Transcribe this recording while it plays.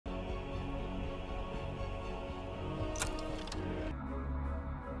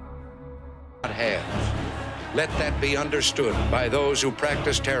not have. Let that be understood by those who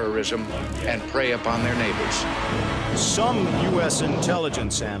practice terrorism and prey upon their neighbors. Some U.S.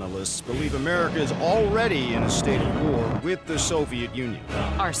 intelligence analysts believe America is already in a state of war with the Soviet Union.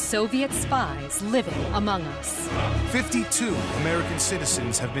 Are Soviet spies living among us? 52 American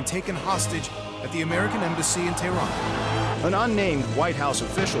citizens have been taken hostage at the American Embassy in Tehran. An unnamed White House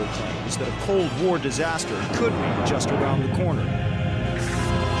official claims that a Cold War disaster could be just around the corner.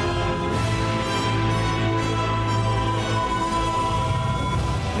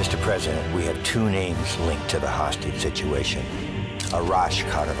 Mr. President, we have two names linked to the hostage situation. Arash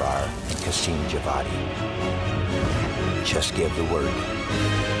Kadivar and Qasim Javadi. Just give the word.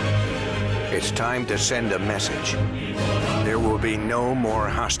 It's time to send a message. There will be no more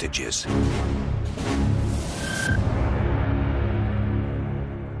hostages.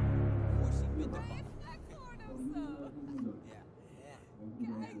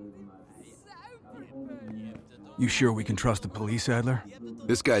 You sure we can trust the police, Adler?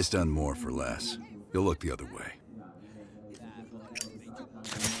 This guy's done more for less. He'll look the other way.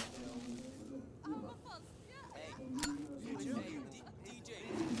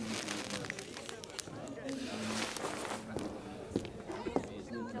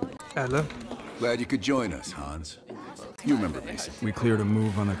 Adler? Glad you could join us, Hans. You remember me. We cleared a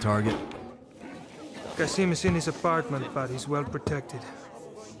move on the target? Qasim is in his apartment, but he's well protected.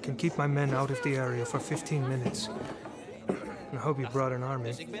 Can keep my men out of the area for 15 minutes. I hope you brought an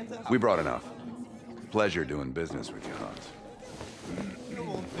army. We brought enough. Pleasure doing business with you, Hans.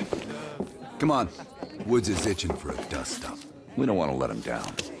 Come on. Woods is itching for a dust-up. We don't want to let him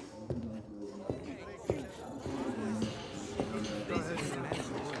down.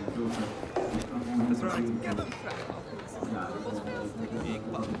 That's right.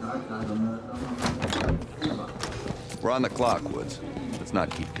 We're on the clock, Woods. Let's not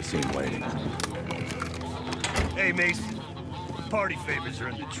keep Qasim waiting. Hey, Mason. Party favors are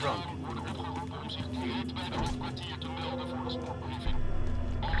in the trunk.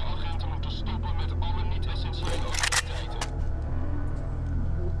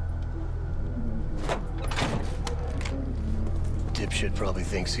 Dipshit probably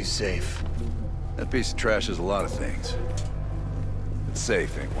thinks he's safe. That piece of trash is a lot of things. But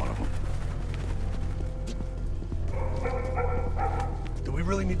safe ain't one of them. Do we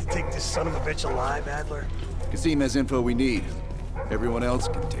really need to take this son of a bitch alive, Adler? Qasim has info we need. Everyone else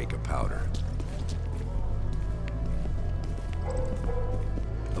can take a powder.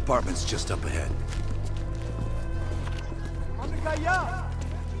 Apartment's just up ahead.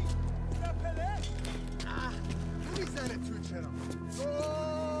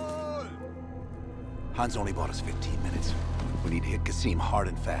 Hans only bought us 15 minutes. We need to hit Qasim hard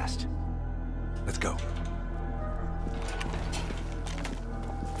and fast. Let's go.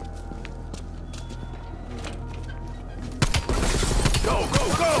 Go, go,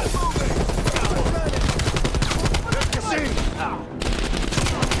 go! There's Qasim!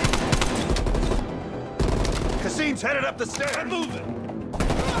 Qasim's headed up the stairs! I'm moving!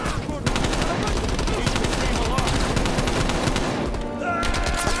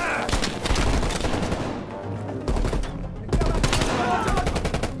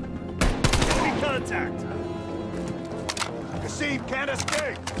 Enemy contact! Qasim can't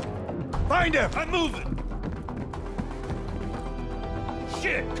escape! Find him! I'm moving!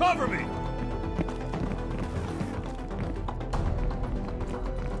 Shit! Cover me!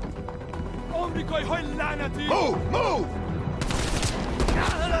 Move! Move!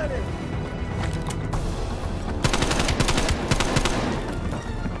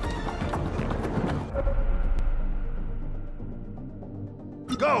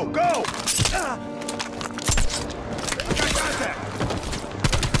 Go! Go! I got contact!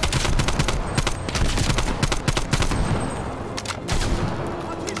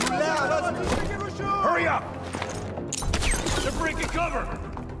 Hurry up! They're breaking cover!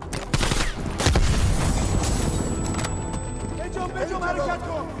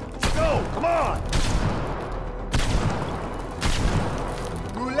 Go! Come on!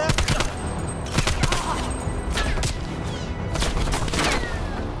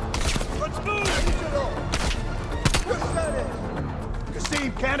 Let's move! Qasim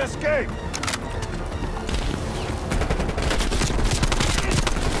can't escape!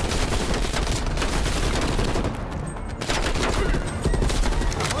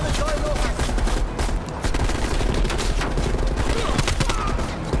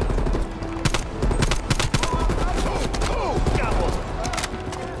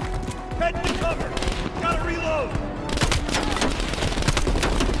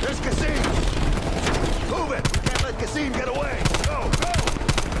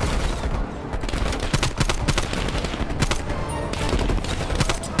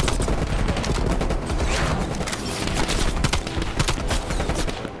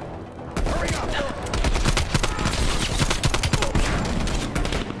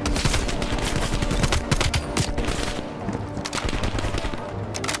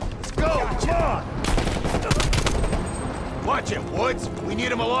 We need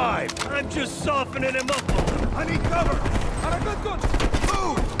him alive! I'm just softening him up. I need cover!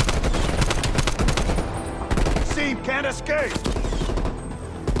 Move! Seam can't escape!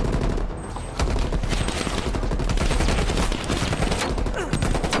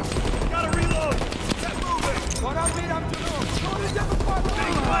 Gotta reload! Get moving!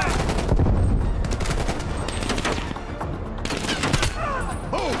 Big flag!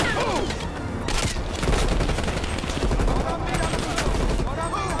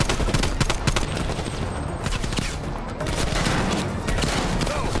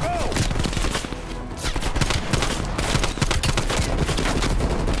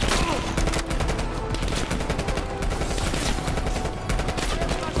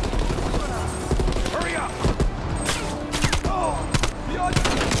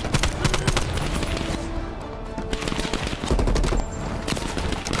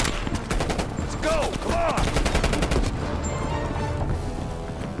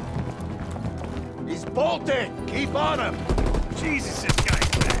 Keep on him! Jesus, this guy's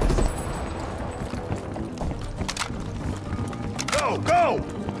fast! Go, go!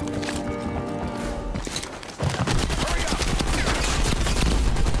 Hurry up!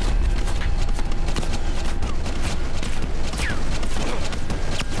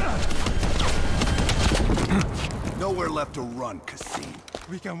 Nowhere left to run, Kasim.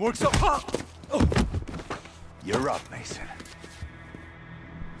 We can work so... You're up, Mason.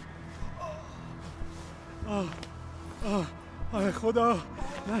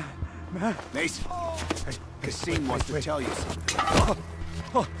 Mason, hey, Kasim wants to tell you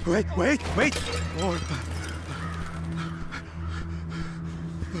something. Wait!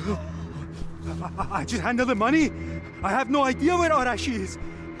 I just handled the money. I have no idea where Arashi is.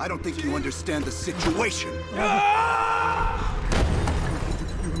 I don't think you understand the situation.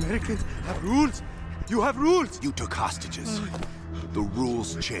 You Americans have rules. You have rules. You took hostages. The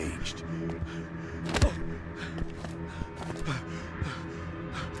rules changed.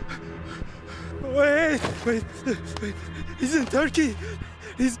 Wait. He's in Turkey.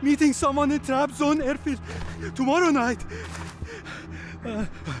 He's meeting someone in Trap Zone airfield tomorrow night.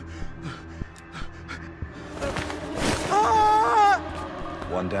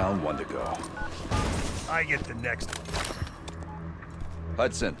 One down, one to go. I get the next one.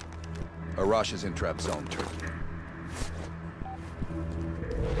 Hudson, Arash is in Trap Zone, Turkey.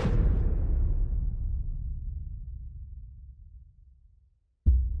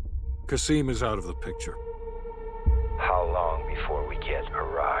 Kasim is out of the picture. How long before we get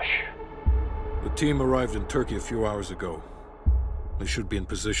Arash? The team arrived in Turkey a few hours ago. They should be in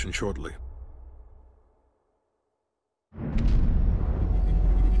position shortly.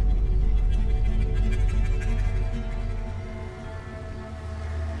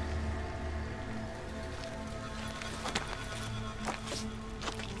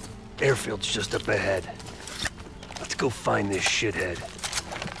 Airfield's just up ahead. Let's go find this shithead.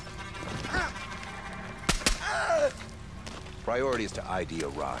 Priority is to ID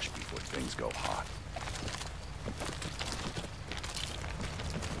Arash before things go hot.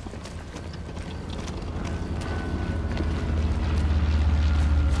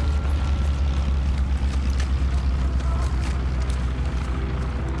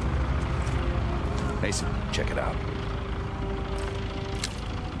 Mason, check it out.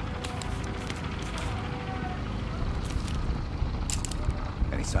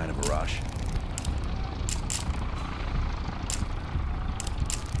 Any sign of Arash?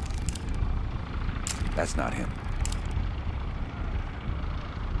 That's not him.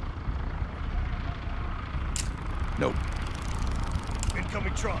 Nope.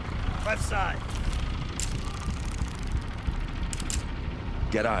 Incoming truck. Left side.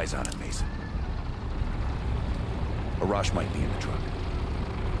 Get eyes on him, Mason. Arash might be in the truck.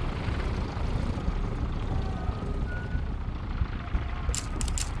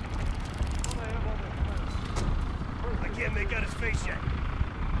 I can't make out his face yet.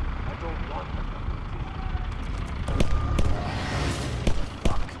 I don't want him.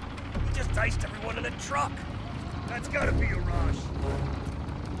 Fuck. We just diced everyone in the truck. That's gotta be Arash.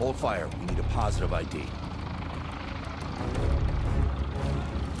 Hold fire. We need a positive ID.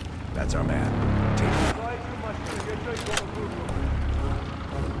 That's our man. Take it.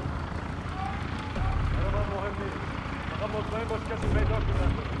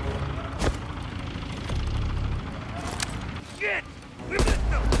 Shit! We missed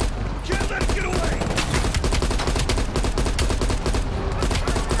him! Can't let him get away!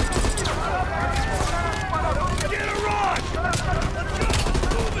 Get a rush! Let's go!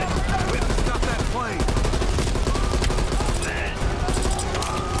 Move it! We have to stop that plane!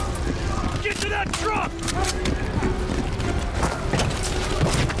 Get to that truck!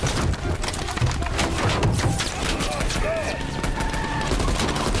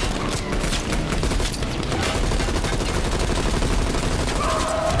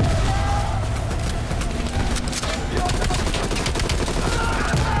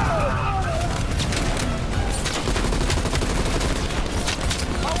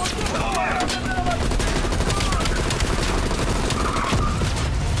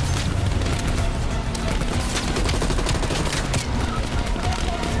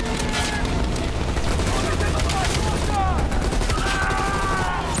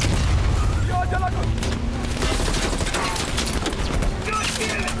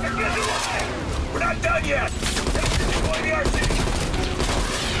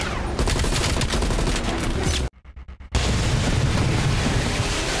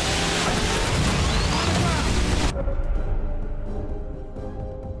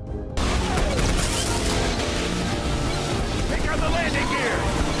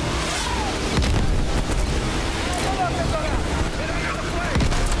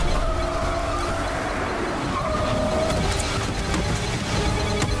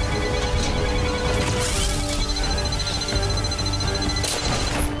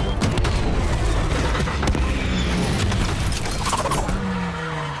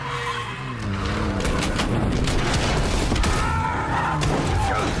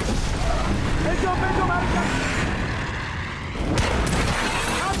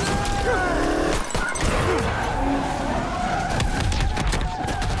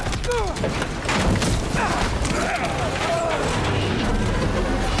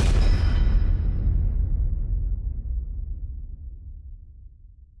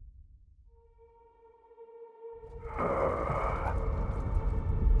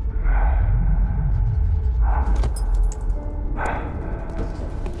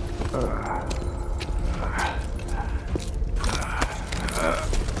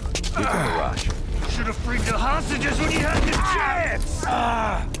 Speak of the rush. Should have freed the hostages when you had the chance!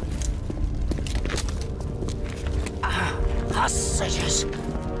 Hostages?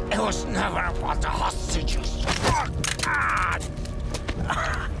 It was never about the hostages.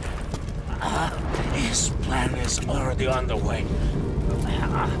 His plan is already on the way.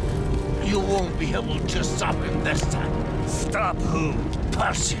 You won't be able to stop him this time. Stop who?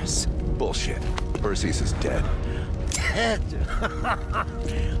 Perseus. Bullshit. Perseus is dead. Dead?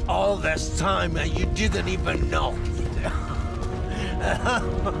 All this time and you didn't even know.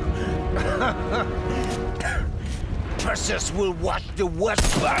 Perseus will watch the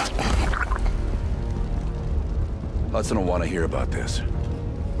West burn. Hudson will want to hear about this.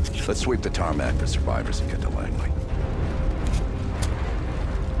 Let's sweep the tarmac for survivors and get to Langley.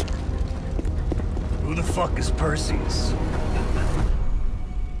 Who the fuck is Perseus?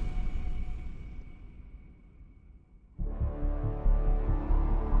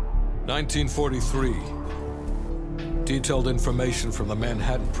 (1943). Detailed information from the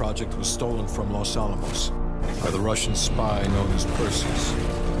Manhattan Project was stolen from Los Alamos by the Russian spy known as Perseus.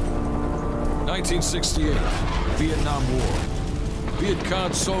 1968, Vietnam War. Viet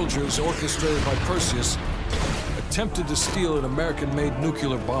Cong soldiers, orchestrated by Perseus, attempted to steal an American-made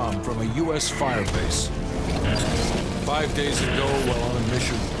nuclear bomb from a U.S. firebase. 5 days ago, while on a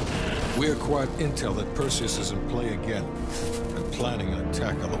mission, we acquired intel that Perseus is in play again and planning an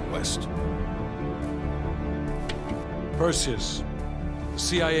attack on the West. Perseus. The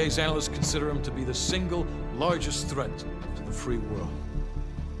CIA's analysts consider him to be the single largest threat to the free world.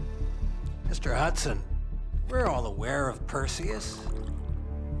 Mr. Hudson, we're all aware of Perseus.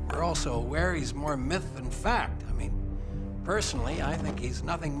 We're also aware he's more myth than fact. I mean, personally, I think he's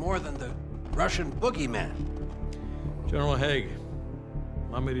nothing more than the Russian boogeyman. General Haig,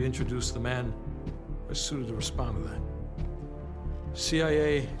 allow me to introduce the man best suited to respond to that.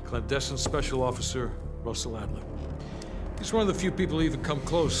 CIA clandestine special officer Russell Adler. He's one of the few people who even come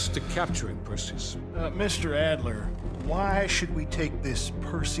close to capturing Perseus. Mr. Adler, why should we take this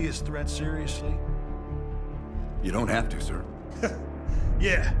Perseus threat seriously? You don't have to, sir.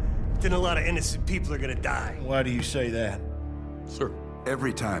 Yeah, then a lot of innocent people are gonna die. Why do you say that? Sir.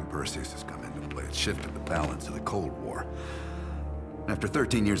 Every time Perseus has come into play, it shifted the balance of the Cold War. After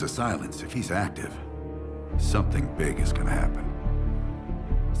 13 years of silence, if he's active, something big is gonna happen.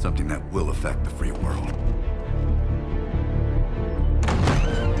 Something that will affect the free world.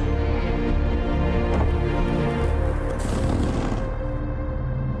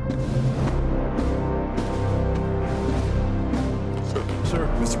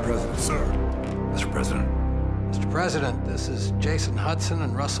 Mr. President. Sir. Mr. President. Mr. President, this is Jason Hudson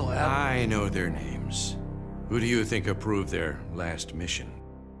and Russell Adler. I know their names. Who do you think approved their last mission?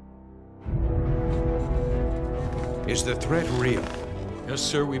 Is the threat real? Yes,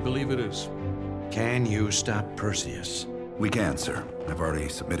 sir, we believe it is. Can you stop Perseus? We can, sir. I've already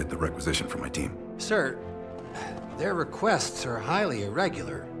submitted the requisition for my team. Sir, their requests are highly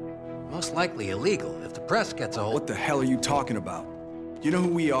irregular. Most likely illegal if the press gets a hold. What the hell are you talking about? You know who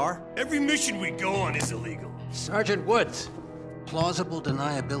we are? Every mission we go on is illegal. Sergeant Woods, plausible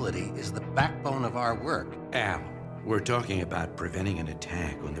deniability is the backbone of our work. Al, we're talking about preventing an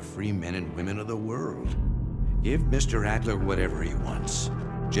attack on the free men and women of the world. Give Mr. Adler whatever he wants.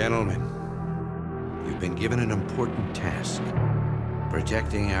 Gentlemen, you've been given an important task.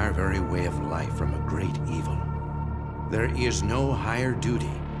 Protecting our very way of life from a great evil. There is no higher duty.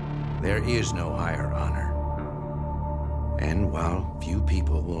 There is no higher honor. And while few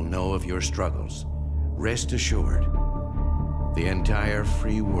people will know of your struggles, rest assured, the entire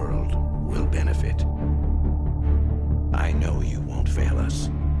free world will benefit. I know you won't fail us.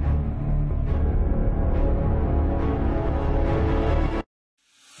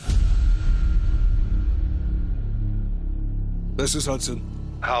 This is Hudson.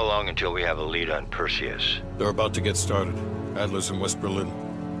 How long until we have a lead on Perseus? They're about to get started. Adler's in West Berlin.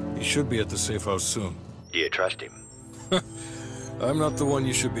 He should be at the safe house soon. Do you trust him? I'm not the one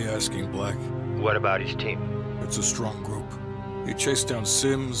you should be asking, Black. What about his team? It's a strong group. He chased down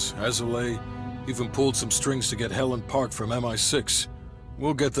Sims, Azalea, even pulled some strings to get Helen Park from MI6.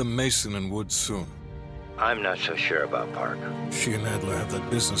 We'll get them Mason and Woods soon. I'm not so sure about Park. She and Adler have that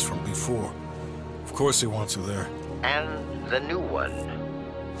business from before. Of course he wants her there. And the new one.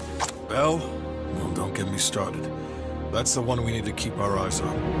 Bell? Well, don't get me started. That's the one we need to keep our eyes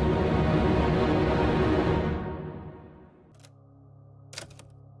on.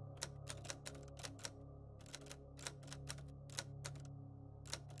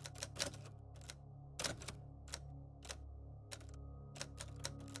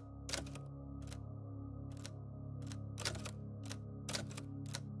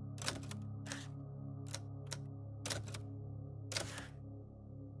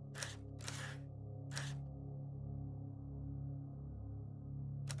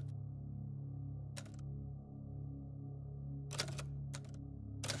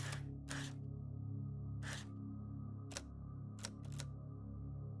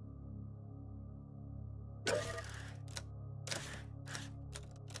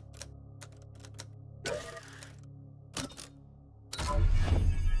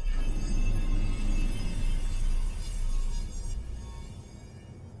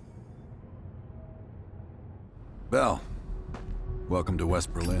 Bell, welcome to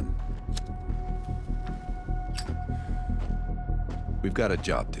West Berlin. We've got a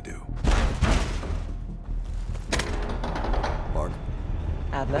job to do. Mark.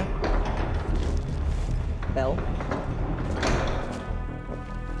 Adler. Bell.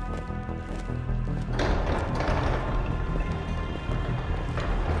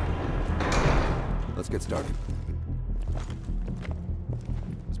 Let's get started.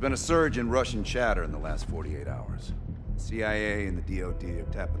 There's been a surge in Russian chatter in the last 48 hours. The CIA and the DoD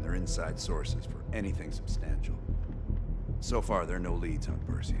are tapping their inside sources for anything substantial. So far, there are no leads on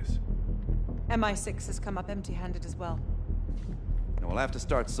Perseus. MI6 has come up empty-handed as well. And we'll have to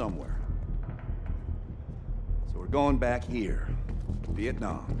start somewhere. So we're going back here.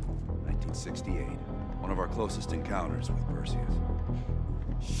 Vietnam, 1968. One of our closest encounters with Perseus.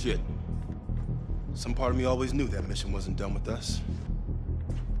 Shit. Some part of me always knew that mission wasn't done with us.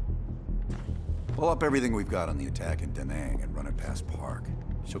 Pull up everything we've got on the attack in Da Nang and run it past Park.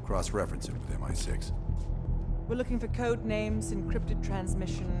 She'll cross-reference it with MI6. We're looking for code names, encrypted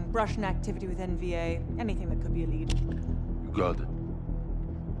transmission, Russian activity with NVA, anything that could be a lead. You got it.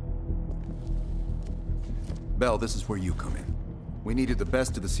 Bell, this is where you come in. We needed the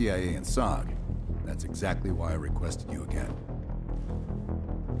best of the CIA and SOG. That's exactly why I requested you again.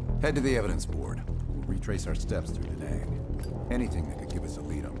 Head to the evidence board. We'll retrace our steps through Da Nang. Anything that could give us a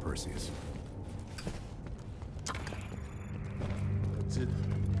lead on Perseus. That's it.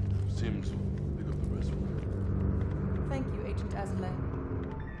 Seems pick up the rest. Thank you, Agent Adler.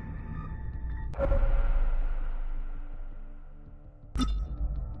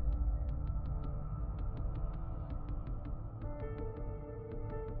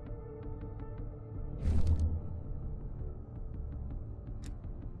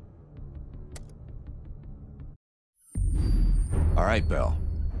 All right, Bell.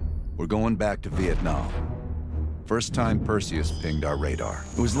 We're going back to Vietnam. First time Perseus pinged our radar.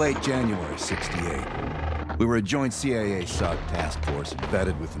 It was late January '68. We were a joint CIA-SOG task force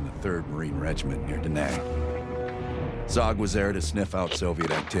embedded within the 3rd Marine Regiment near Da Nang. SOG was there to sniff out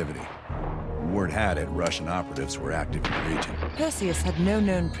Soviet activity. Word had it, Russian operatives were active in the region. Perseus had no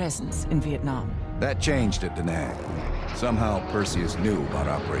known presence in Vietnam. That changed at Da Nang. Somehow, Perseus knew about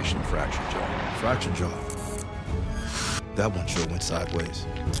Operation Fracture Jaw. Fracture Jaw? That one sure went sideways.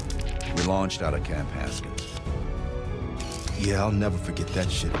 We launched out of Camp Haskins. Yeah, I'll never forget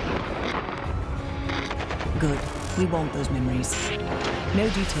that shit. Good. We want those memories. No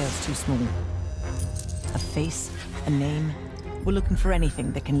details too small. A face, a name. We're looking for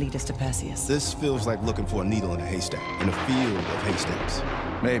anything that can lead us to Perseus. This feels like looking for a needle in a haystack, in a field of haystacks.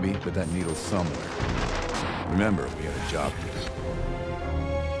 Maybe, but that needle's somewhere. Remember, we had a job to do.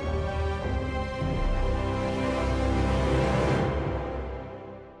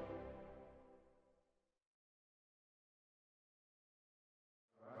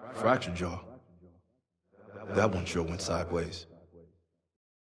 Fracture Jaw. That one sure went sideways.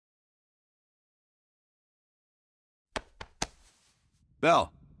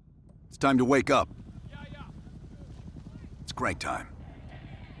 Bell, it's time to wake up. It's crank time.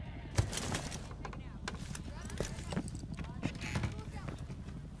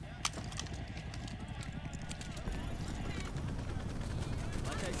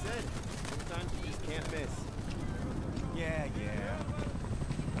 Like I said, sometimes you just can't miss. Yeah.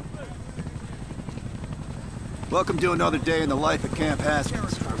 Welcome to another day in the life of Camp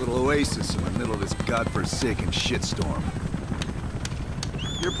Haskins, our little oasis in the middle of this godforsaken shitstorm.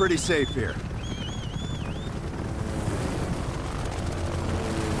 You're pretty safe here.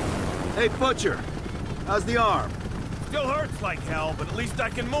 Hey, Butcher, how's the arm? Still hurts like hell, but at least I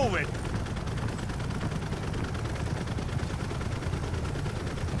can move it.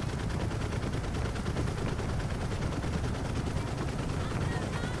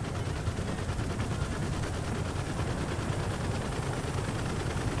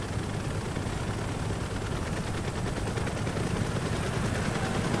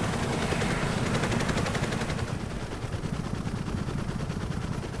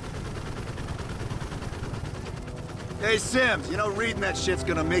 Hey, Sims, you know reading that shit's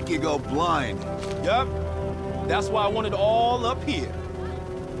gonna make you go blind. Yup. That's why I want it all up here.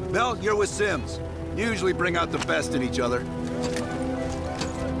 Bell, you're with Sims. You usually bring out the best in each other.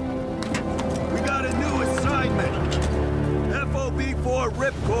 We got a new assignment. FOB-4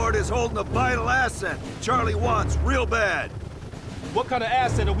 Ripcord is holding a vital asset Charlie wants real bad. What kind of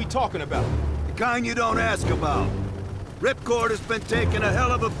asset are we talking about? The kind you don't ask about. Ripcord has been taking a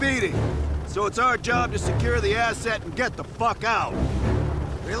hell of a beating. So it's our job to secure the asset and get the fuck out.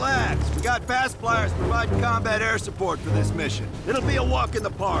 Relax, we got fast flyers providing combat air support for this mission. It'll be a walk in the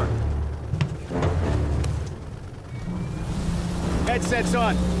park. Headsets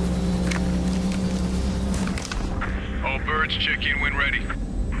on. All birds, check in when ready.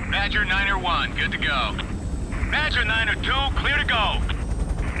 Badger 9-1, good to go. Badger 9-2, clear to go.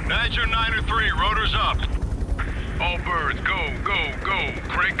 Badger 9-3, rotors up. All birds, go, go, go.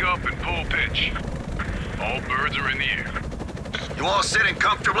 Crank up and pull pitch. All birds are in the air. You all sitting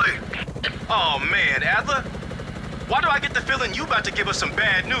comfortably? Oh man, Adler? Why do I get the feeling you about to give us some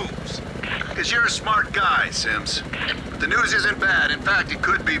bad news? Because you're a smart guy, Sims. But the news isn't bad. In fact, it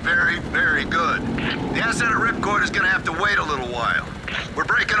could be very, very good. The asset at Ripcord is gonna have to wait a little while. We're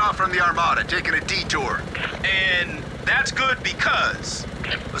breaking off from the Armada, taking a detour. And that's good because...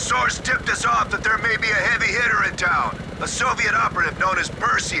 A source tipped us off that there may be a heavy hitter in town. A Soviet operative known as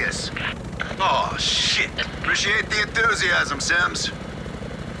Perseus. Oh, shit. Appreciate the enthusiasm, Sims.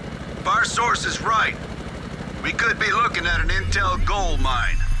 If our source is right, we could be looking at an intel gold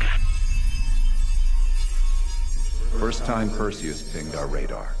mine. First time Perseus pinged our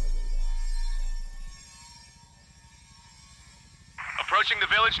radar. Approaching the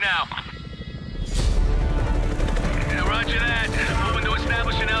village now. Yeah, roger that. Moving to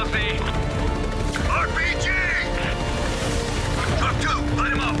establish an LZ. RPG! Truck 2,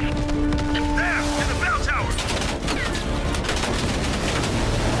 light him up. There, in the bell tower.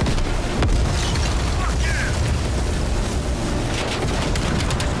 Fuck yeah!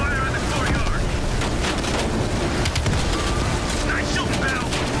 Fire in the courtyard. Nice shooting, pal.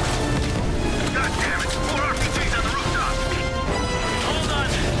 God damn it, 4 RPGs on the rooftop. Hold on,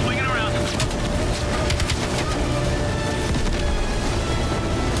 swinging around.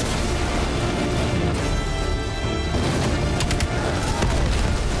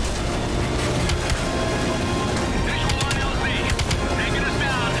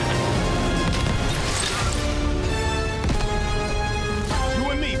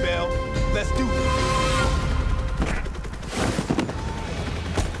 Let's do this.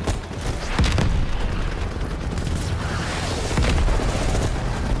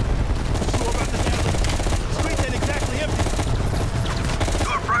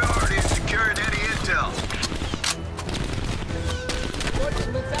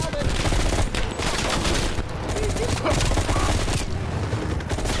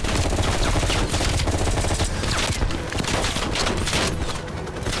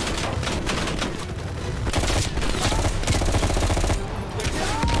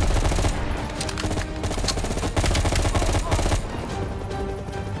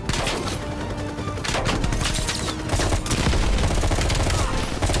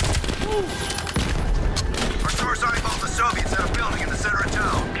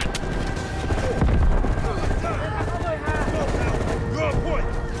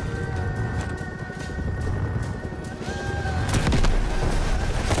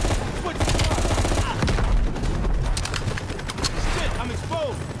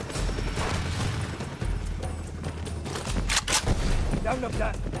 Down up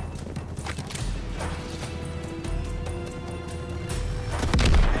that.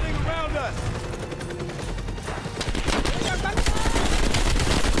 Getting around us.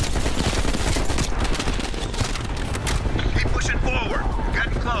 Keep pushing forward. We're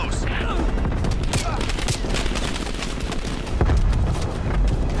getting close.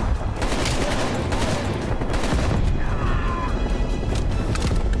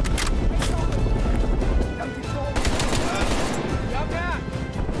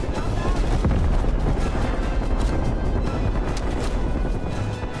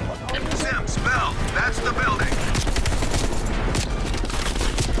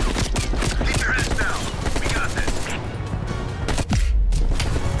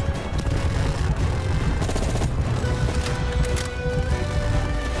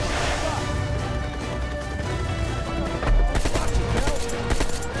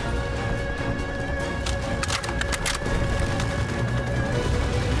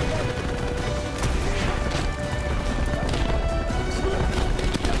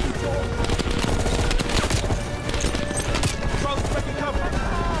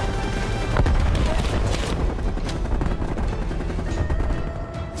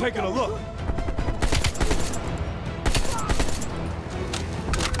 Taking a look.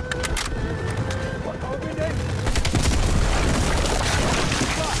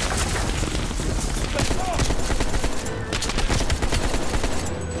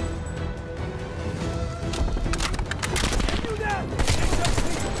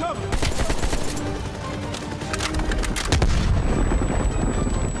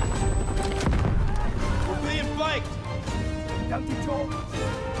 We're being flanked. Down control.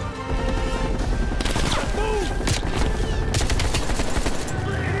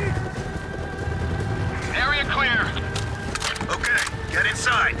 Area clear.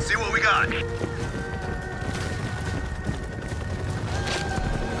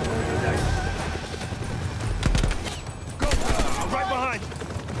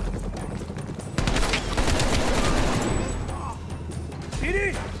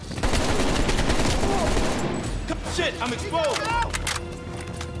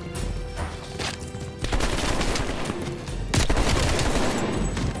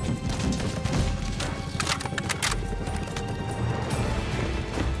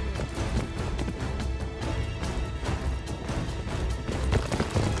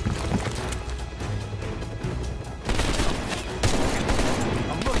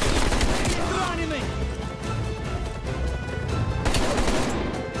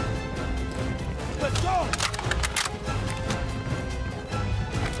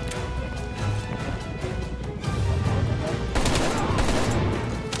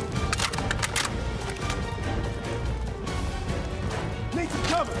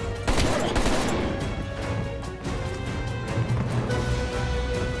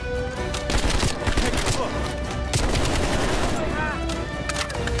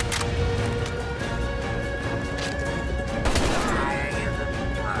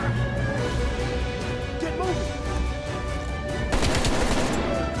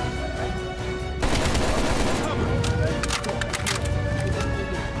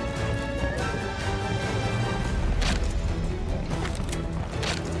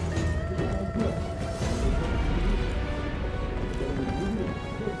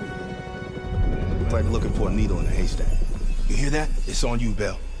 look like looking for a needle in a haystack. You hear that? It's on you,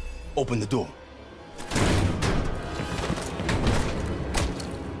 Bell. Open the door.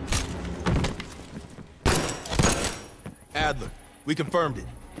 Adler, we confirmed it.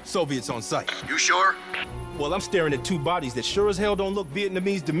 Soviets on site. You sure? Well, I'm staring at two bodies that sure as hell don't look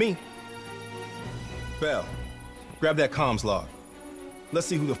Vietnamese to me. Bell, grab that comms log. Let's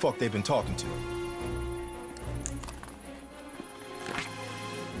see who the fuck they've been talking to.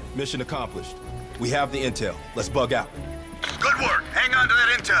 Mission accomplished. We have the intel. Let's bug out. Good work. Hang on to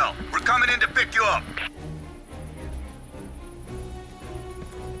that intel. We're coming in to pick you up.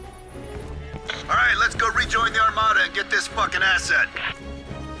 All right, let's go rejoin the Armada and get this fucking asset.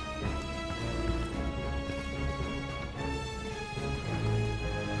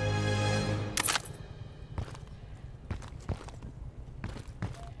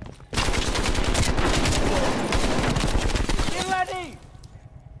 Get ready!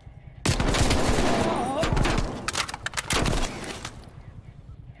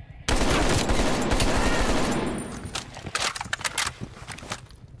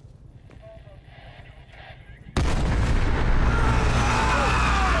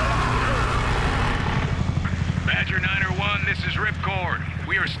 Badger 901, this is Ripcord.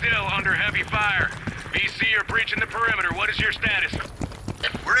 We are still under heavy fire. VC are breaching the perimeter. What is your status?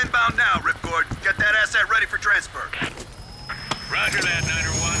 We're inbound now, Ripcord. Get that asset ready for transfer. Roger that,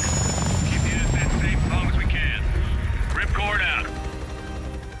 901. Keep the asset safe as long as we can. Ripcord out.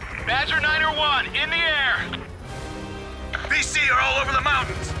 Badger 901, in the air! VC are all over the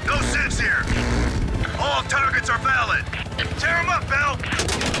mountains. No sieves here. All targets are valid. Tear them up, Bell.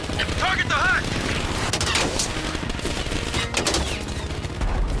 Target the hut.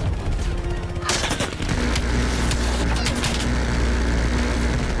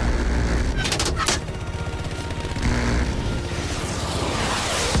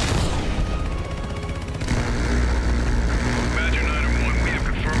 Badger 901, we have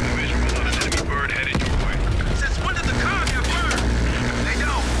confirmed the visual of an enemy bird headed your way. Since when did the comm get burned? They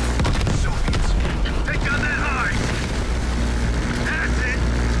don't. Soviets. Take down that high. That's it.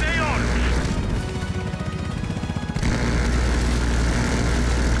 Stay on it.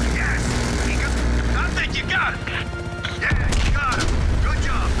 Yes. I think you got it. Yeah, you got him. Good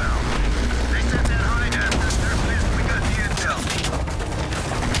job, pal. They sent that hind at us. They're pissed we got the intel.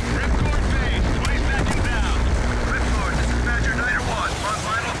 Ripcord phase, 20 seconds out. Ripcord, this is Badger 901. Front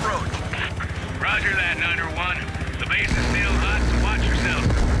final approach. Roger that, 901. The base is still hot, so watch yourself.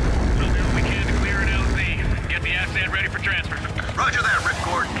 We'll do what we can to clear an LZ. Get the asset ready for transfer. Roger that,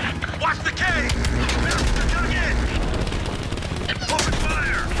 Ripcord. Watch the cave! They're dug in! Open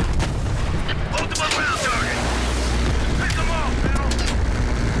fire! Multiple ground targets! Pick them off, Bill!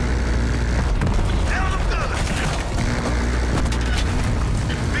 Nail them good!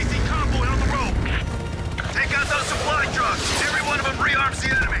 BC convoy on the road! Take out those supply trucks! Every one of them rearms the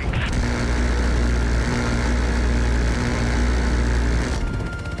enemy!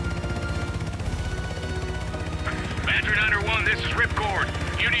 Badger 901, this is Ripcord.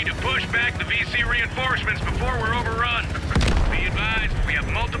 You need to push back the VC reinforcements before we're overrun. Be advised, we have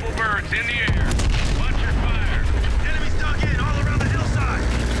multiple birds in the air. Watch your fire. Enemies dug in all around the hillside!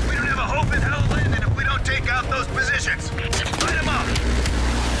 We don't have a hope in hell landing if we don't take out those positions! Light them up!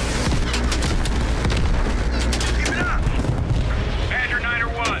 Keep it up! Badger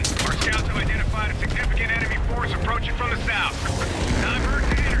 901, our scouts have identified a significant enemy force approaching from the south. Divert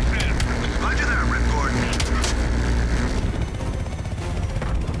to intercept. Roger that, Ripcord.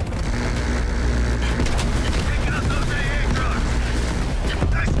 Taking out those AA trucks!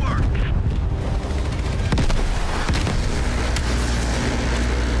 Nice work!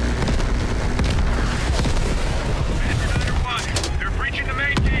 Badger 901, they're breaching the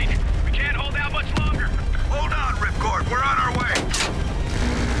main gate. We can't hold out much longer. Hold on, Ripcord. We're on our way.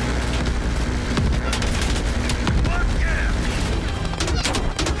 Fuck yeah!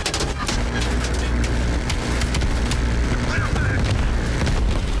 Let 'em back.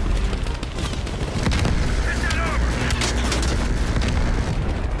 Hit that armor.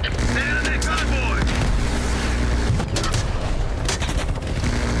 Stay on that convoy.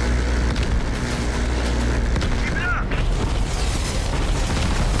 Keep it up.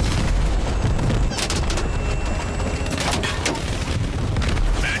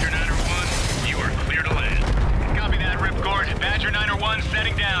 Badger 901, you are clear to land. Copy that, Ripcord. Badger 901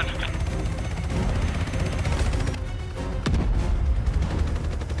 setting down.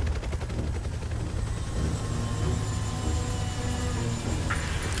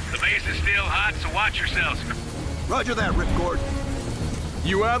 The base is still hot, so watch yourselves. Roger that, Ripcord.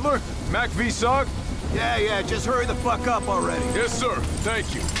 You Adler? Mac V. Sog? Yeah, just hurry the fuck up already. Yes, sir.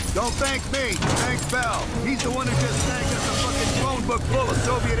 Thank you. Don't thank me. Thanks Bell. He's the one who just snagged us a fucking phone book full of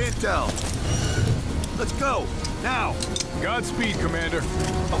Soviet intel. Let's go. Now. Godspeed, Commander.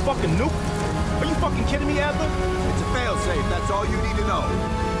 A fucking nuke? Are you fucking kidding me, Adler? It's a failsafe. That's all you need to know.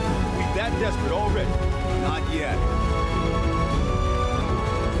 We that desperate already? Not yet.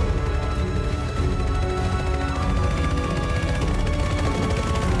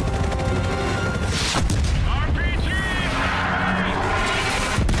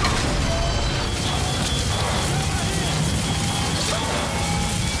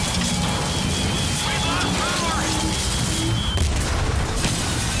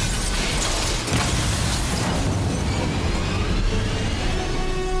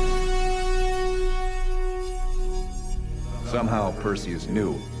 Somehow Perseus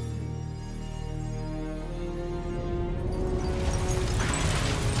knew.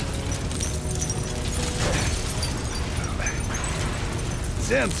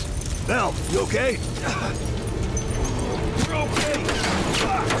 Sims! Bell, you okay? We're okay!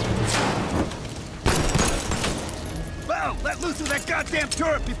 Bell, let loose of that goddamn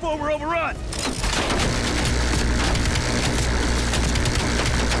turret before we're overrun!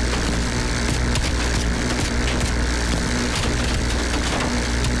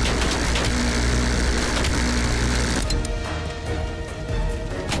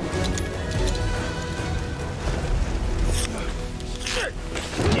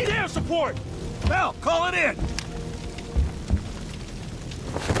 Support! Bell, call it in!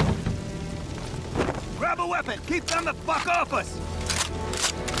 Grab a weapon! Keep them the fuck off us!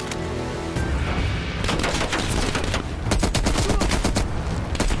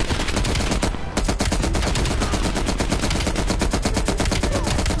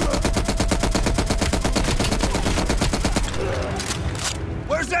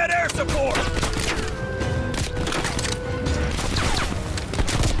 Where's that air support?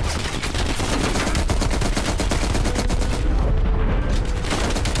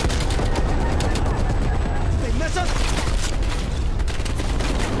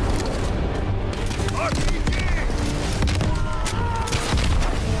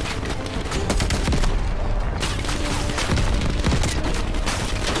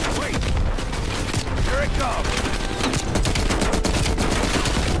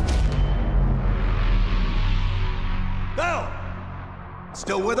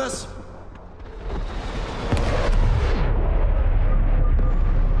 Still with us?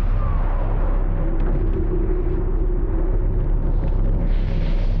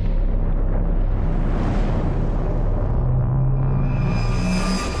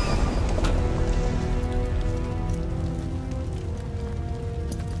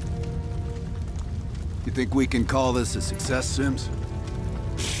 You think we can call this a success, Sims?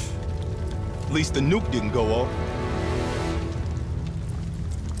 At least the nuke didn't go off.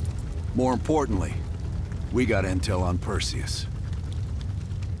 More importantly, we got intel on Perseus.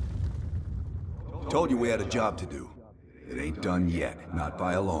 Told you we had a job to do. It ain't done yet, not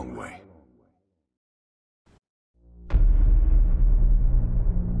by a long way.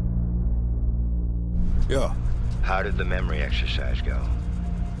 Yeah. How did the memory exercise go?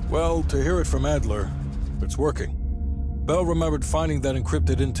 Well, to hear it from Adler, it's working. Bell remembered finding that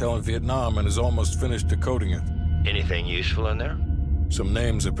encrypted intel in Vietnam and is almost finished decoding it. Anything useful in there? Some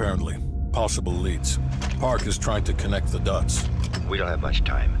names, apparently. Possible leads. Park is trying to connect the dots. We don't have much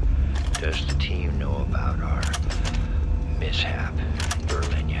time. Does the team know about our mishap in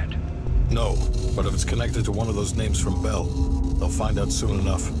Berlin yet? No, but if it's connected to one of those names from Bell, they'll find out soon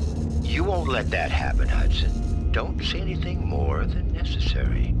enough. You won't let that happen, Hudson. Don't say anything more than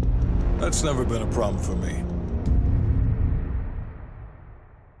necessary. That's never been a problem for me.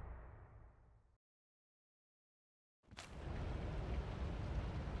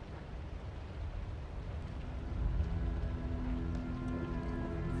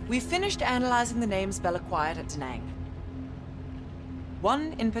 We've finished analyzing the names Bell acquired at Da Nang.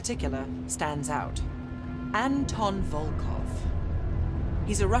 One in particular stands out. Anton Volkov.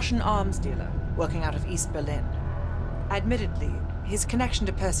 He's a Russian arms dealer working out of East Berlin. Admittedly, his connection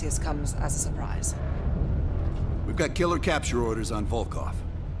to Perseus comes as a surprise. We've got killer capture orders on Volkov.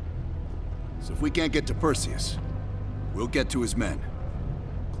 So if we can't get to Perseus, we'll get to his men.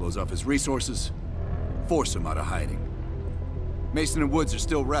 Close off his resources, force him out of hiding. Mason and Woods are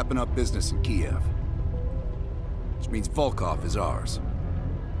still wrapping up business in Kiev. Which means Volkov is ours.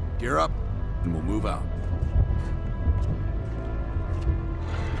 Gear up, and we'll move out.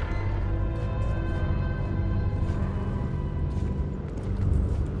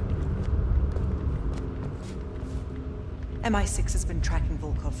 MI6 has been tracking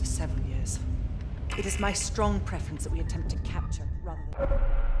Volkov for several years. It is my strong preference that we attempt to capture rather than...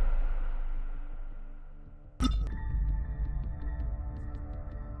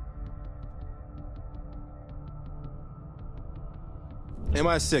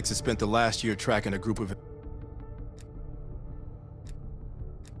 MI6 has spent the last year tracking a group of...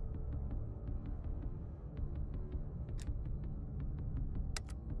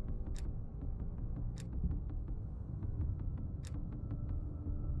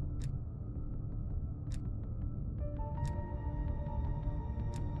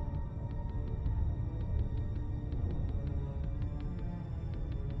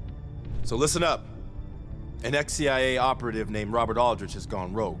 So listen up. An ex-CIA operative named Robert Aldrich has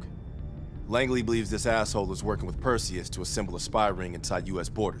gone rogue. Langley believes this asshole is working with Perseus to assemble a spy ring inside US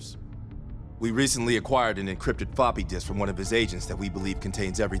borders. We recently acquired an encrypted floppy disk from one of his agents that we believe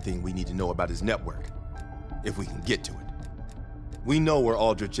contains everything we need to know about his network, if we can get to it. We know where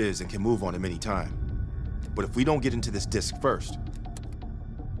Aldrich is and can move on him any time. But if we don't get into this disk first,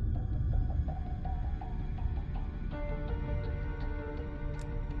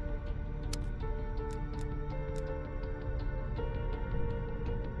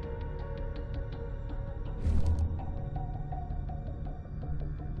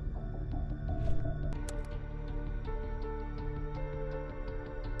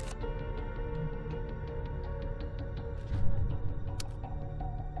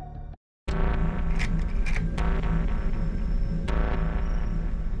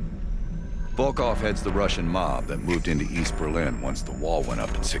 Volkov heads the Russian mob that moved into East Berlin once the wall went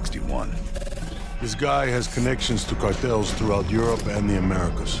up in '61. This guy has connections to cartels throughout Europe and the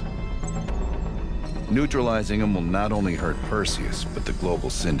Americas. Neutralizing him will not only hurt Perseus, but the global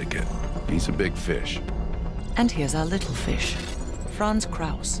syndicate. He's a big fish. And here's our little fish, Franz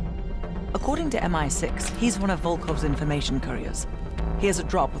Kraus. According to MI6, he's one of Volkov's information couriers. He has a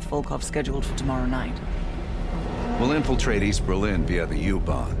drop with Volkov scheduled for tomorrow night. We'll infiltrate East Berlin via the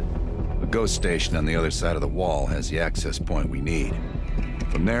U-Bahn. A ghost station on the other side of the wall has the access point we need.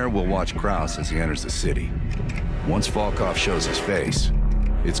 From there, we'll watch Kraus as he enters the city. Once Volkov shows his face,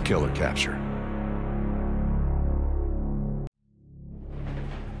 it's killer capture.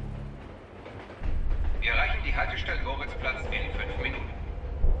 Wir erreichen die Haltestelle Loritzplatz in 5 Minuten.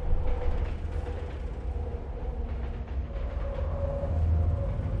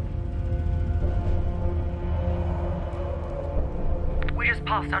 We just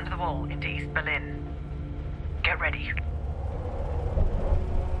passed under the wall into East Berlin. Get ready.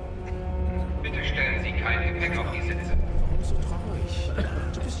 Bitte stellen Sie kein Gepäck auf die Sitze. Warum so traurig?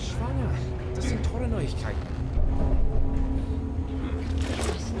 Du bist schwanger. Das sind tolle Neuigkeiten.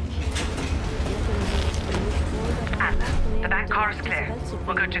 The back car is clear.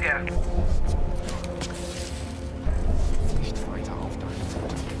 We're good to go. Nicht weiter auf deine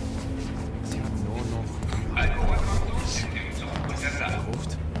Seite. Sie haben nur noch... Alkoholkonsum im Zucht der Sache.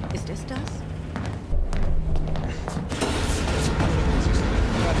 Ist es das?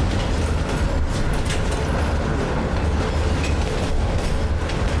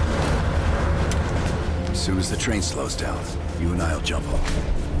 As soon as the train slows down, you and I'll jump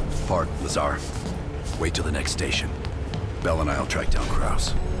off. Park, Lazar. Wait till the next station. Bell and I'll track down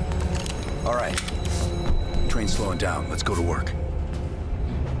Kraus. All right. Train's slowing down. Let's go to work.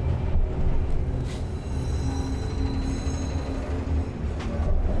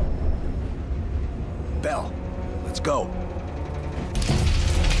 Bell, let's go.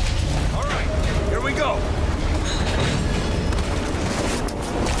 All right, here we go.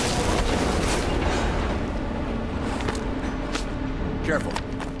 Careful.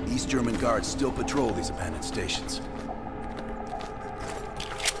 East German guards still patrol these abandoned stations.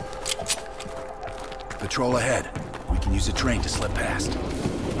 Patrol ahead. We can use a train to slip past.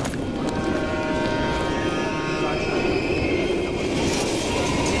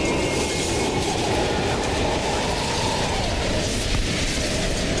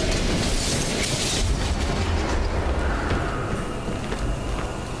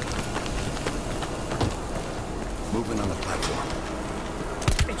 Movement on the platform.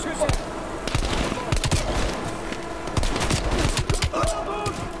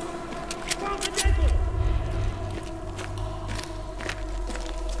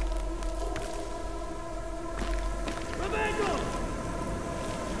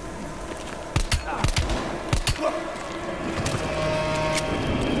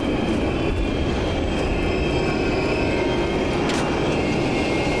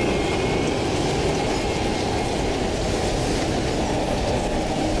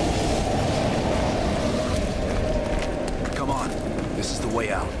 This is the way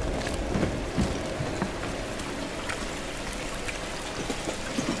out.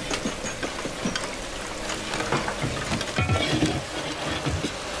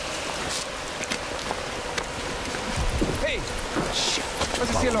 Was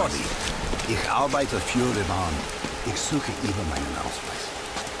ist hier los? Ich arbeite für den Mann. Ich suche über meinen Ausweis.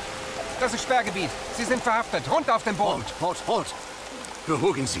 Das ist Sperrgebiet. Sie sind verhaftet. Runter auf den Boden. Halt.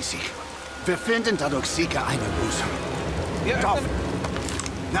 Beruhigen Sie sich. Wir finden dadurch sicher eine Lösung. Wir öffnen...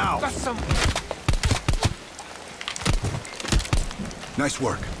 Now! Was zum... Nice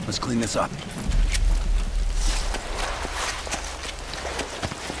work. Let's clean this up.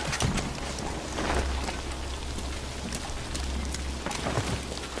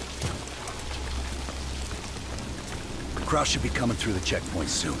 Kraus should be coming through the checkpoint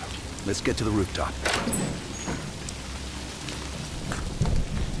soon. Let's get to the rooftop.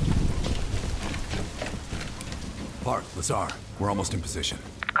 Park, Lazar, we're almost in position.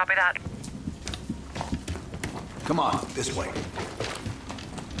 Copy that. Come on, this way.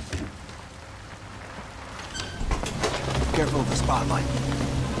 Careful of the spotlight.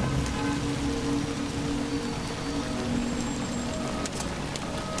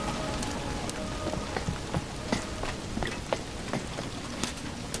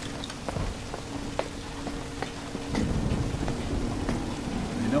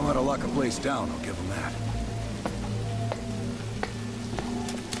 They know how to lock a place down, I'll give them that.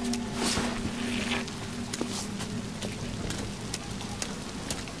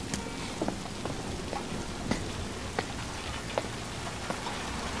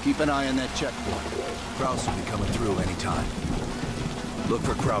 Keep an eye on that checkpoint. Kraus will be coming through any time. Look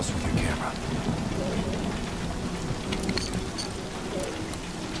for Kraus with your camera.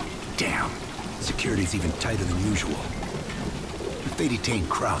 Damn. Security's even tighter than usual. If they detain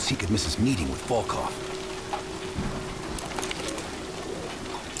Kraus, he could miss his meeting with Volkov.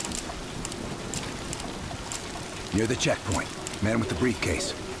 Near the checkpoint. Man with the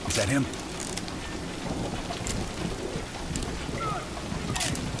briefcase. Is that him?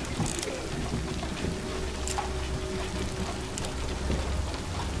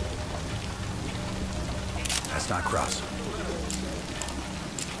 That's not Kraus.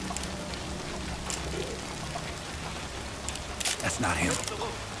 That's not him.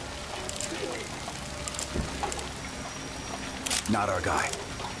 Not our guy.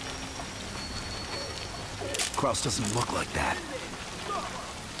 Kraus doesn't look like that.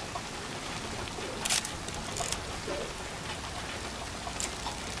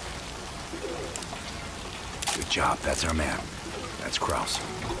 Good job, that's our man. That's Kraus.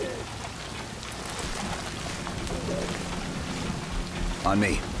 On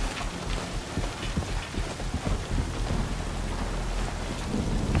me.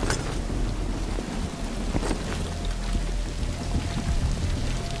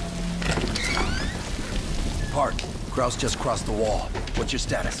 Park. Kraus just crossed the wall. What's your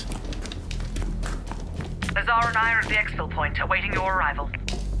status? Azar and I are at the exfil point, awaiting your arrival.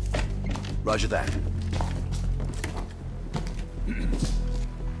 Roger that.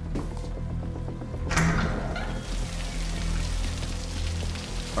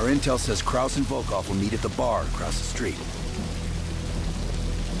 Our intel says Kraus and Volkov will meet at the bar across the street.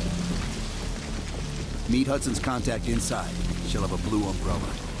 Meet Hudson's contact inside. She'll have a blue umbrella.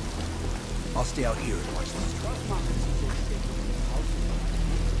 I'll stay out here and watch the street.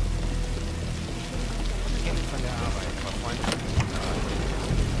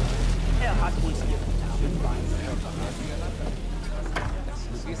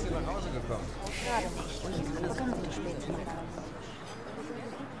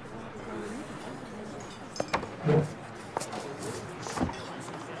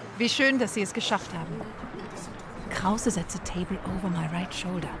 Wie schön, dass Sie es geschafft haben. Krause sets a table over my right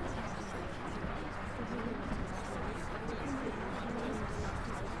shoulder.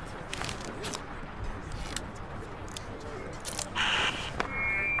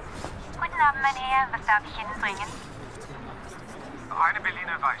 Guten Abend, meine Herren. Was darf ich Ihnen bringen? Eine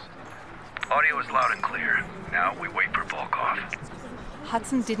Berliner Weiß. Audio is loud and clear. Now we wait for Volkov.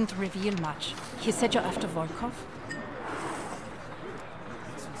 Hudson didn't reveal much. He said you're after Volkov?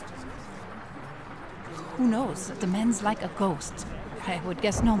 Who knows? The man's like a ghost. I would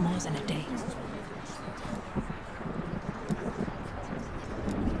guess no more than a day.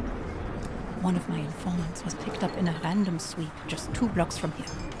 One of my informants was picked up in a random sweep just 2 blocks from here.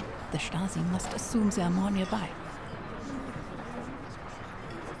 The Stasi must assume they are more nearby.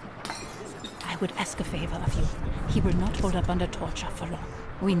 I would ask a favor of you. He will not hold up under torture for long.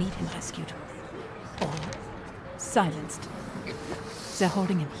 We need him rescued. Or silenced. They're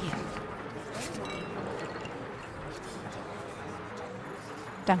holding him here.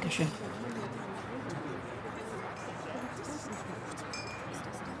 Dankeschön.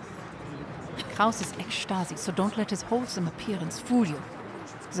 Kraus is ex-Stasi, so don't let his wholesome appearance fool you.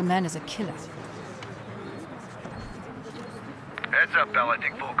 The man is a killer. Heads Heads up, Bell. I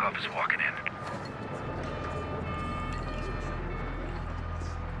think Volkov is walking in.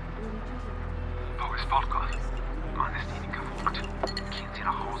 Wo ist Volkov? Man ist Ihnen gewohnt. Gehen Sie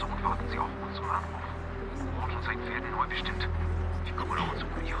nach Hause und warten Sie auf unseren Anruf. Ort und Zeit werden neu bestimmt. Wir kommen auf uns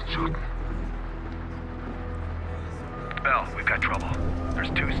Kuriosscharten. Bell, we've got trouble.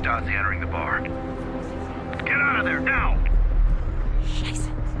 There's 2 Stasi entering the bar. Get out of there, now! Scheiße.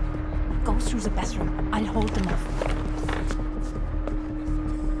 Go through the bathroom. I'll hold them off.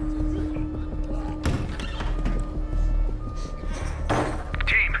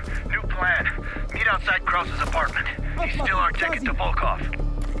 Team, new plan. Meet outside Krause's apartment. He's still our ticket to Volkov.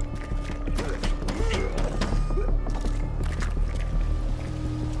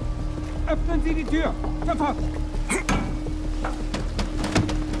 Öffnen Sie die Tür! Sofort! Hören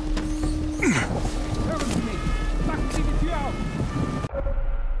Sie mich! Machen Sie die Tür auf!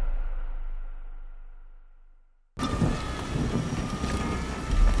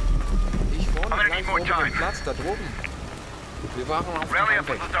 Ich wohne gleich oben den Platz da droben. Wir waren auf dem Rally up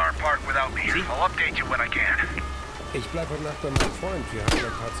Weg. at the dark park without me. I'll update you when I can. Ich bleib heute Nacht bei meinem Freund. Wir hatten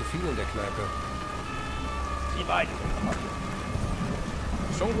ein paar zu viel in der Kneipe. Sie beiden.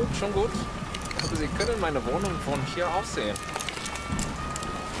 Schon gut, schon gut. Aber Sie können meine Wohnung von hier aus sehen.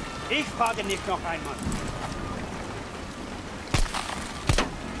 Ich frage nicht noch einmal.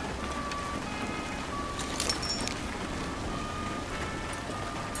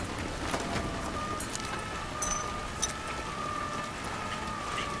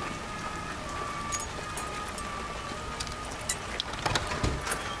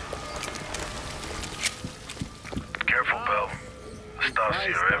 Careful, Bell. The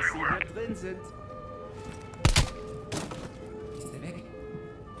Stasi are everywhere. Drin sind. Ist er weg?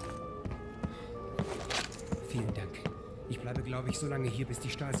 Vielen Dank. Ich bleibe, glaube ich, so lange hier, bis die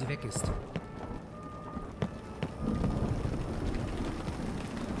Stasi weg ist.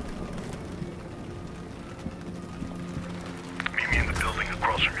 Meet me in the building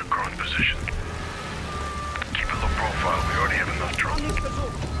across from your current position. Keep a low profile. We already have enough trouble.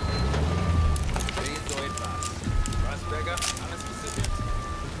 So etwas. Rasberger, alles gesichert?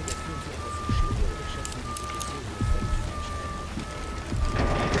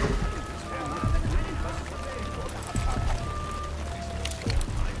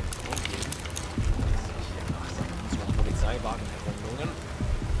 Polizeiwagen herumlungen.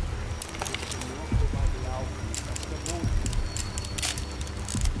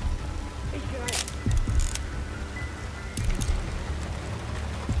 Ich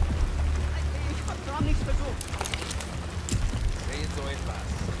hab gar nichts versucht. Seht so etwas.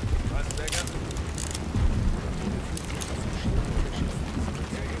 Rasberger?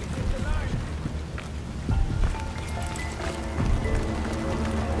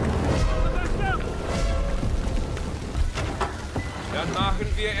 Dann machen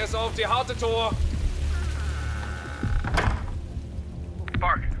wir es auf die harte Tour.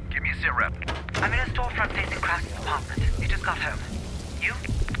 Park, give me a sit rep. I'm in a storefront facing Krause's apartment. He just got home. You?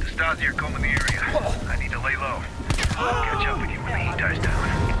 The Stasi are combing the area. I need to lay low. I'll catch up with you when the heat dies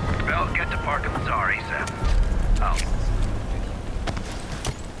down. Bell, get to Park and Lazar ASAP. Out.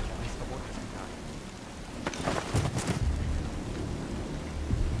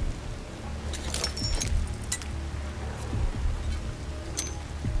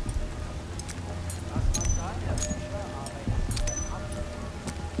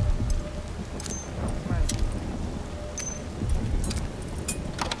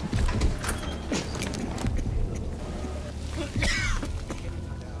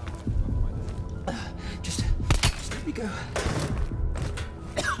 Just let me go.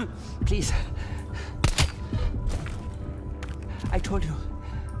 Please. I told you.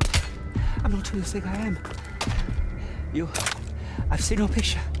 I'm not who you think I am. I've seen your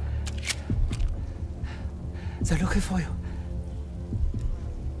picture. They're looking for you.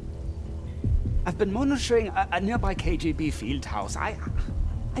 I've been monitoring a nearby KGB field house. I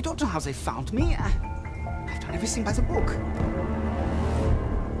don't know how they found me. I've done everything by the book.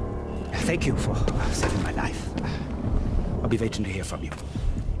 Thank you for saving my life. I'll be waiting to hear from you.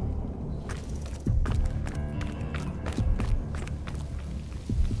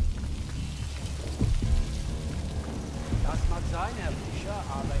 Das mag sein, Herr Fischer,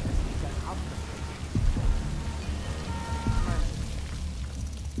 aber es ist ein Haftbefehl.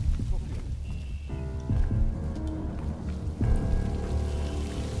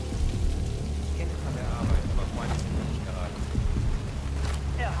 Ich kenne von der Arbeit, aber Freund ist mir nicht geraten.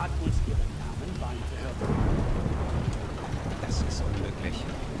 Er hat uns Ihren Namen beigehört. Das ist unmöglich.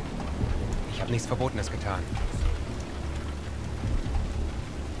 Ich habe nichts Verbotenes getan.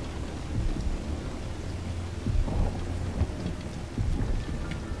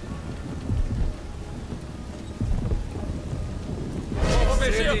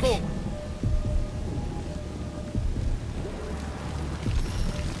 vehicle!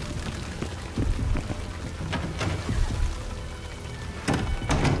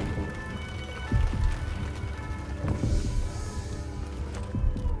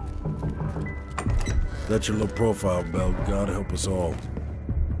 That's your low profile, Bell. God help us all.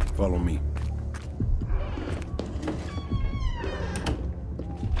 Follow me.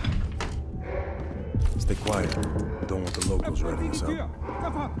 Stay quiet. Don't want the locals ratting us out.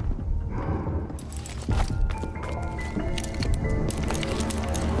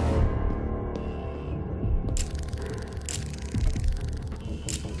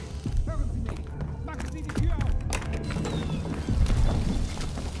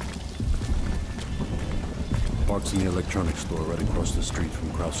 Park's in the electronics store right across the street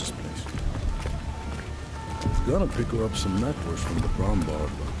from Krause's place. Gonna pick her up some knackwurst from the brown bar,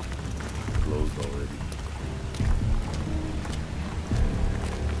 but closed already.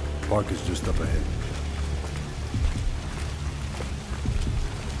 Park is just up ahead.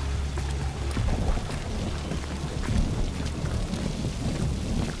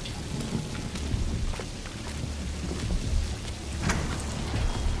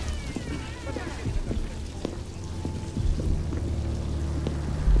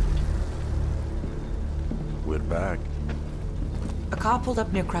 We're back. A car pulled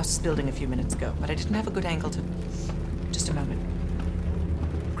up near Krause's building a few minutes ago, but I didn't have a good angle to... Just a moment.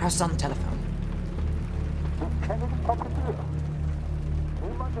 Kraus is on the telephone.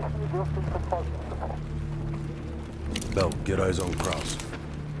 Bell, get eyes on Kraus.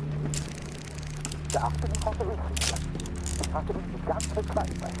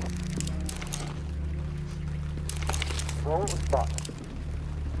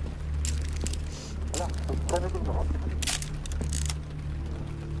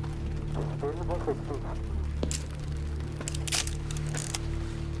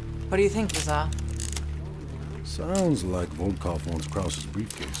 What do you think, Lazar? Sounds like Volkov wants Kraus's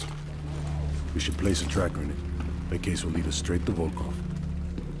briefcase. We should place a tracker in it. That case will lead us straight to Volkov.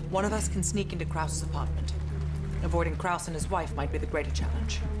 One of us can sneak into Kraus's apartment. Avoiding Kraus and his wife might be the greater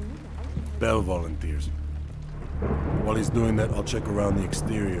challenge. Bell volunteers. While he's doing that, I'll check around the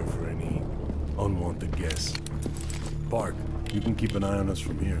exterior for any unwanted guests. Park, you can keep an eye on us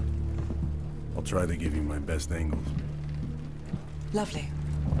from here. I'll try to give you my best angles. Lovely.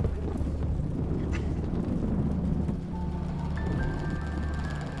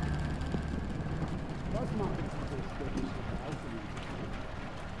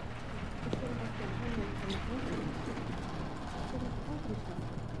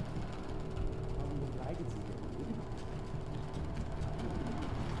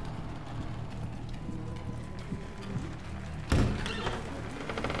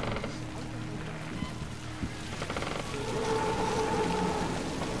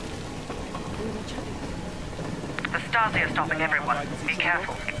 Stasi are stopping everyone. Be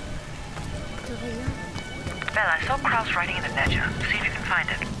careful. Bell, I saw Kraus writing in a ledger. See if you can find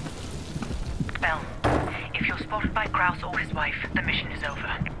it. Bell, if you're spotted by Kraus or his wife, the mission is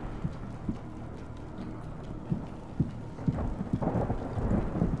over.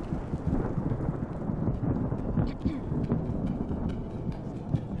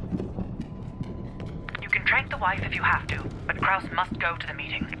 You can trank the wife if you have to, but Kraus must go to the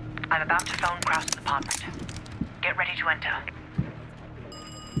meeting. I'm about to phone Kraus's apartment. Get ready to enter.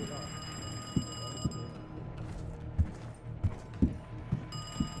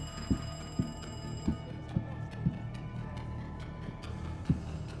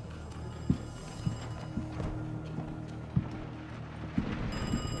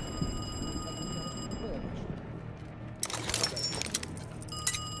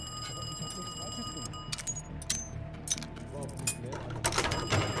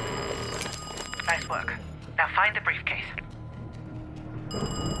 Nice work. Now find the briefcase.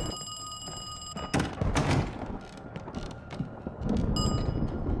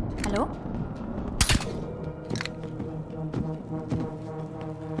 Hello?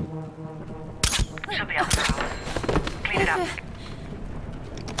 She'll be out for hours. Clean it up.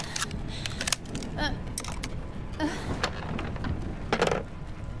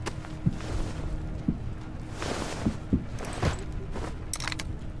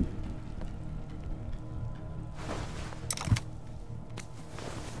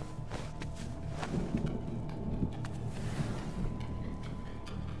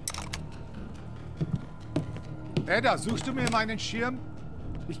 Ada, suchst du mir meinen Schirm?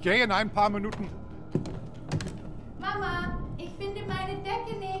 Ich gehe in ein paar Minuten. Mama, ich finde meine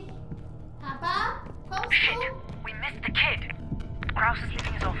Decke nicht. Papa, kommst Shit, we missed the kid. Kraus is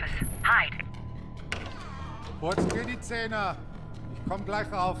leaving his office. Hide. Putzen wir die Zähne. Ich komm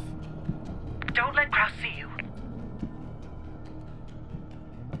gleich rauf. Don't let Kraus see you.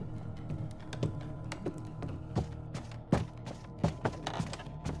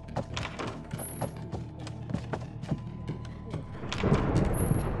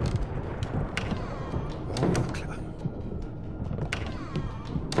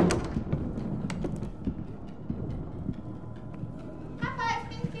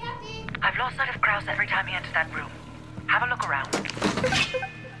 I've lost sight of Kraus every time he enters that room. Have a look around.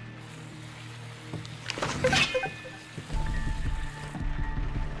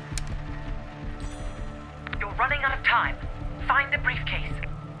 You're running out of time. Find the briefcase.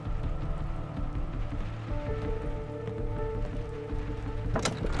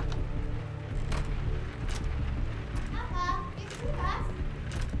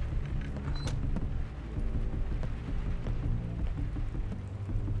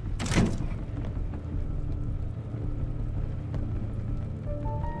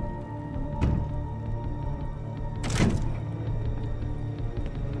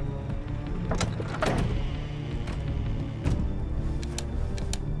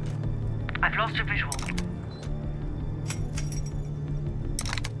 I've lost your visual.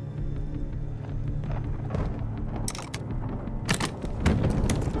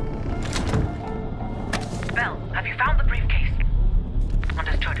 Bell, have you found the briefcase?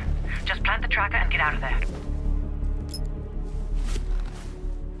 Understood. Just plant the tracker and get out of there.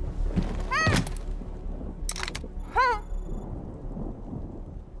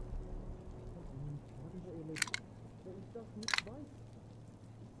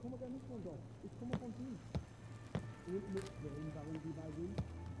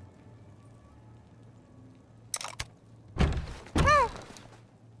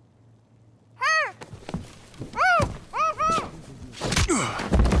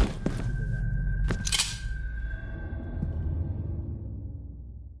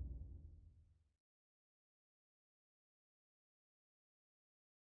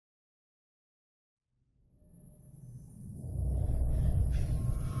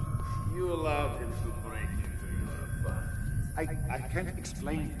 You allowed him to break into your body. I can't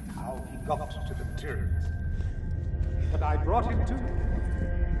explain how he got to the materials. But I brought him to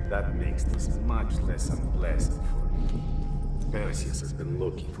you. That makes this much less unpleasant for me. Perseus has been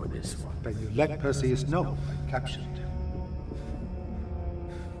looking for this one. Then you let Perseus know I captured him.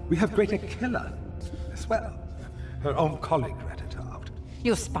 We have Greater Killer as well. Her own colleague ratted her out.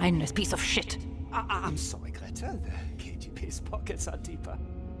 You spineless piece of shit. I'm sorry, Greta. The KGB's pockets are deeper.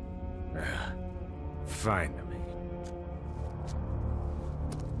 Finally.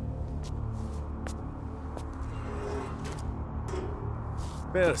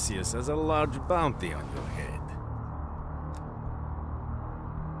 Perseus has a large bounty on your head.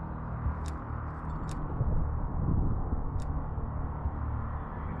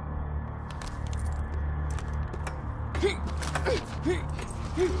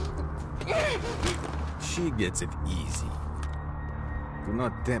 She gets it easy. Do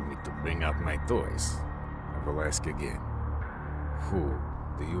not tempt me to bring out my toys. I will ask again. Who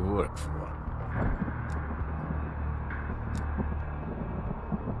do you work for?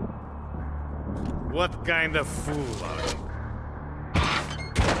 What kind of fool are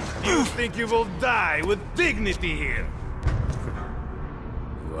you? You think you will die with dignity here?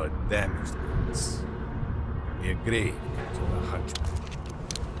 You are damaged goods. Your grave comes with a hunchback.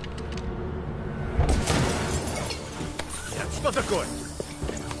 Что такое?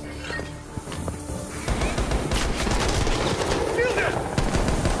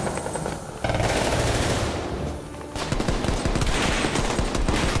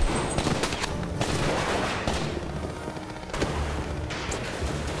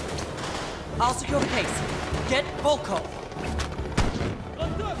 I'll secure the case. Get Volkov.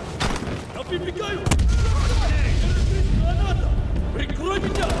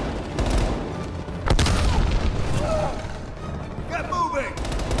 Get moving!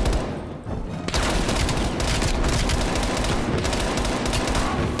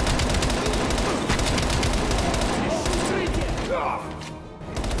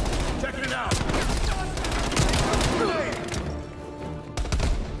 Checking it out.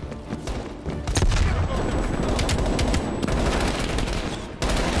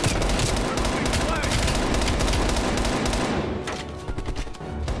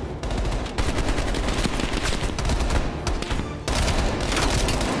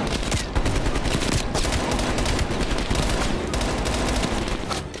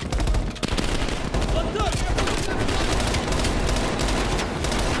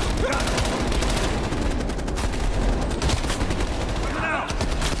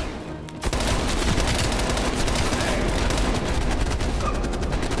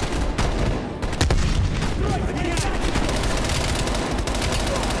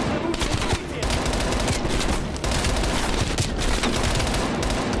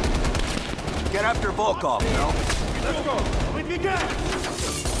 after Volkov, Bell. Let's go!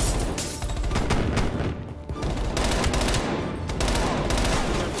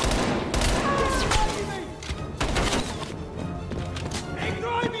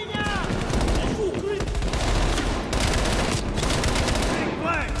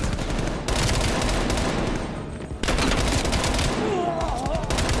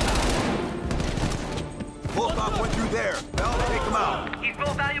 Volkov went through there. Bell, take him out. He's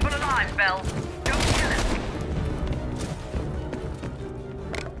more valuable alive, Bell. Don't kill him.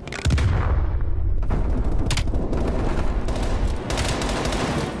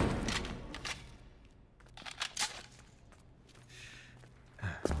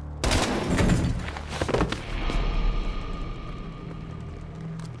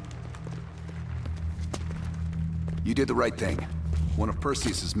 You did the right thing. One of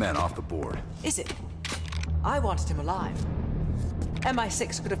Perseus's men off the board. Is it? I wanted him alive.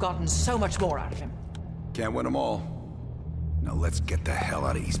 MI6 could have gotten so much more out of him. Can't win them all. Now let's get the hell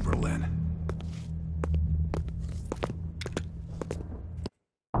out of East Berlin.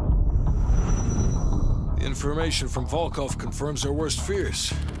 The information from Volkov confirms our worst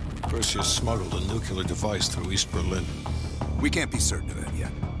fears. Perseus smuggled a nuclear device through East Berlin. We can't be certain of that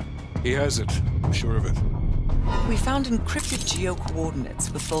yet. He has it. I'm sure of it. We found encrypted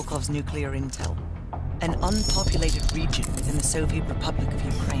geo-coordinates with Volkov's nuclear intel. An unpopulated region within the Soviet Republic of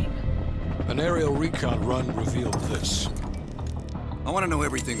Ukraine. An aerial recon run revealed this. I want to know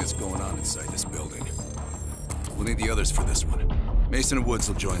everything that's going on inside this building. We'll need the others for this one. Mason and Woods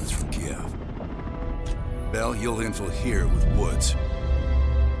will join us from Kiev. Bell, you'll infil here with Woods.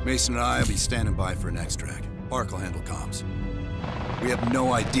 Mason and I will be standing by for an extract. Park will handle comms. We have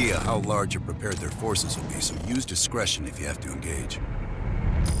no idea how large or prepared their forces will be, so use discretion if you have to engage.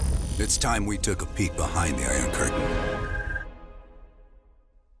 It's time we took a peek behind the Iron Curtain.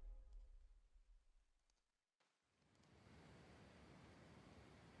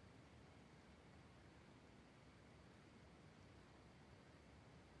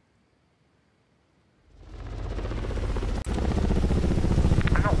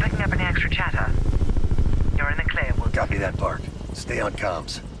 I'm not picking up any extra chatter. You're in the clear, Woods. Copy that, Park. Stay on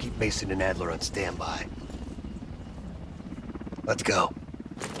comms. Keep Mason and Adler on standby. Let's go.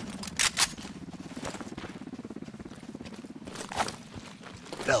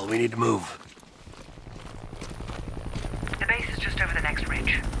 Bell, we need to move. The base is just over the next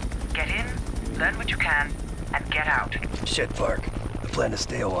ridge. Get in, learn what you can, and get out. Shit, Park. I plan to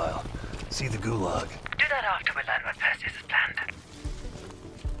stay a while. See the gulag. Do that after we learn what Perseus has planned.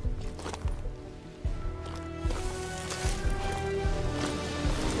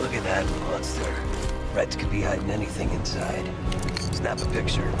 Look at that monster. Reds could be hiding anything inside. Snap a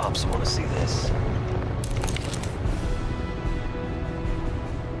picture. Ops want to see this.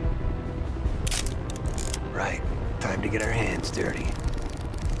 Right. Time to get our hands dirty.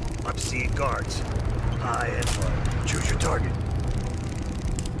 I'm seeing guards. High and low. Choose your target.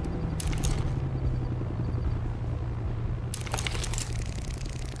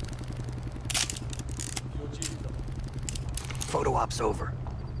 Photo op's over.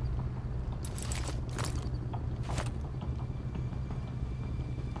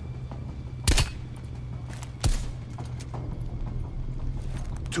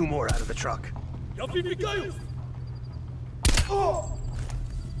 Two more out of the truck.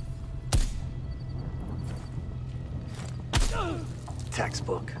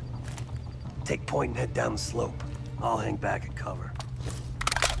 Textbook. Take point and head down the slope. I'll hang back and cover.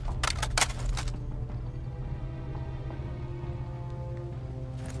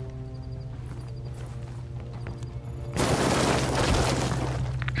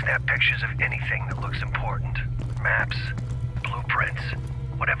 Snap pictures of anything that looks important. Maps, blueprints,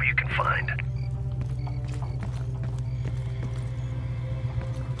 whatever you can find.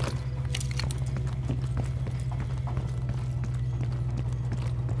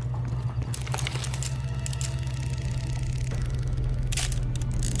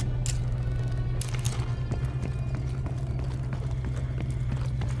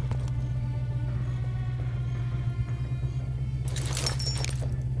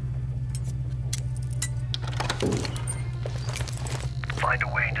 Find a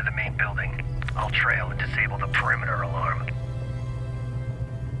way into the main building. I'll trail and disable the perimeter alarm.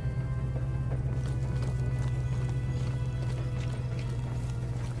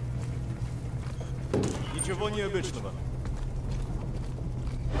 Ничего необычного.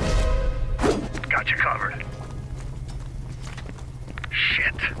 Got you covered.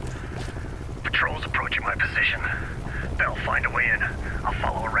 Shit. Patrol's approaching my position. Bell, find a way in. I'll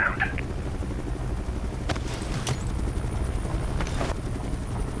follow around.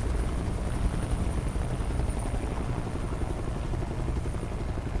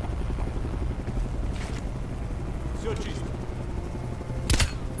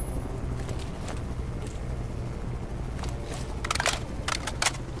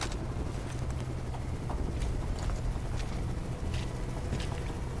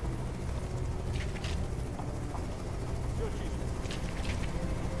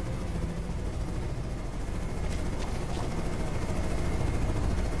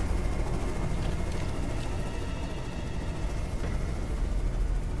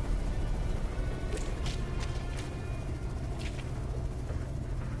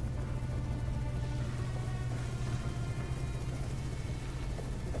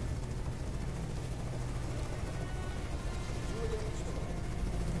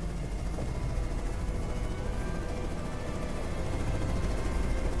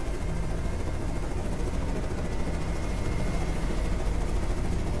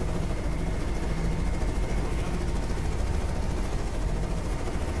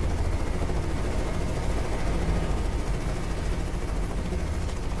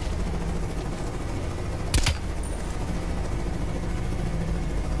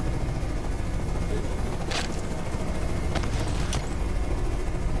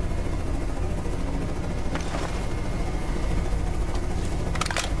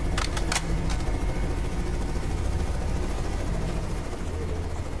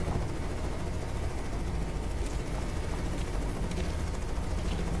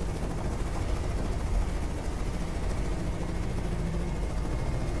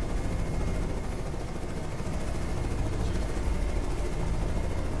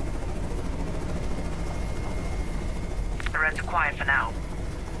 return to quiet for now.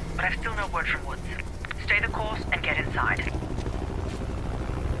 But I've still no word from Woods. Stay the course and get inside.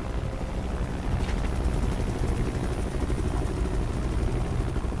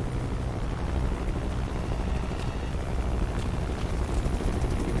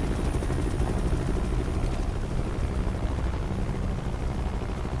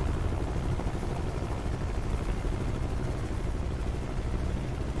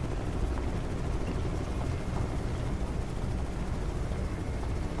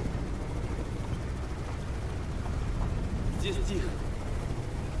 Здесь тихо.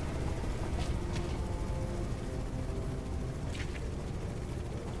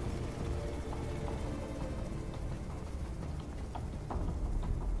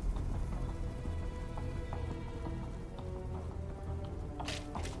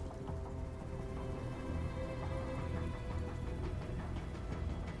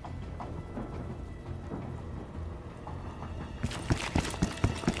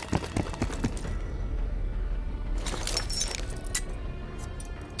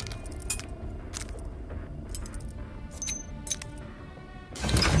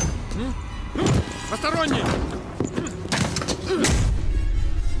 Посторонние!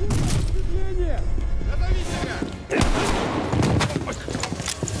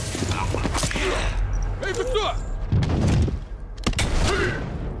 Эй, ты кто?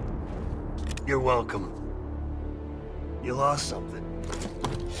 You're welcome. You lost something.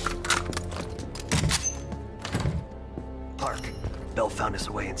 Park. Bell found us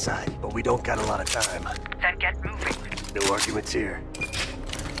a way inside, but we don't got a lot of time. Then get moving. No arguments here.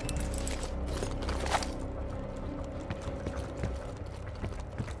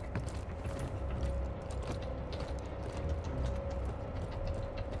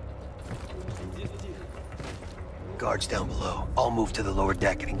 Guards down below. I'll move to the lower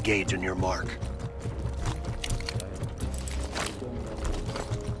deck and engage on your mark.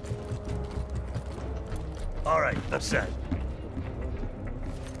 All right, I'm set.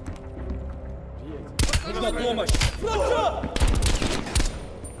 Нужна помощь!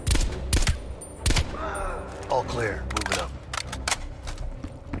 All clear. Moving up.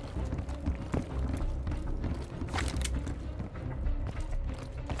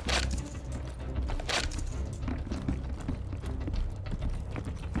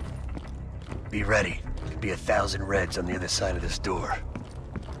 Be ready. Could be 1,000 Reds on the other side of this door.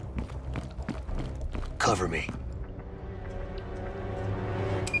 Cover me.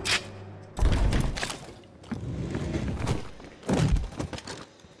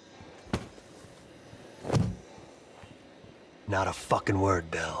 Not a fucking word,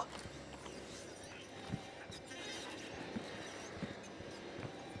 Bell.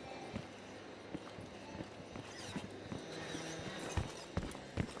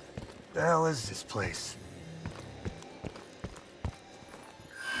 The hell is this place?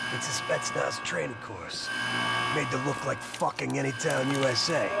 It's a Spetsnaz training course. Made to look like fucking any town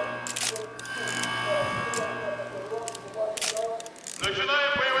USA.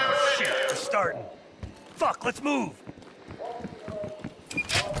 Shit, we're starting. Fuck, let's move!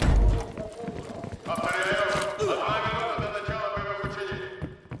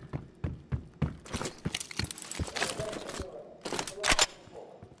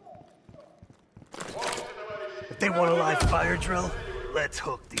 If they want a live fire drill, let's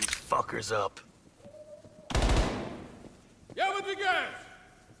hook these fuckers up. Я выдвигаюсь!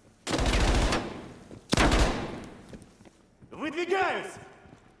 Выдвигаюсь!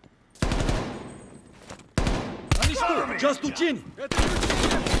 Они что, just учение? Это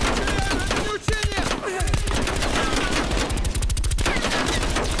не учение!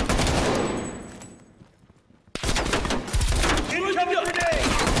 Incoming grenade!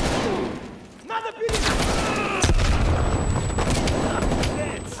 Надо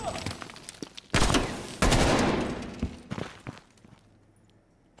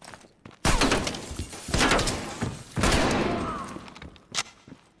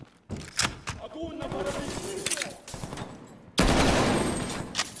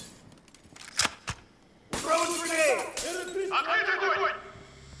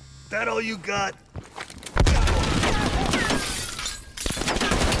That all you got?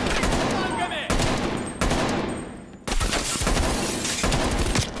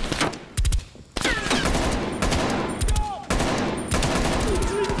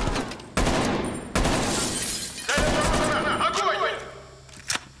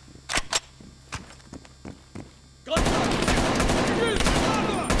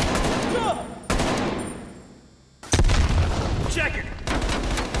 Check it!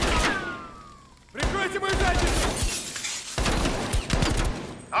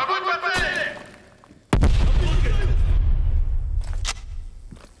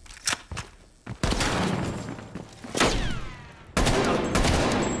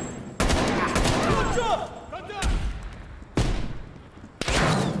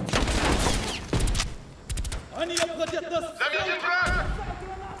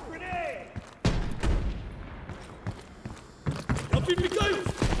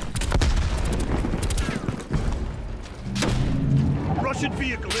 Russian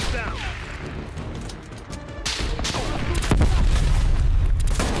vehicle inbound.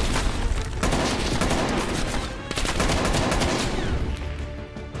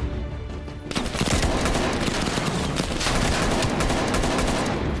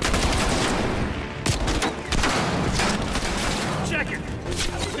 Check it.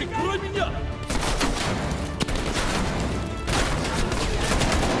 Прикрой меня!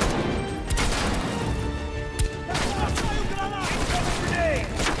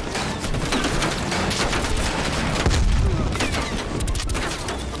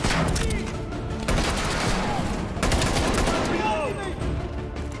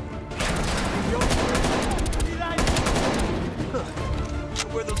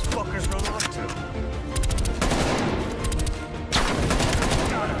 Where those fuckers run off to?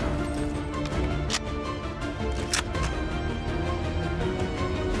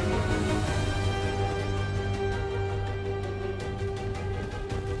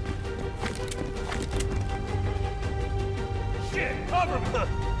 Shit, cover me! I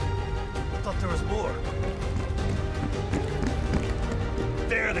thought there was more.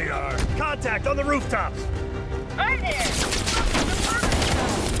 There they are. Contact on the rooftops. Hi there!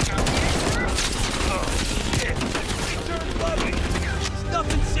 Oh, shit! Turn lovely! It's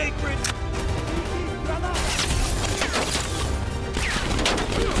nothing sacred!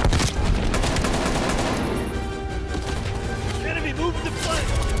 Enemy moving to flank!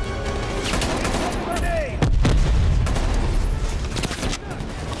 Grenade!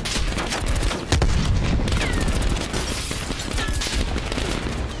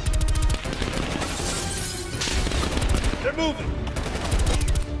 They're moving!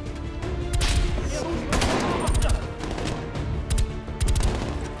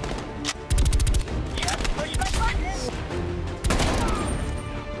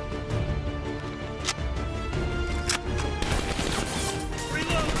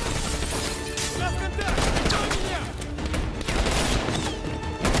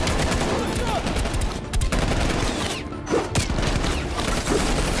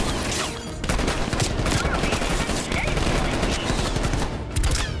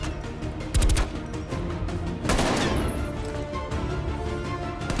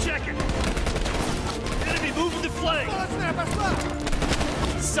 Check it! Enemy moving to flank!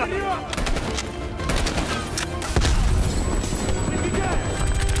 Suck it!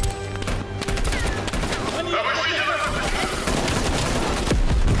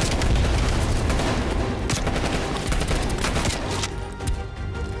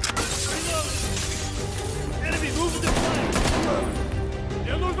 Enemy moving to flank!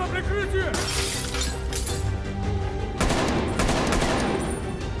 Мне нужно прикрытие!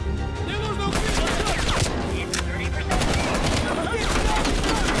 Мне нужно укрытие! It's 30%!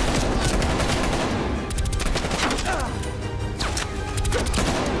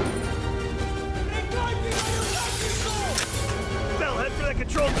 Bell, head for that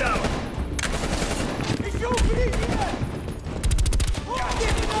control tower! Еще укрытие!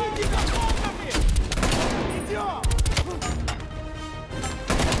 Идем!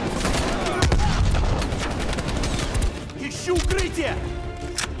 Ищу укрытие!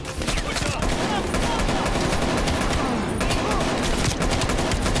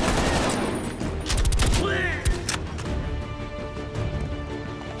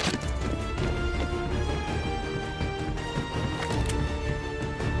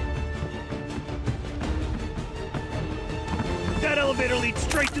 That elevator leads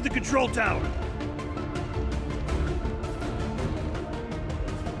straight to the control tower.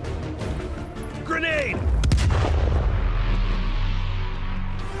 Grenade!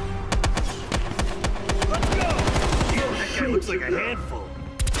 Let's go! That guy looks like a handful.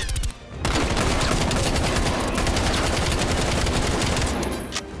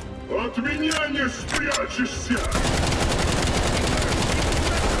 От меня не спрячешься!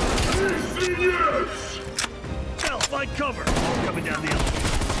 Ты свинец! Bell, find cover! Coming down the elevator.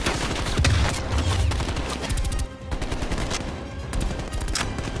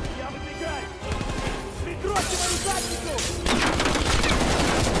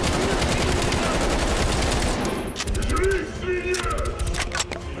 Жри, свинец!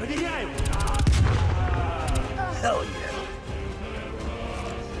 Проверяем! Hell yeah!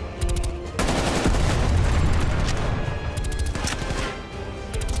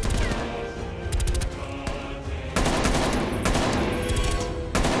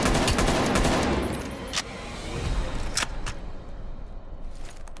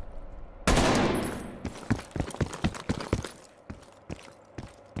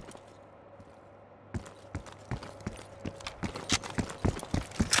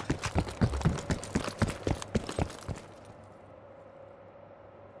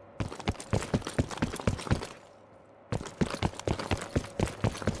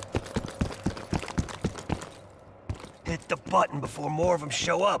 button before more of them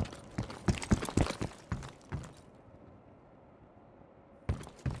show up.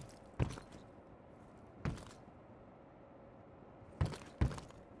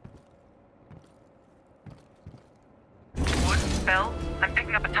 Bell, I'm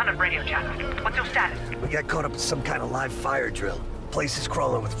picking up a ton of radio chatter. What's your status? We got caught up in some kind of live fire drill. Place is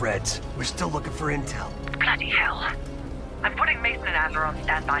crawling with Reds. We're still looking for intel. Bloody hell. I'm putting Mason and Adler on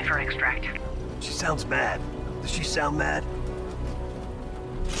standby for extract. She sounds mad. Does she sound mad?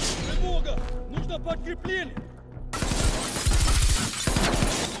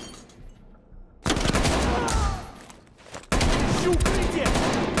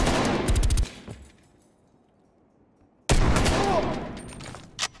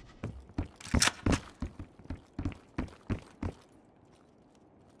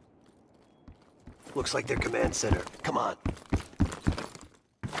 Looks like their command center. Come on.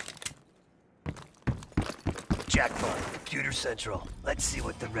 Jackpot, Computer Central. Let's see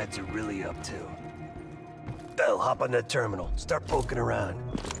what the Reds are really up to. Bell, hop on that terminal. Start poking around.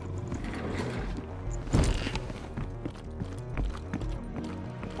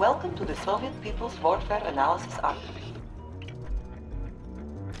 Welcome to the Soviet People's Warfare Analysis Archive.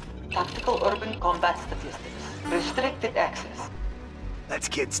 Tactical Urban Combat Statistics. Restricted access. That's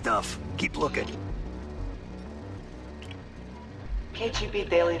kid stuff. Keep looking. KGB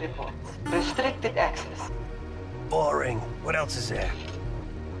Daily Reports. Restricted access. Boring. What else is there?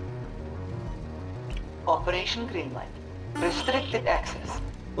 Operation Greenlight. Restricted access.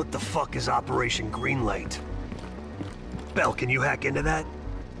 What the fuck is Operation Greenlight? Bell, can you hack into that?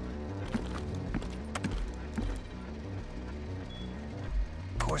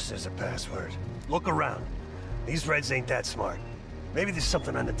 Of course there's a password. Look around. These Reds ain't that smart. Maybe there's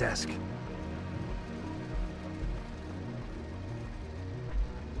something on the desk.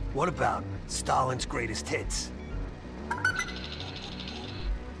 What about Stalin's greatest hits?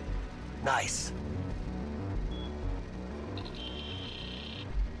 Nice.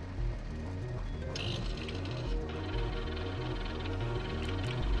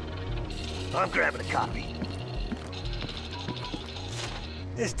 I'm grabbing a copy.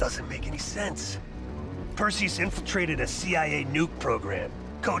 This doesn't make any sense. Perseus infiltrated a CIA nuke program,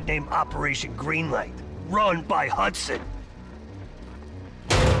 codenamed Operation Greenlight, run by Hudson.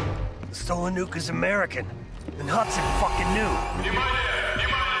 The stolen nuke is American, and Hudson fucking knew.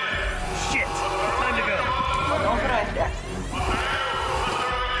 Shit! Time to go. Unauthorized access.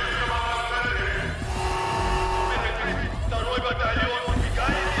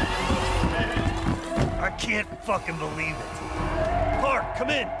 I can't fucking believe it. Park, come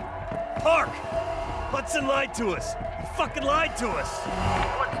in. Park! Hudson lied to us. He fucking lied to us.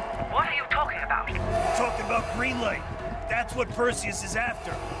 What are you talking about? Talking about Greenlight. That's what Perseus is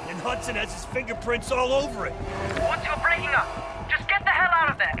after. And Hudson has his fingerprints all over it. Once you're breaking up, just get the hell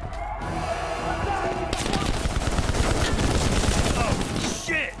out of there. Oh,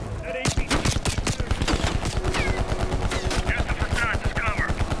 shit! That ain't me. Get the facades is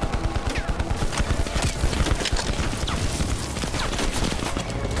covered.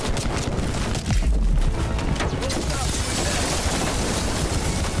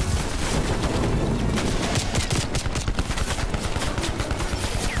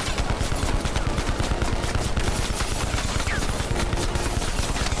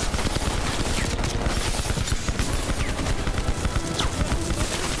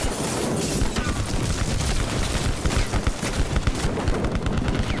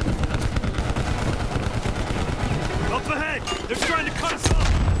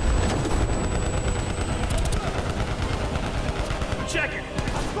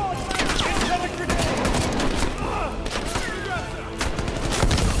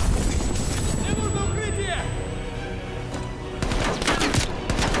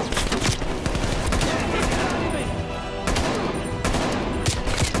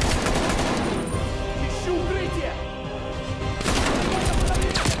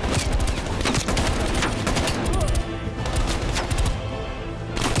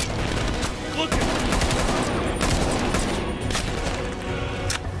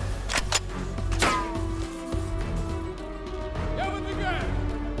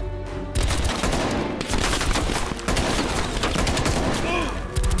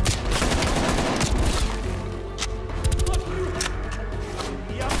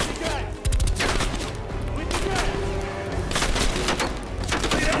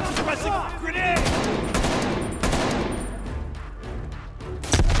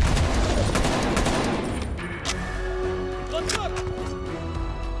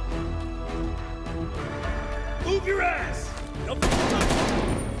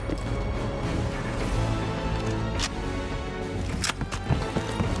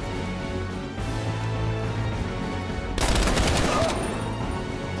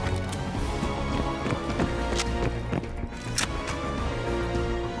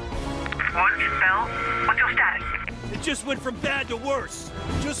 just went from bad to worse.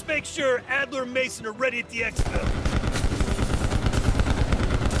 Just make sure Adler and Mason are ready at the exfil.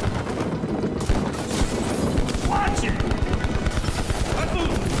 Watch it! Let's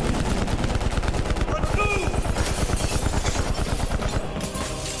move! Let's move!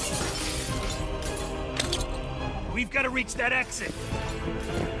 We've got to reach that exit.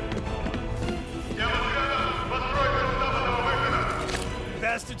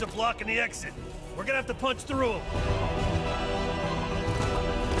 Bastards are blocking the exit. We're gonna have to punch through them.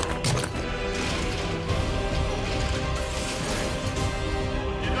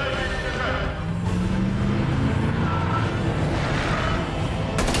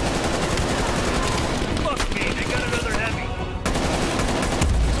 Fuck me, they got another heavy.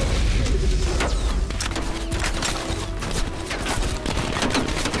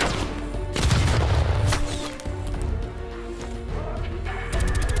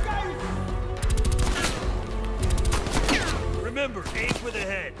 Remember, aim for the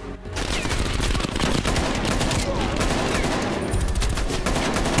head.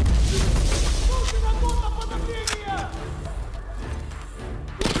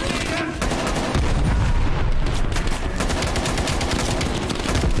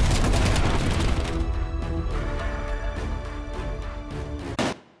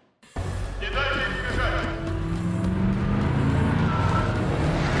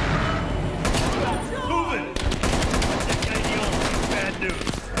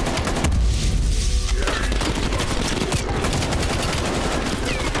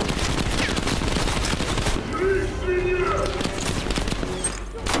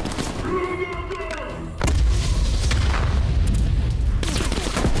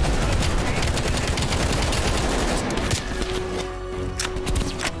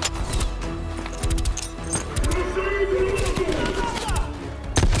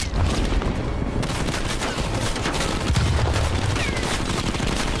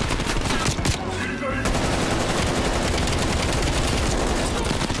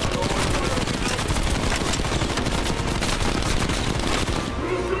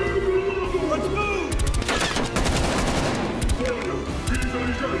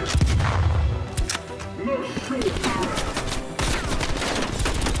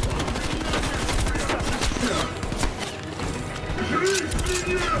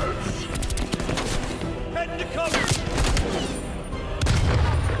 Head into cover!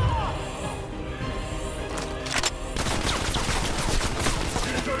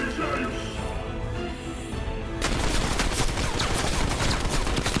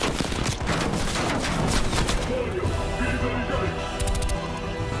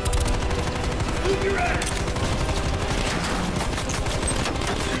 Move your ass!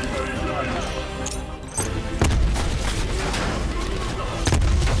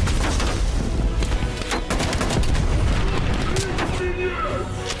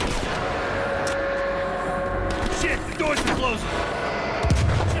 Shit, the doors are closing.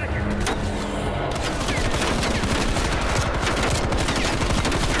 Check it.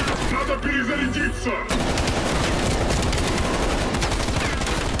 Надо перезарядиться!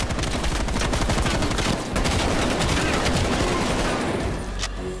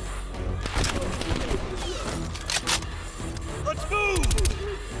 Let's move!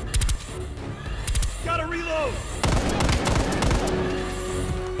 Gotta reload!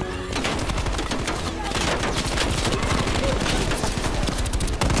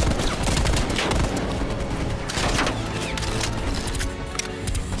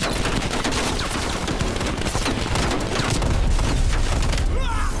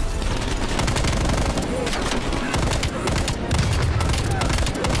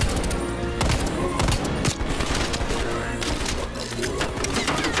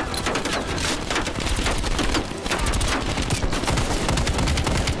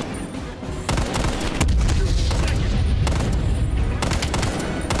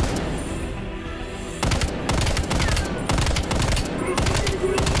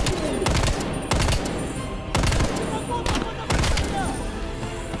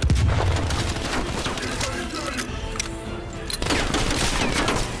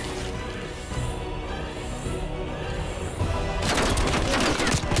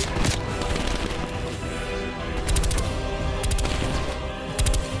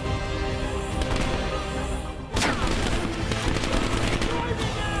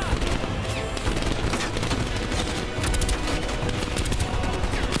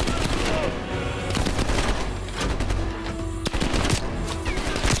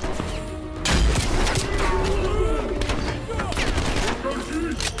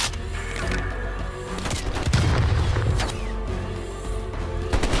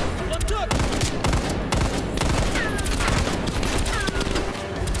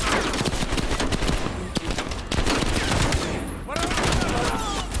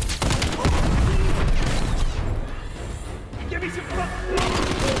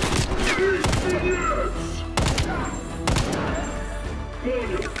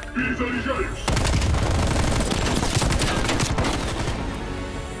 Перезаряжаюсь!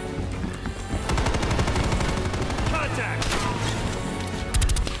 Contact!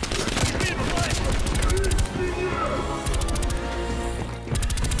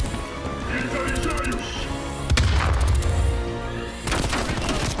 Перезаряжаюсь!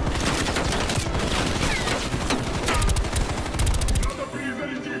 Надо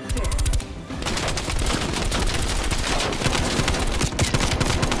перезарядиться!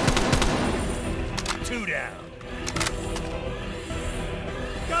 Two down.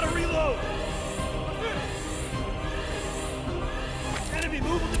 Gotta reload! Enemy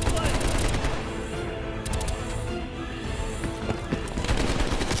moving to play!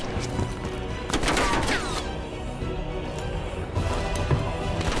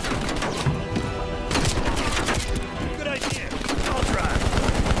 Good idea. I'll drive.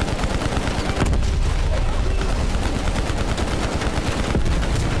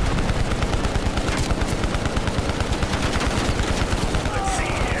 Let's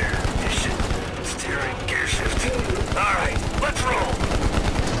see here. Mission. Steering. Gear shift. Alright, let's roll.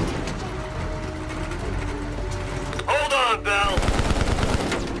 Hold on, Bell.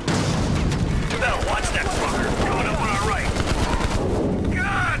 Bell, watch that fucker. Going up on our right.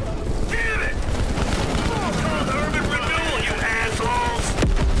 God damn it! It's called urban renewal, you assholes!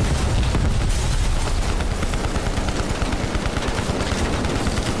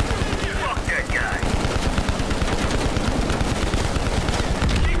 Fuck that guy.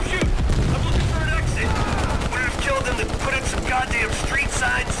 Keep shooting. I'm looking for an exit. Would it have killed them to put in some goddamn street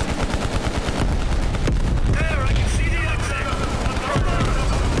signs? There, I can see the exit.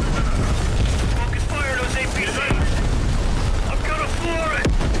 Focus fire those APCs. I'm gonna floor it.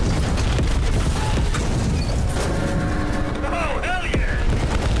 Oh, hell yeah!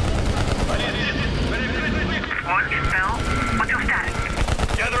 What is Bell? What's your status?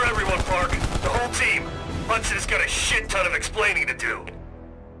 Gather everyone, Park. The whole team. Hudson has got a shit ton of explaining to do.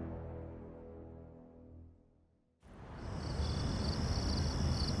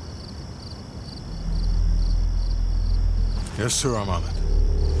 Yes, sir, I'm on it.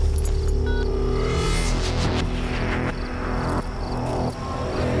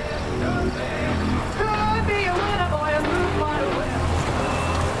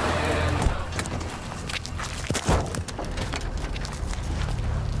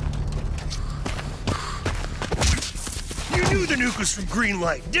 You knew the nuke was from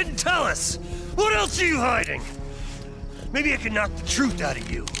Greenlight. Didn't tell us. What else are you hiding? Maybe I can knock the truth out of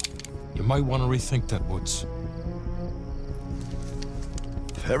you. You might want to rethink that, Woods.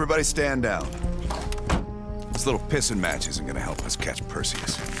 Everybody stand down. This little pissing match isn't gonna help us catch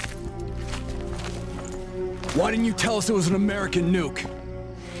Perseus. Why didn't you tell us it was an American nuke?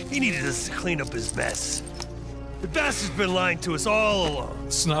 He needed us to clean up his mess. The bastard's been lying to us all along.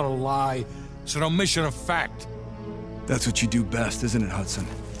 It's not a lie. It's an omission of fact. That's what you do best, isn't it, Hudson?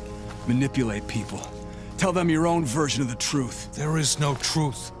 Manipulate people. Tell them your own version of the truth. There is no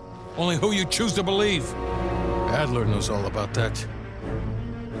truth. Only who you choose to believe. Adler knows all about that.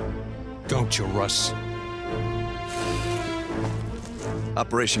 Don't you, Russ?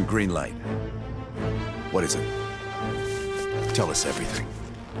 Operation Greenlight. What is it? Tell us everything.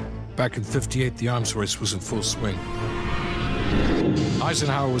 Back in '58, the arms race was in full swing.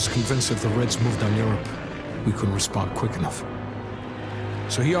 Eisenhower was convinced if the Reds moved on Europe, we couldn't respond quick enough.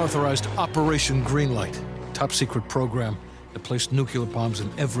 So he authorized Operation Greenlight, a top-secret program that placed nuclear bombs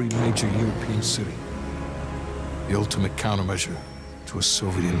in every major European city. The ultimate countermeasure to a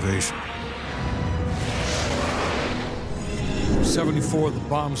Soviet invasion. In '74, the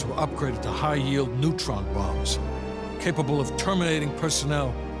bombs were upgraded to high-yield neutron bombs, capable of terminating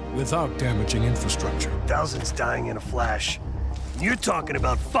personnel without damaging infrastructure. Thousands dying in a flash. You're talking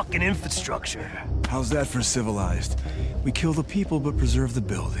about fucking infrastructure. How's that for civilized? We kill the people but preserve the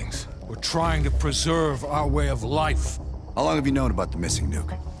buildings. We're trying to preserve our way of life. How long have you known about the missing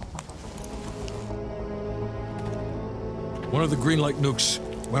nuke? One of the Greenlight nukes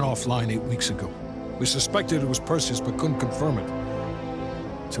went offline 8 weeks ago. We suspected it was Perseus, but couldn't confirm it.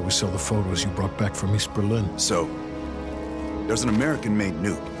 So we saw the photos you brought back from East Berlin. So, there's an American-made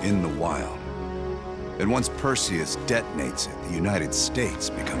nuke in the wild. And once Perseus detonates it, the United States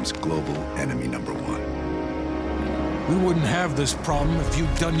becomes global enemy #1. We wouldn't have this problem if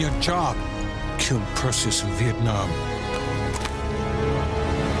you'd done your job. Killed Perseus in Vietnam.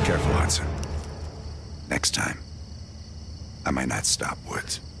 Careful, Hudson. Next time, I might not stop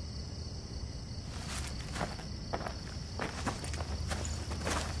Woods.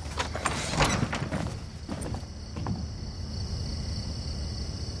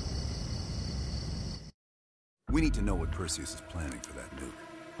 We need to know what Perseus is planning for that nuke.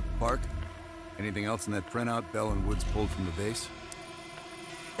 Park? Anything else in that printout Bell and Woods pulled from the base?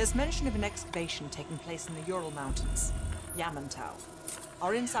 There's mention of an excavation taking place in the Ural Mountains, Yamantau.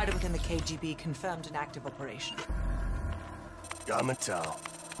 Our insider within the KGB confirmed an active operation. Yamantau.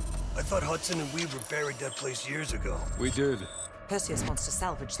 I thought Hudson and Weaver buried that place years ago. We did. Perseus wants to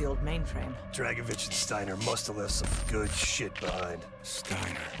salvage the old mainframe. Dragovich and Steiner must have left some good shit behind.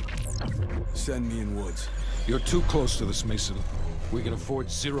 Steiner. Send me in Woods. You're too close to this, Mason. We can afford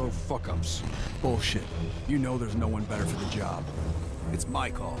 0 fuck-ups. Bullshit. You know there's no one better for the job. It's my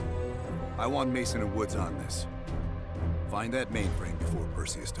call. I want Mason and Woods on this. Find that mainframe before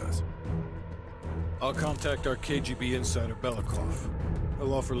Perseus does. I'll contact our KGB insider, Belikov.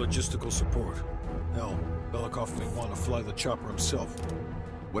 He'll offer logistical support. Hell, Belikov may want to fly the chopper himself.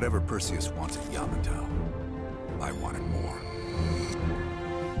 Whatever Perseus wants at Yamantau, I want it more.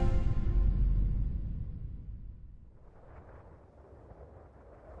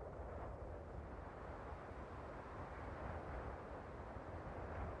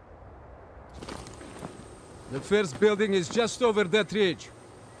 The first building is just over that ridge.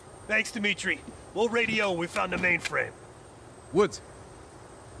 Thanks, Dmitri. We'll radio when we found the mainframe. Woods,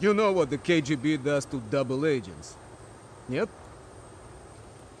 you know what the KGB does to double agents. Yep.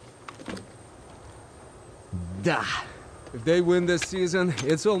 Da. If they win this season,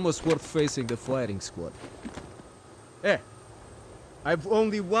 it's almost worth facing the firing squad. Eh, I've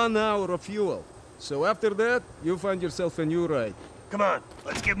only 1 hour of fuel. So after that, you find yourself a new ride. Come on,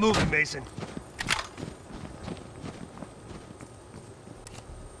 let's get moving, Mason.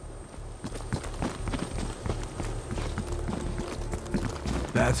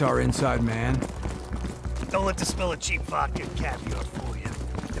 That's our inside man. Don't let the smell of cheap vodka and caviar fool you.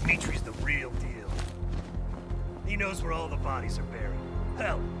 Dimitri's the real deal. He knows where all the bodies are buried.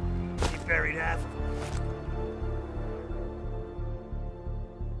 Hell, he buried half of them.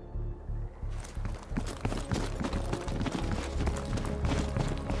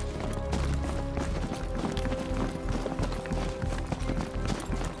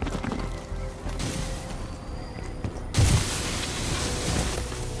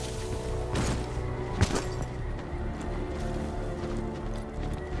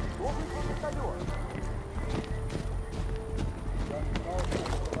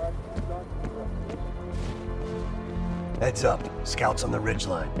 Heads up. Scouts on the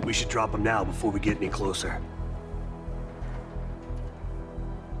ridgeline. We should drop them now before we get any closer.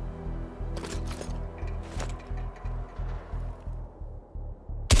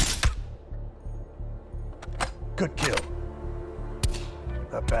 Good kill.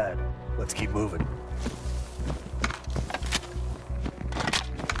 Not bad. Let's keep moving.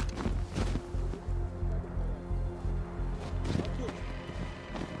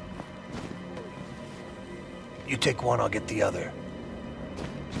 You take one, I'll get the other.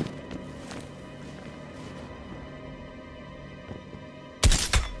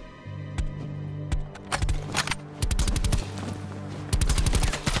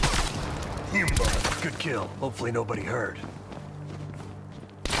 Good kill. Hopefully nobody heard.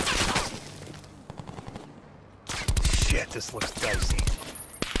 Shit, this looks dicey.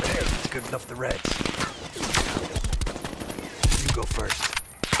 There, it's good enough for the Reds. You go first.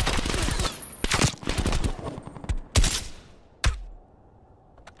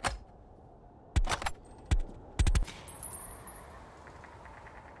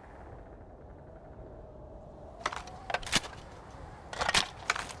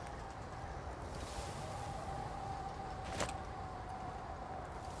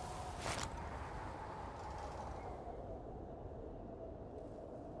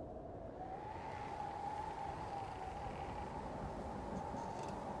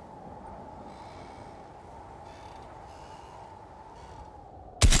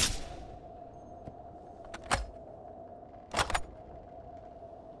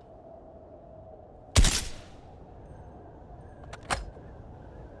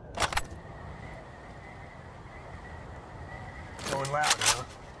 Going loud, huh?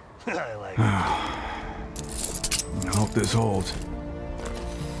 I like it. I hope this holds.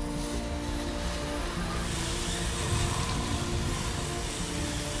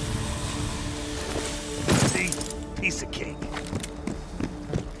 See? Piece of cake.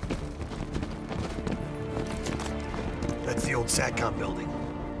 That's the old SATCOM building.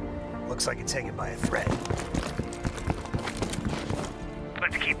 Looks like it's hanging by a thread.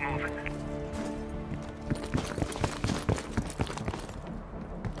 Let's keep moving.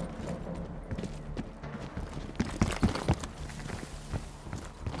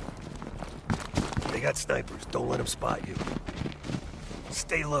 They got snipers. Don't let them spot you.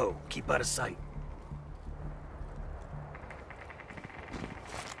 Stay low. Keep out of sight.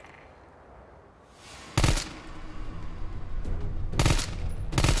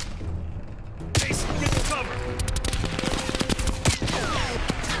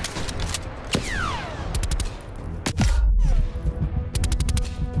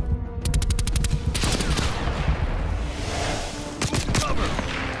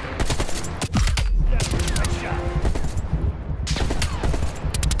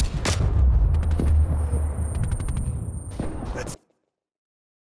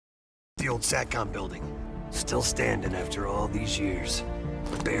 old SATCOM building. Still standing after all these years.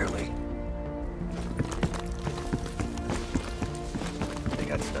 Barely. They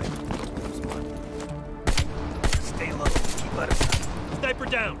got snipers. Stay low. Keep out of sight. Sniper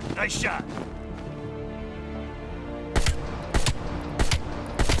down. Nice shot.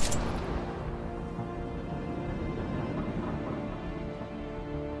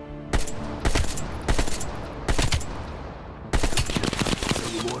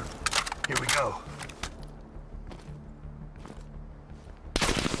 Any more? Here we go.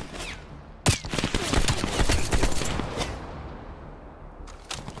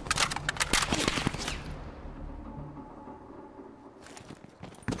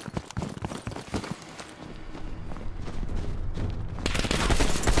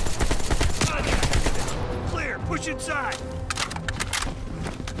 Push inside!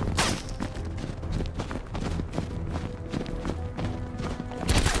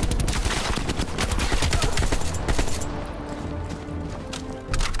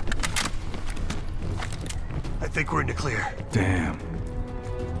 I think we're in the clear. Damn.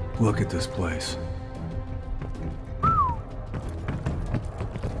 Look at this place.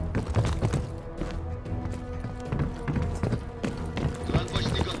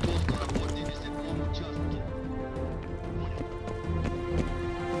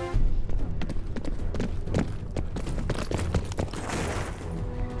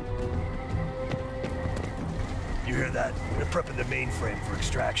 You hear that? They're prepping the mainframe for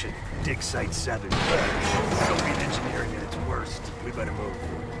extraction. Dig Site 7. Soviet engineering at its worst. We better move.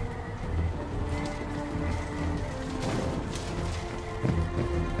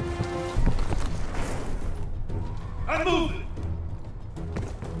 I'm moving!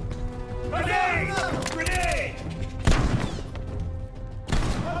 Grenade! Grenade!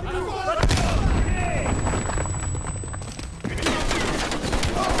 Let's go! Grenade!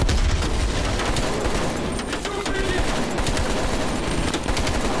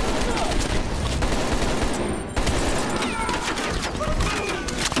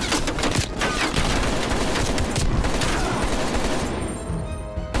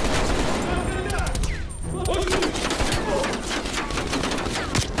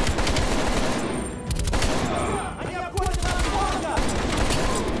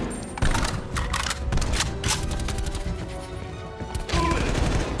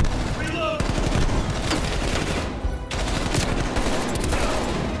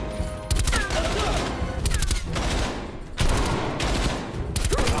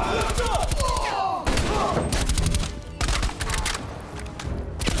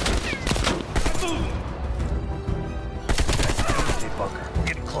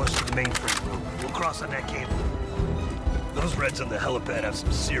 On that cable. Those Reds on the helipad have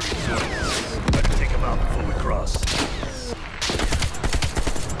some serious ordnance. Better take them out before we cross.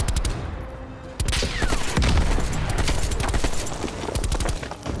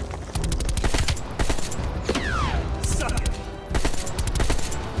 Suck it!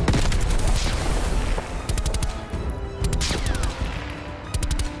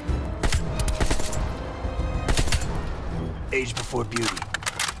 Age before beauty.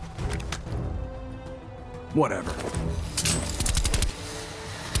 Whatever.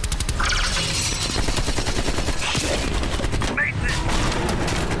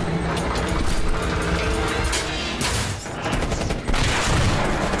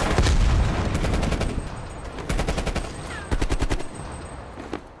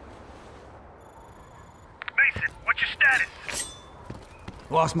 Mason, what's your status?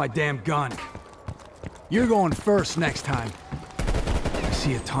 Lost my damn gun. You're going first next time. I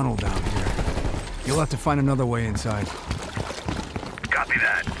see a tunnel down here. You'll have to find another way inside. Copy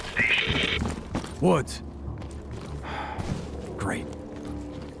that. Woods. Great.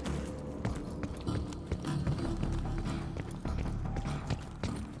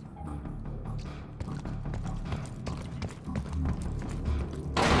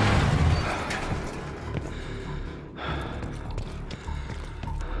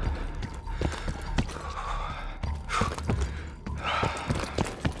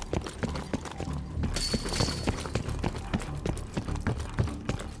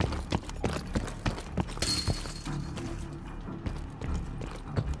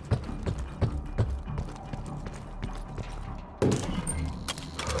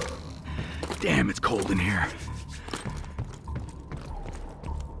 Damn, it's cold in here.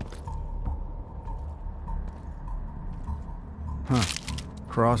 Huh.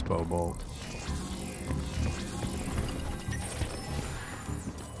 Crossbow bolt.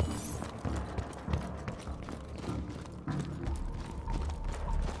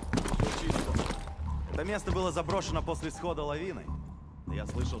 Это место было заброшено после схода лавины. Я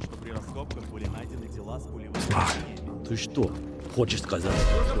слышал, что при раскопках были найдены тела с пулевыми ранениями. Ты что, хочешь сказать,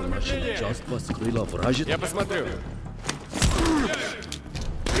 что наше начальство скрыло вражество? Я посмотрю.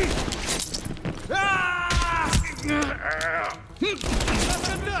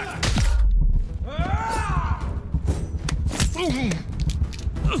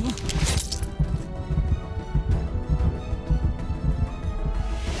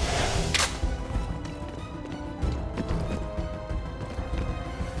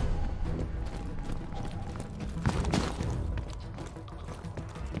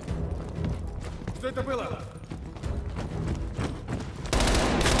 Что это было?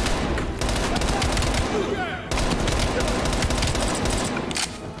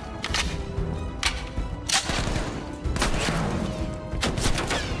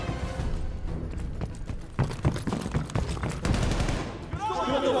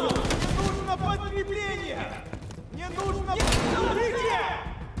 Нужно подкрепление! Мне нужно подкрепление!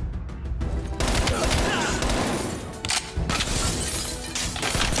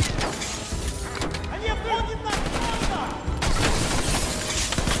 Они обходят нас!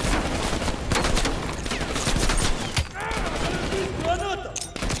 Граната!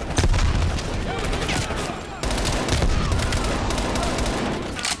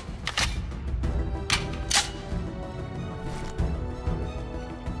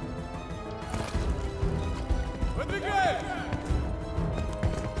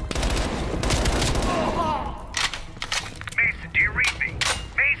 Mason, do you read me?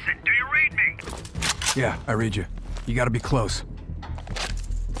 Mason, do you read me? Yeah, I read you. You gotta be close.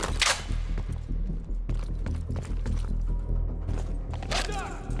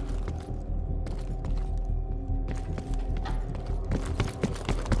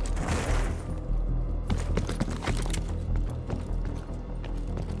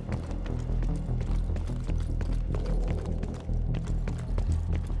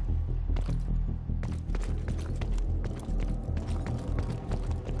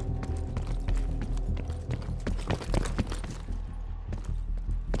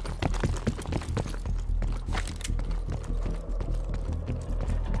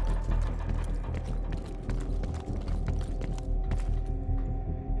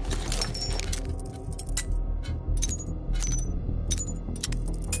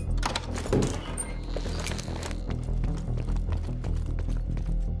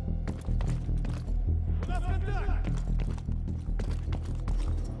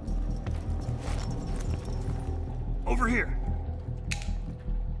 Over here.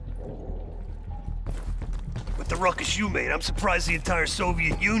 With the ruckus you made, I'm surprised the entire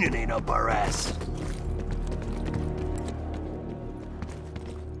Soviet Union ain't up our ass.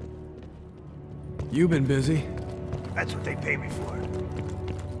 You've been busy. That's what they pay me for.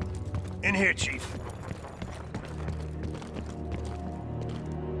 In here, Chief.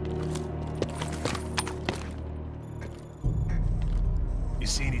 You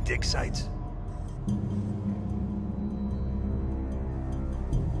see any dig sites?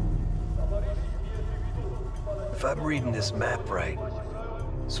 If I'm reading this map right,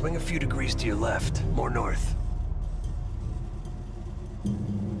 swing a few degrees to your left, more north.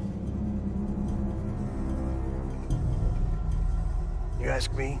 You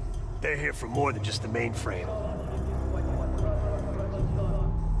ask me, they're here for more than just the mainframe.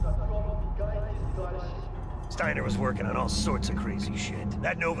 Steiner was working on all sorts of crazy shit.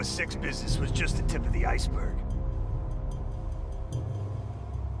 That Nova 6 business was just the tip of the iceberg.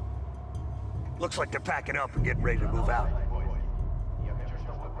 Looks like they're packing up and getting ready to move out.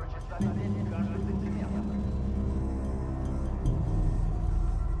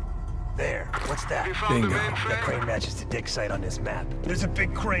 There. What's that? Bingo. That crane matches the dig site on this map. There's a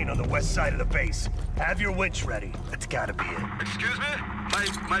big crane on the west side of the base. Have your winch ready. That's gotta be it. Excuse me?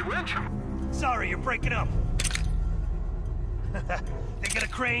 My winch? Sorry, you're breaking up. They got a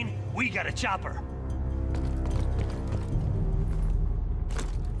crane, we got a chopper.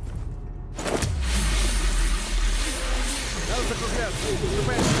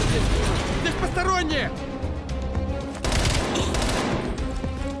 Здесь посторонние!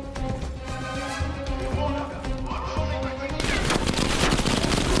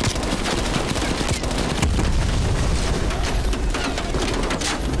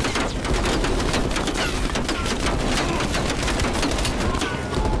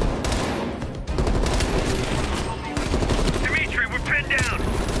 Dimitri, we're pinned down.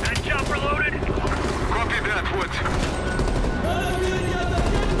 That chopper loaded? Copy that, Woods.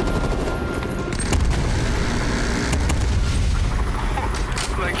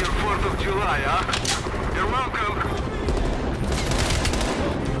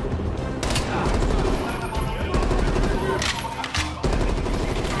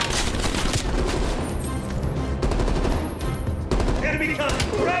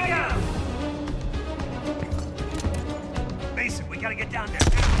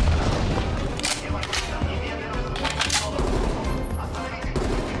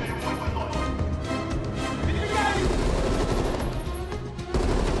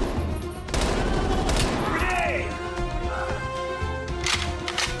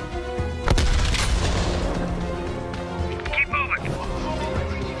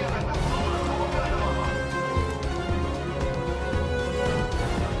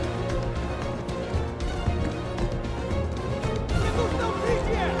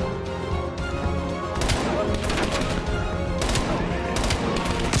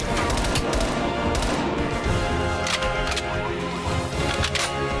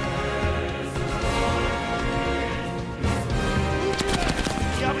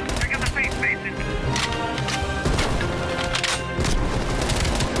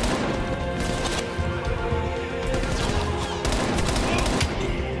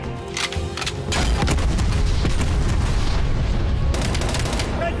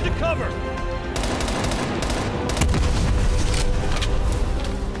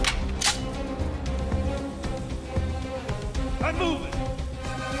 I'm moving!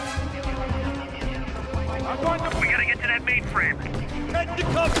 We gotta get to that mainframe. Head to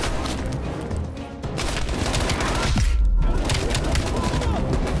cover!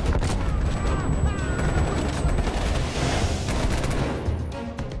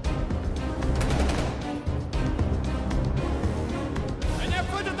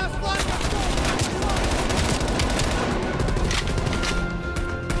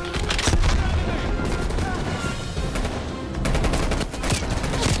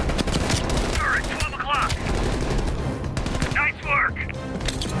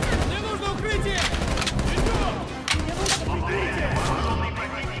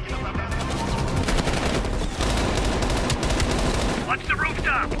 Watch the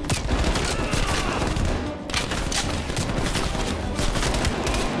rooftop!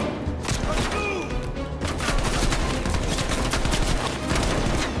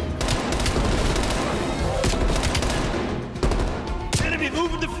 Enemy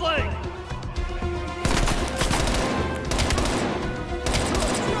moving to flank!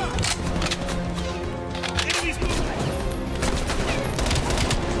 Enemy's moving!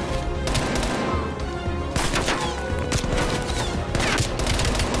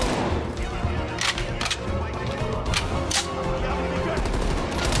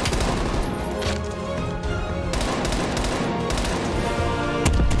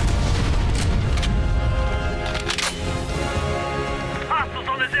 Hostiles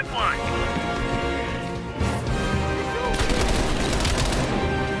on the zip line!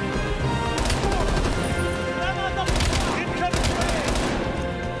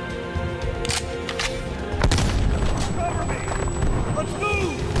 Cover me! Let's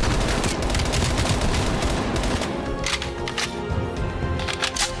move!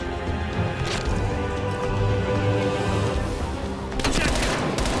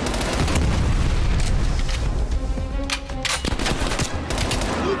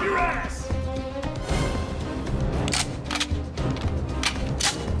 Move your ass!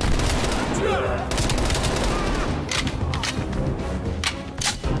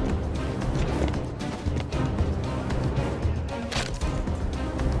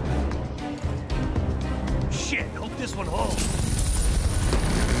 Shit, hope this one holds.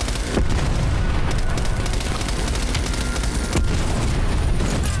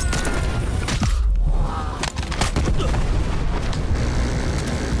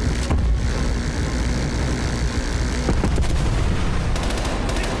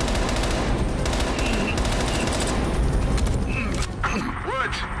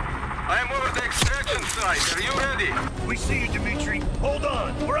 Woods, I am over the extraction site. Are you ready? We see you, Dimitri. Hold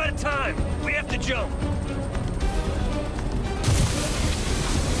on. We're out of time. We have to jump.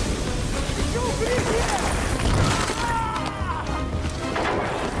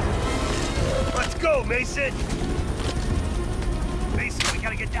 Let's go, Mason. Mason, we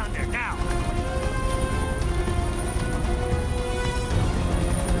gotta get down there now.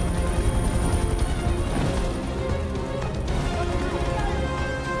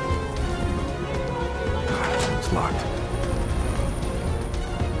 It's locked.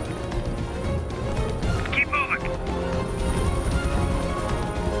 Keep moving!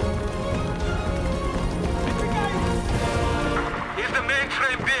 Is the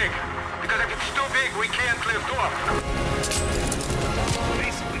mainframe big? Because if it's too big, we can't lift off.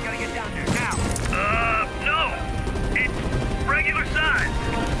 Mason, we gotta get down there now. No! It's regular size!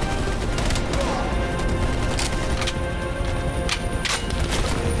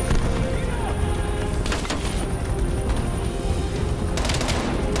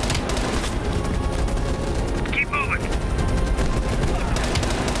 Keep moving!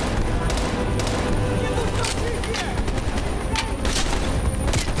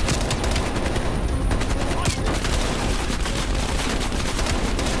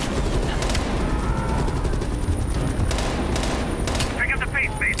 Pick up the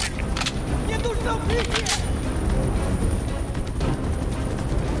pace, Mason.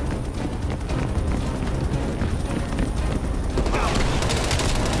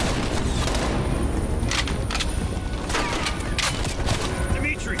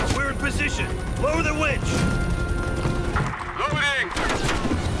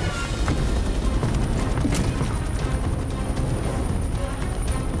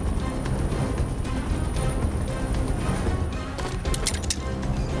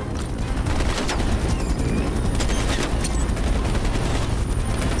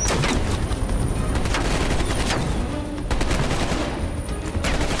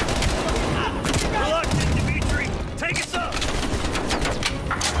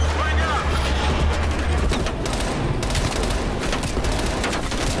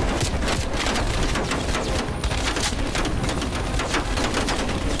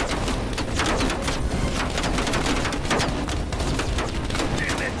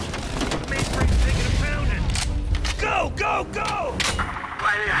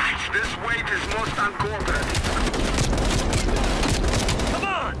 This wait is most uncooperative. Come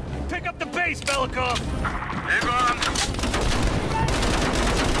on! Pick up the pace, Belikov! Hang on!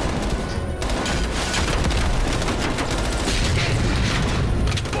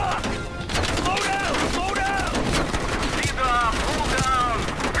 Fuck! Slow down! Slow down! Speed up! Cool down!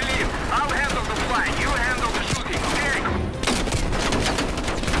 Believe, I'll handle the flying. You handle the shooting, okay?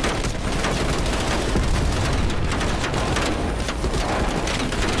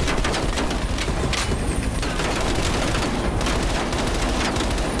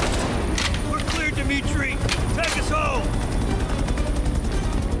 We're clear, Dmitri! Take us home!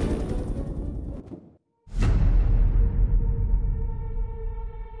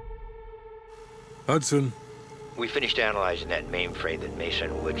 Hudson. We finished analyzing that mainframe that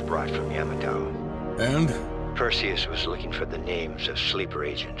Mason Woods brought from Yamato. And? Perseus was looking for the names of sleeper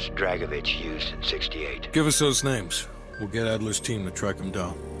agents Dragovich used in '68. Give us those names. We'll get Adler's team to track them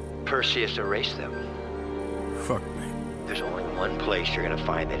down. Perseus erased them. Fuck me. There's only one place you're gonna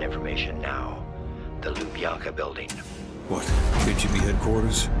find that information now. The Lubyanka building. What? KGB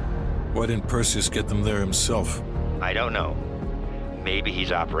headquarters? Why didn't Perseus get them there himself? I don't know. Maybe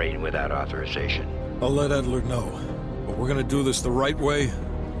he's operating without authorization. I'll let Adler know. But we're gonna do this the right way, or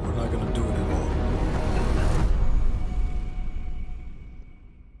we're not gonna do it at all.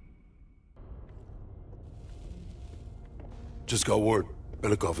 Just got word.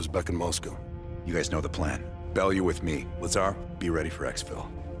 Belikov is back in Moscow. You guys know the plan. Bell, you with me. Lazar, be ready for exfil.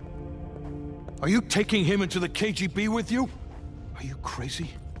 Are you taking him into the KGB with you? Are you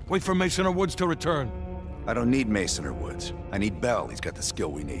crazy? Wait for Mason or Woods to return. I don't need Mason or Woods. I need Bell. He's got the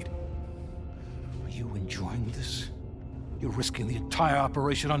skill we need. Are you enjoying this? You're risking the entire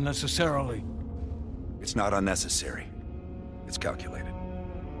operation unnecessarily. It's not unnecessary. It's calculated.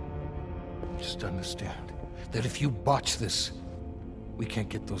 Just understand that if you botch this, we can't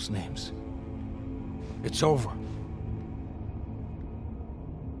get those names. It's over.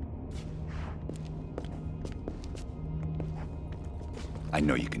 I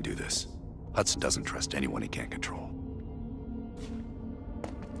know you can do this. Hudson doesn't trust anyone he can't control.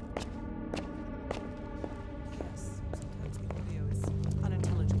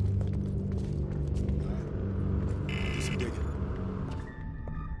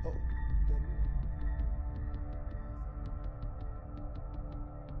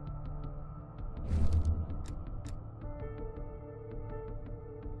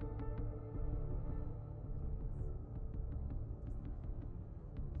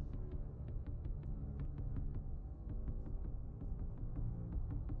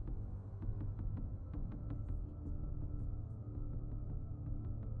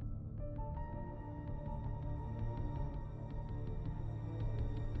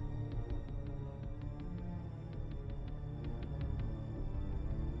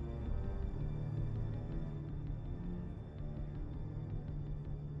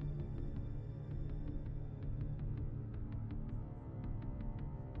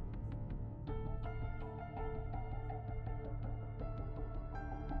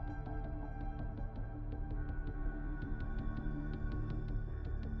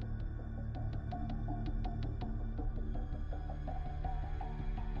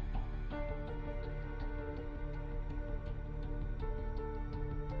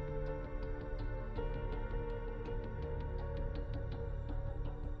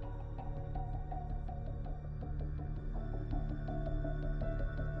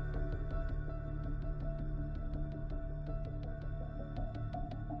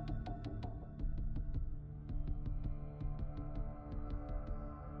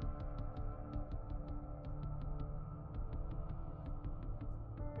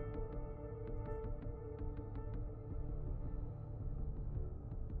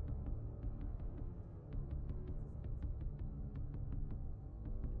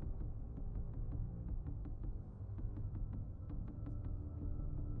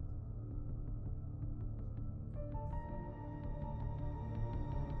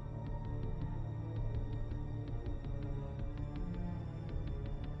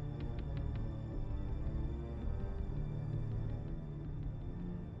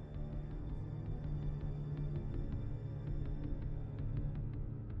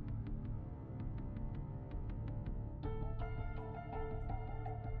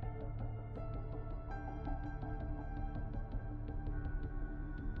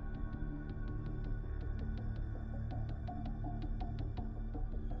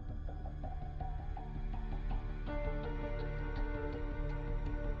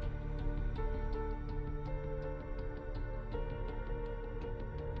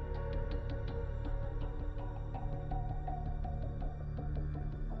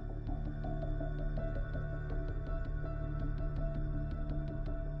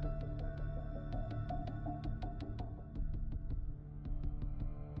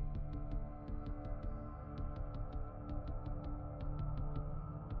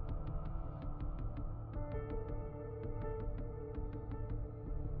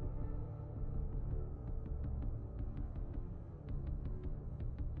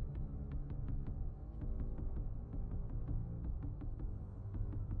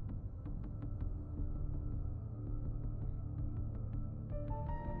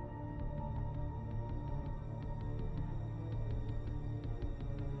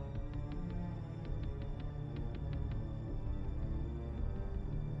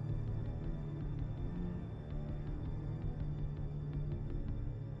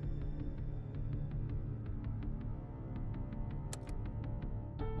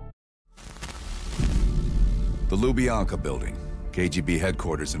 The Lubyanka building, KGB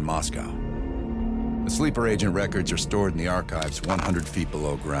headquarters in Moscow. The sleeper agent records are stored in the archives 100 feet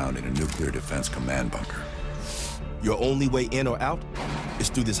below ground in a nuclear defense command bunker. Your only way in or out is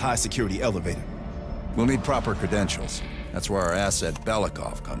through this high-security elevator. We'll need proper credentials. That's where our asset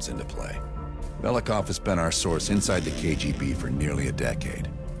Belikov comes into play. Belikov has been our source inside the KGB for nearly a decade.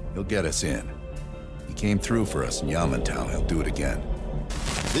 He'll get us in. He came through for us in Yamantau. He'll do it again.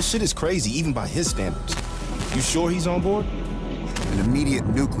 This shit is crazy, even by his standards. You sure he's on board? An immediate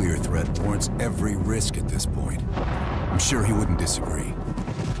nuclear threat warrants every risk at this point. I'm sure he wouldn't disagree.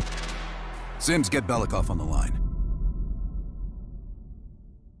 Sims, get Belikov on the line.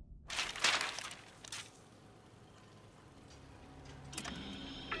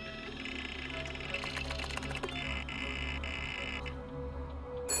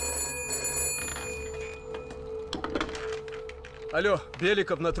 Алло,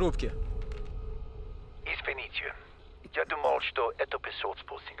 Беликов на трубке. Извините, я думал, что это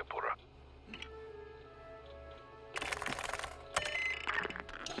посольство Сингапура.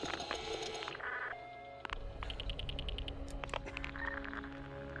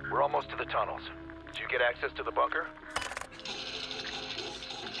 We're almost to the tunnels. Did you get access to the bunker?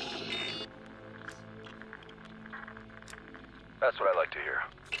 That's what I like to hear.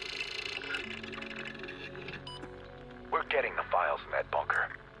 We're getting the files in that bunker.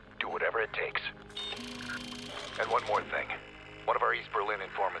 Do whatever it takes. And one more thing. One of our East Berlin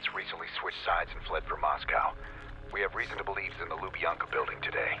informants recently switched sides and fled for Moscow. We have reason to believe he's in the Lubyanka building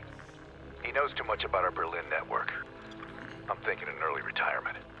today. He knows too much about our Berlin network. I'm thinking an early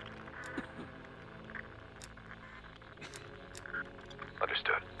retirement.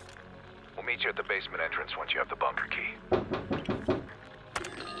 Understood. We'll meet you at the basement entrance once you have the bunker key.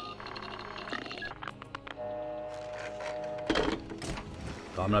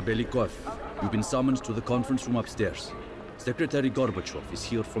 Comrade Belikov, you've been summoned to the conference room upstairs. Secretary Gorbachev is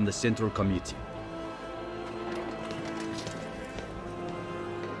here from the Central Committee.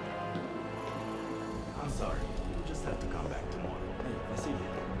 I'm sorry. You just have to come back tomorrow. Hey, Vasily.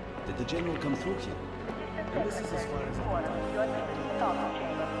 Did the general come through here? And this is as far as I can.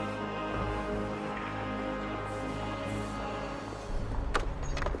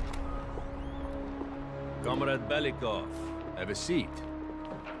 Comrade Belikov, have a seat.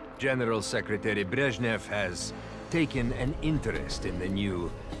 General Secretary Brezhnev has taken an interest in the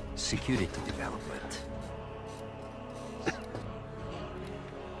new security development.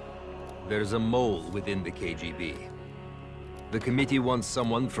 There's a mole within the KGB. The committee wants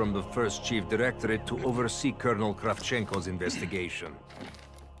someone from the first Chief Directorate to oversee Colonel Kravchenko's investigation.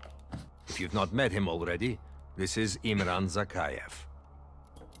 If you've not met him already, this is Imran Zakayev.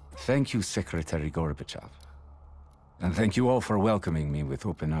 Thank you, Secretary Gorbachev. And thank you all for welcoming me with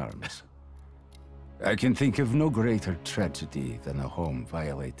open arms. I can think of no greater tragedy than a home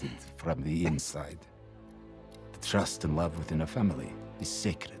violated from the inside. The trust and love within a family is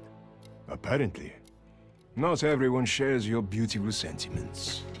sacred. Apparently. Not everyone shares your beautiful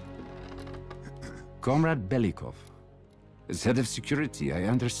sentiments. Comrade Belikov, as head of security, I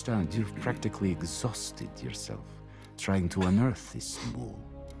understand you've practically exhausted yourself trying to unearth this mole.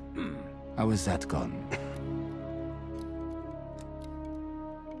 How has that gone?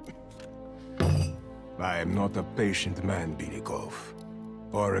 I am not a patient man, Belikov,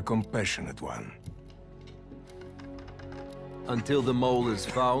 or a compassionate one. Until the mole is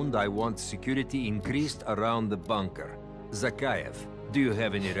found, I want security increased around the bunker. Zakayev, do you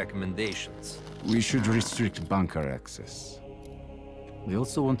have any recommendations? We should restrict bunker access. We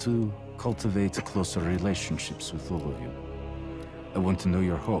also want to cultivate closer relationships with all of you. I want to know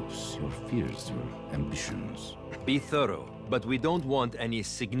your hopes, your fears, your ambitions. Be thorough, but we don't want any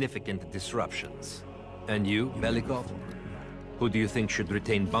significant disruptions. And you, Belikov? Who do you think should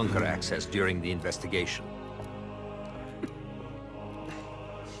retain bunker access during the investigation?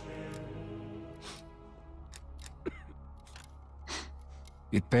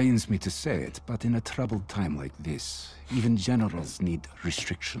 It pains me to say it, but in a troubled time like this, even generals need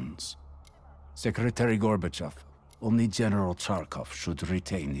restrictions. Secretary Gorbachev, only General Charkov should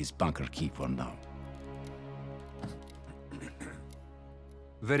retain his bunker key for now.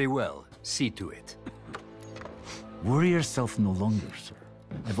 Very well. See to it. Worry yourself no longer, sir.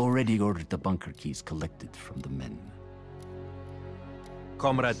 I've already ordered the bunker keys collected from the men.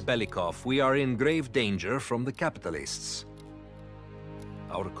 Comrade Belikov, we are in grave danger from the capitalists.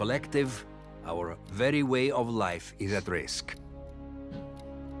 Our collective, our very way of life is at risk.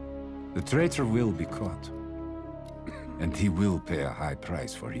 The traitor will be caught. And he will pay a high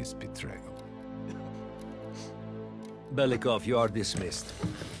price for his betrayal. Belikov, you are dismissed.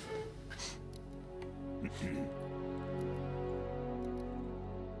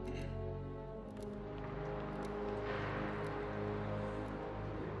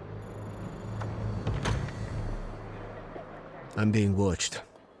 I'm being watched.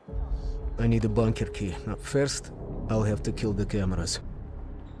 I need a bunker key. Now, first, I'll have to kill the cameras.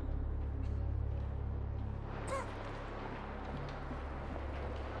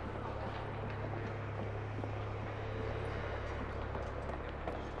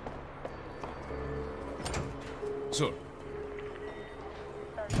 Sir.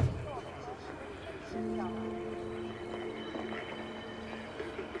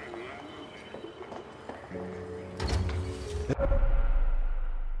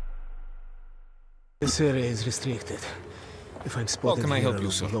 This area is restricted. If I'm spotted, How can I help you,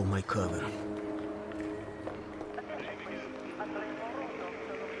 I'll sir? blow my cover.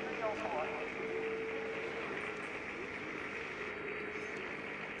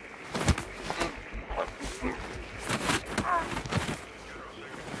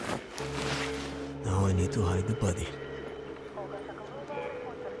 Now I need to hide the body.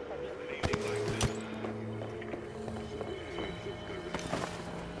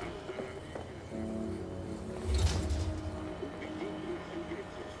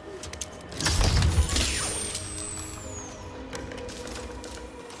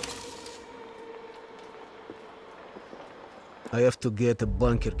 I have to get a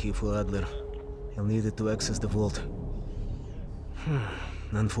bunker key for Adler. He'll need it to access the vault.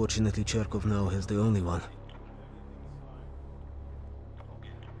 Unfortunately, Cherkov now has the only one.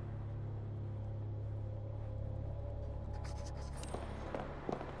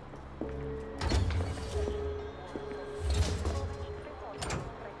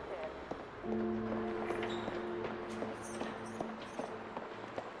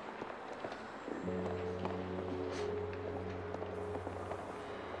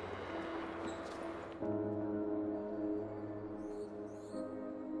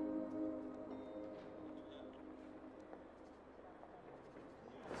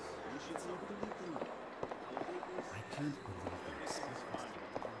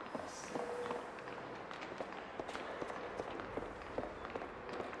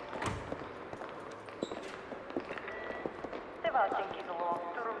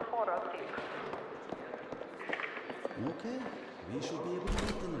 Okay, we should be able to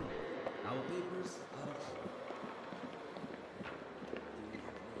meet tonight. Our papers are up.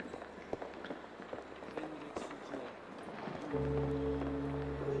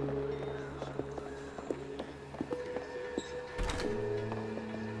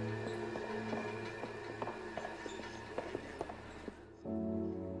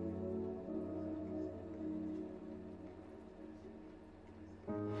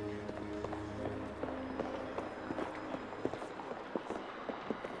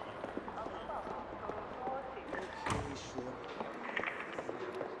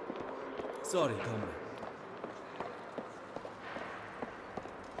 Sorry, comrade.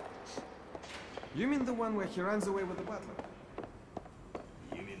 You mean the one where he runs away with the butler?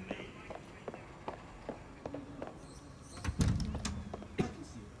 You mean me?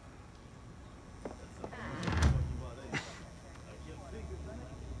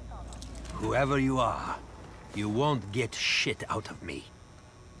 Whoever you are, you won't get shit out of me.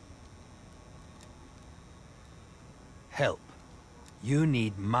 Help. You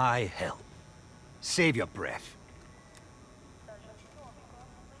need my help. Save your breath.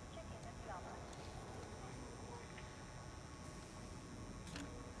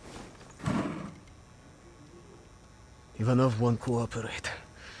 Ivanov won't cooperate.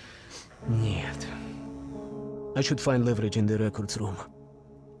 Нет. I should find leverage in the records room.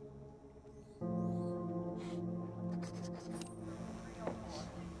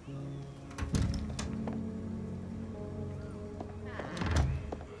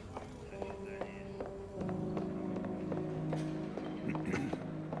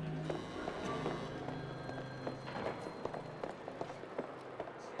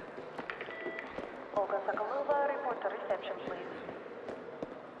 Report to reception, please.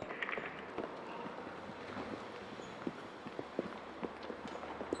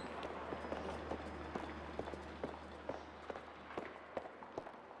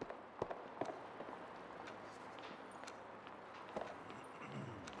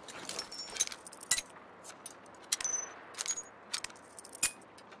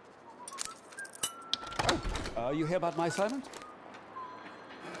 You hear about my assignment?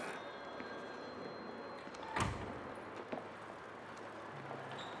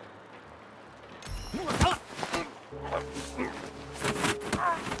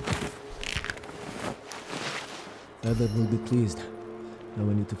 Adler will be pleased. Now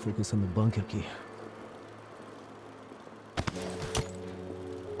I need to focus on the bunker key.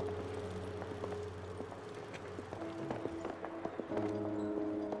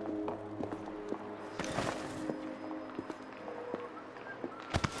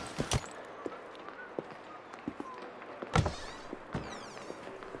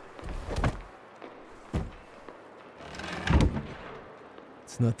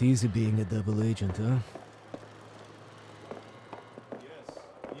 It's not easy being a double agent, huh?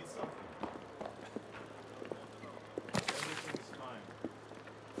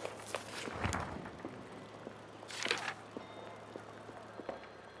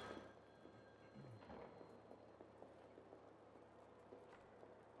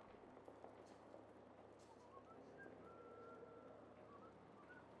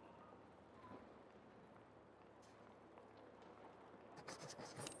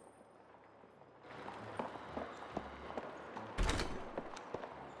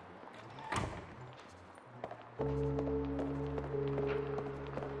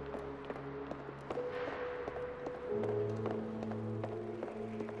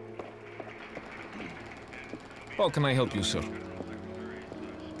 How can I help you, sir?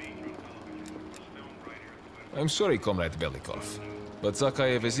 I'm sorry, Comrade Belikov, but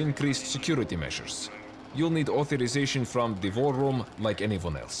Zakhaev has increased security measures. You'll need authorization from the war room like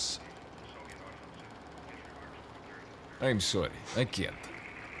anyone else. I'm sorry, I can't.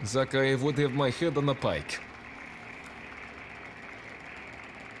 Zakhaev would have my head on a pike.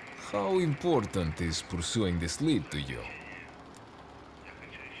 How important is pursuing this lead to you?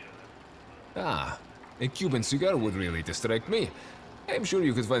 Ah, a Cuban cigar would really distract me. I'm sure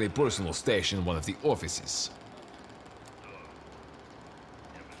you could find a personal stash in one of the offices.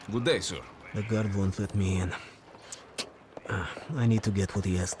 Good day, sir. The guard won't let me in. I need to get what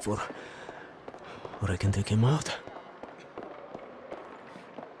he asked for, or I can take him out.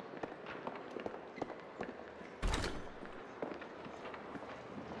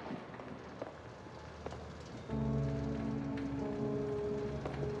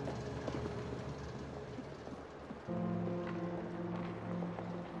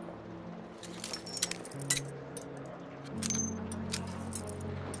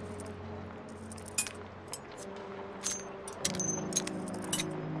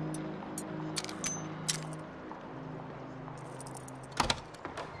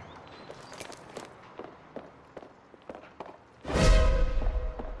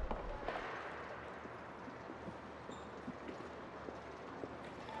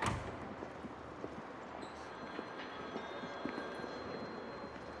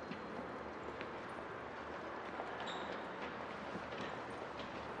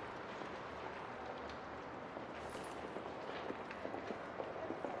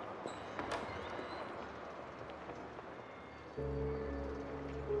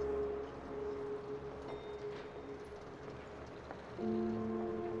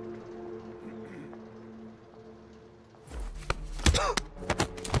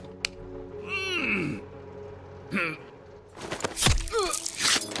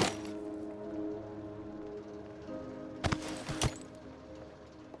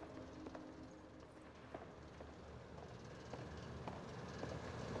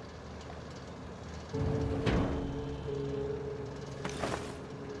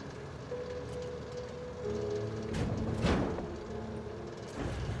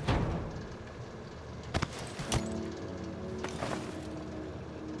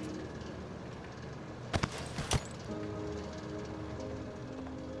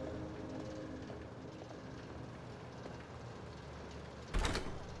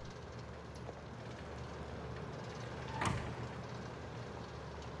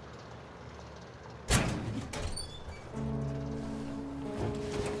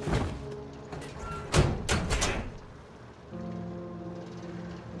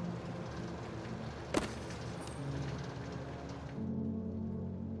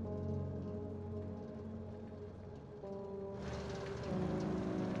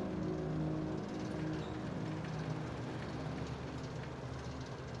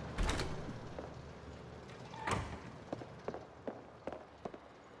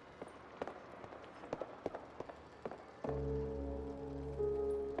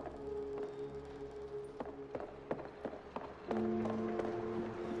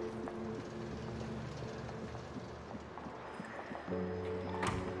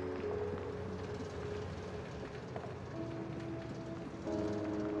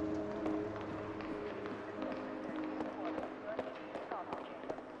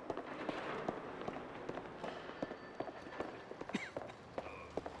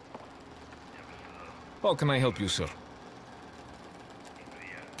 How can I help you, sir?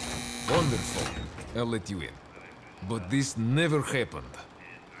 Wonderful. I'll let you in. But this never happened.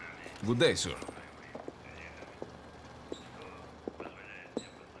 Good day, sir.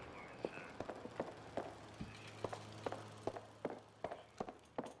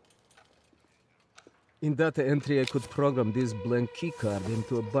 In data entry, I could program this blank keycard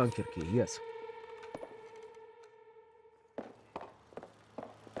into a bunker key, yes.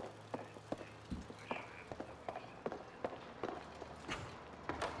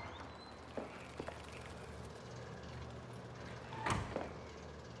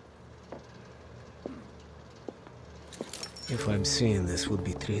 If I'm seeing this, would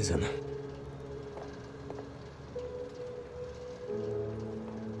be treason.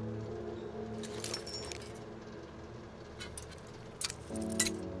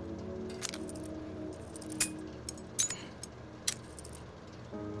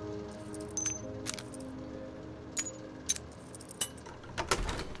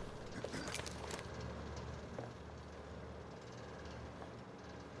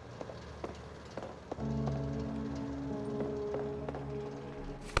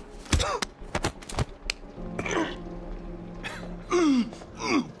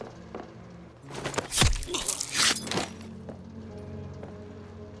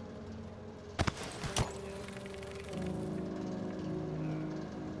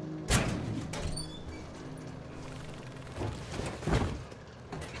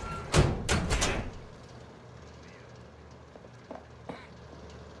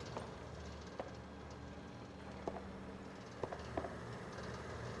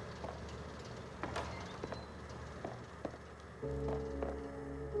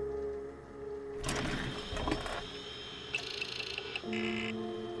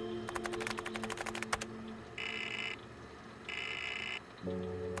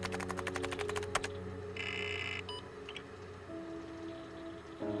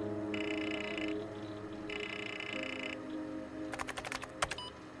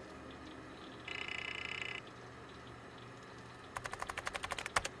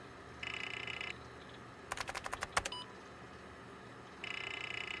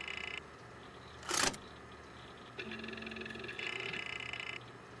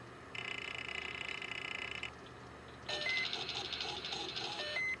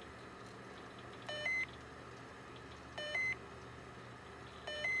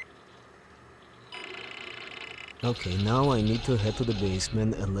 Okay, now I need to head to the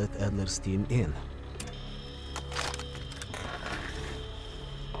basement and let Adler's team in.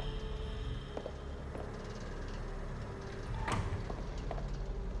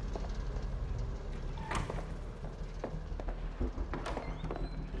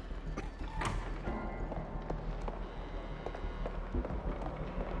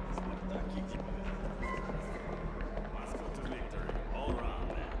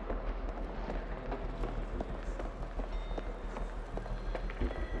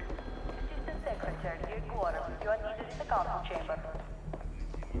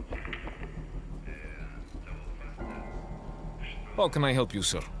 How can I help you,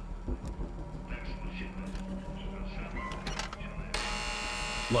 sir?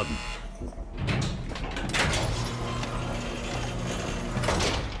 London.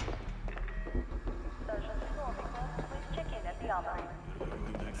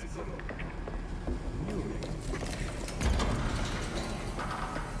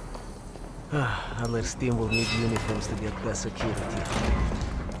 Adler's team will need uniforms to get best security.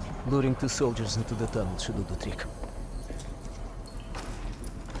 Luring 2 soldiers into the tunnel should do the trick.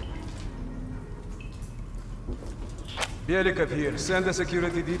 Belikov here. Send a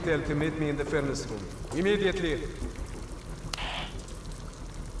security detail to meet me in the furnace room. Immediately.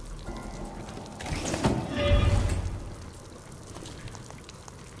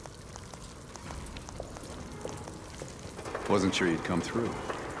 Wasn't sure you'd come through.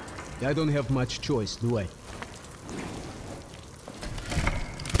 I don't have much choice, do I?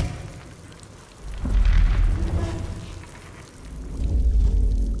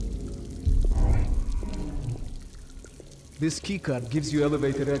 This keycard gives you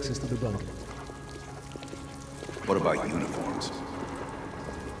elevator access to the bunker. What about uniforms?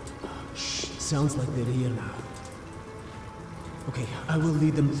 Shh, sounds like they're here now. Okay, I will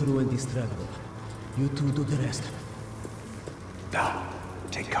lead them through and distract them. You two do the rest. Val,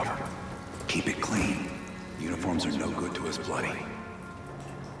 take cover. Keep it clean. Uniforms are no good to us bloody.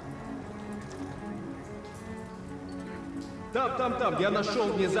 Там, я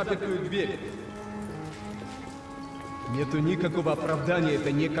нашел незапертую дверь. Нету никакого оправдания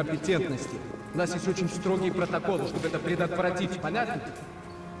этой некомпетентности. У нас есть очень строгие протоколы, чтобы это предотвратить. Понятно?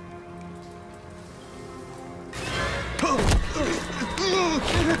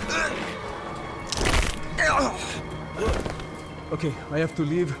 Okay, I have to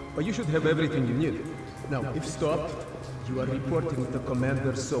leave, but you should have everything you need. Now, if stopped, you are reporting to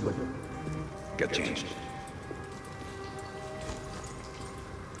Commander Sobel. Get changed.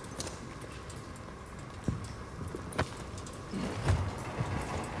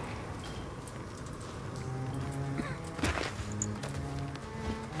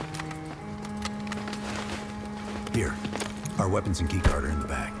 Here, our weapons and keycard are in the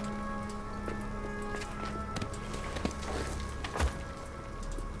bag.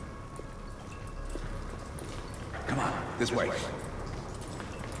 Come on, This way.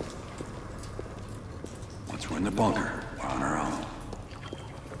 Once we're in the bunker, we're on our own.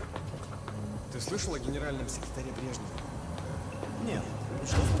 Ты слышал о генеральном секретаре Брежневе? Нет.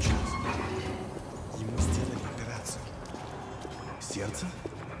 Что случилось? Ему сделали операцию. Сердце?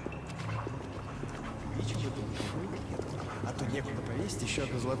 Ничего бы не было, а то некуда повесить еще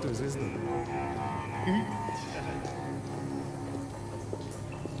одну золотую звезду.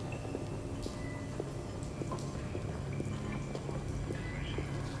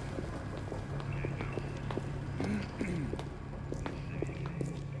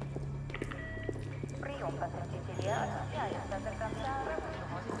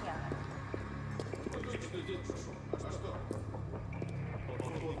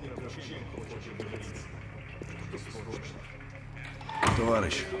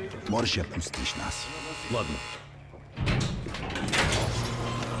 Товарищ, можешь отпустить нас? Ладно.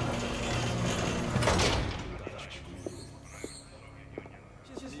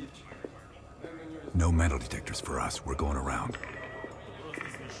 No metal detectors for us. We're going around.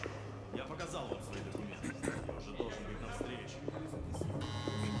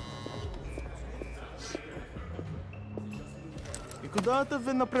 И куда-то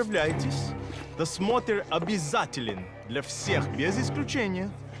вы направляетесь? Досмотр обязателен для всех, без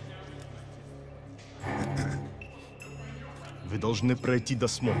исключения. Вы должны пройти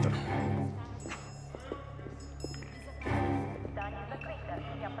досмотр.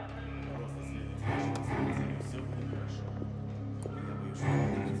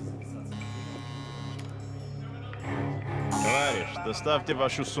 Товарищ, доставьте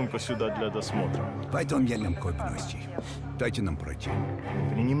вашу сумку сюда для досмотра. Пойдем я нам кое-что. Дайте нам пройти.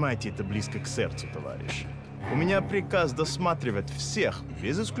 Принимайте это близко к сердцу, товарищ. У меня приказ досматривать всех,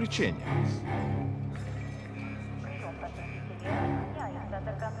 без исключения.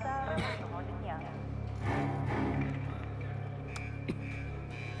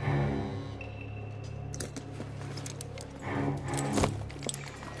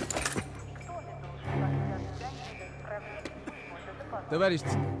 Товарищ,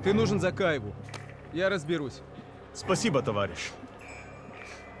 ты нужен Закаеву. Я разберусь. Спасибо, товарищ.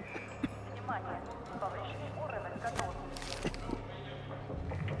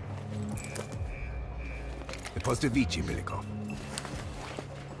 После Вичи, Беляков.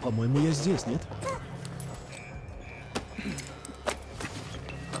 По-моему, я здесь, нет?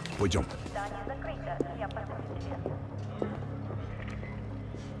 Пойдем.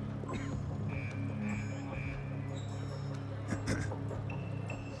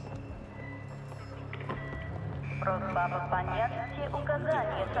 Просьба выполнять все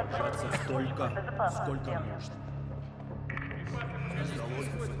указания сотрудников Столько, безопасности.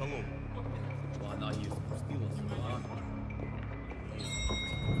 сколько можно. Она не спустилась,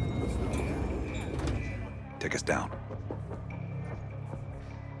 Take us down.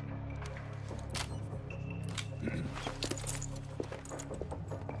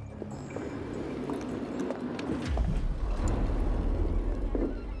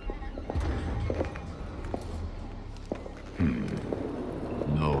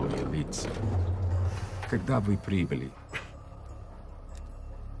 Новые лица. Когда вы прибыли?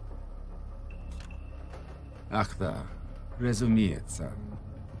 Ах да, разумеется.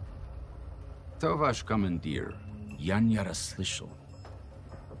 Кто ваш командир? Я не расслышал.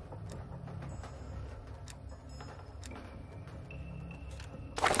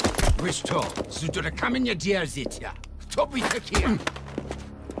 Вы что, с дураками не дерзите? Кто вы такие?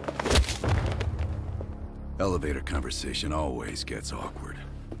 Elevator conversation always gets awkward.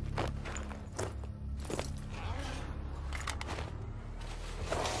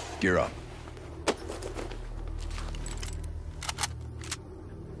 Gear up.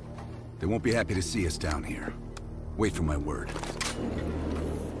 They won't be happy to see us down here. Wait for my word.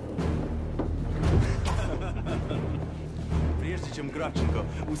 Прежде чем Кравченко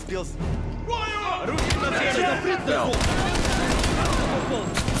успел... Руки на землю!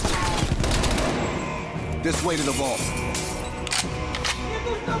 This way to the vault.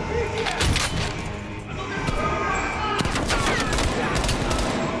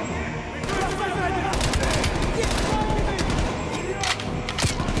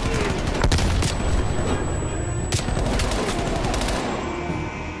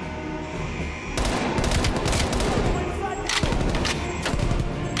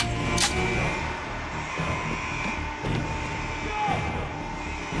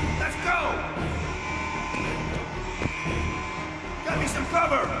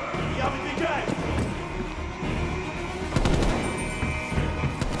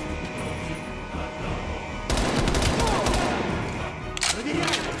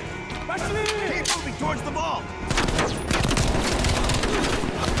 Keep moving towards the vault!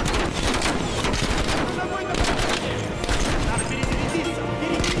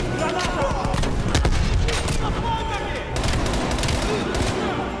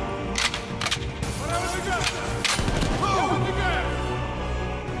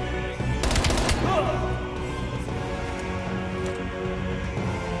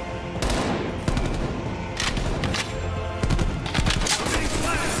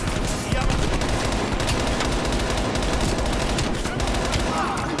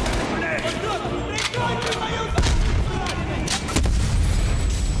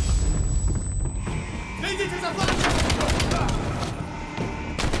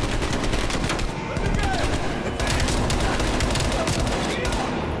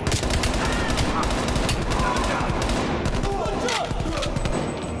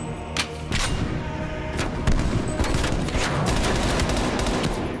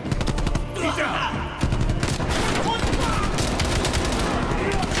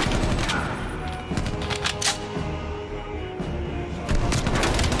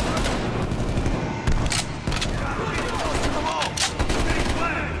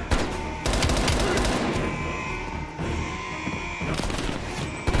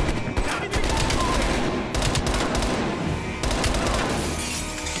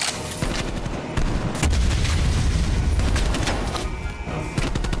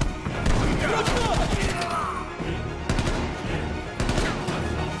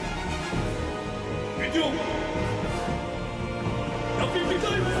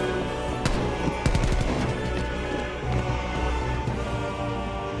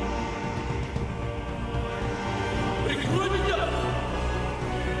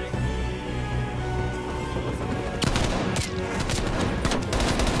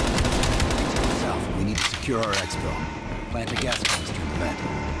 our exfil. Plant the gas canister in the vent.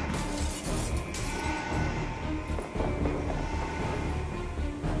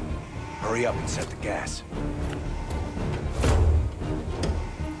 Hurry up and set the gas.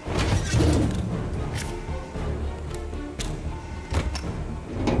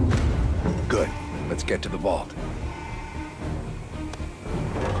 Good. Let's get to the vault.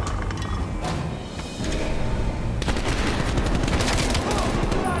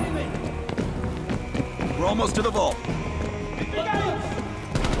 We're almost to the vault.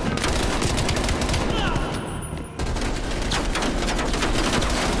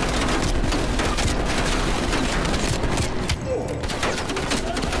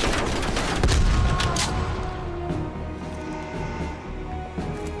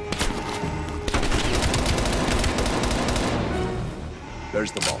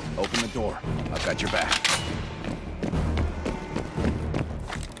 There's the vault. Open the door. I've got your back.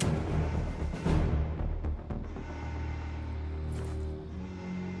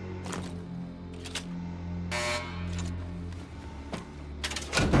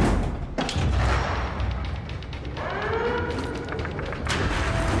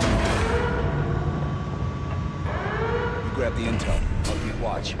 You grab the intel. I'll keep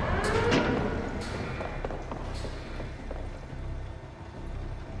watch.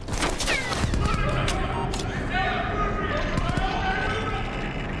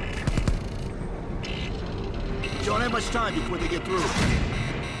 Don't have much time before they get through.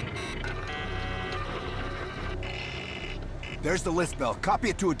 There's the list bell.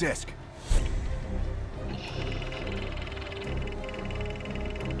 Copy it to a disk.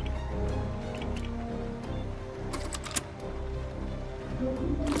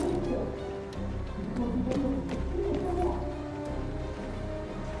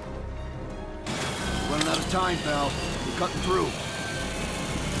 Running out of time, pal. We're cutting through.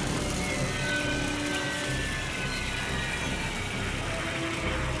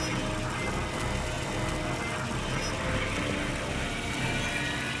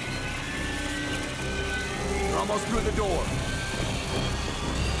 Almost through the door.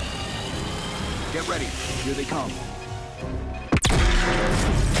 Get ready. Here they come.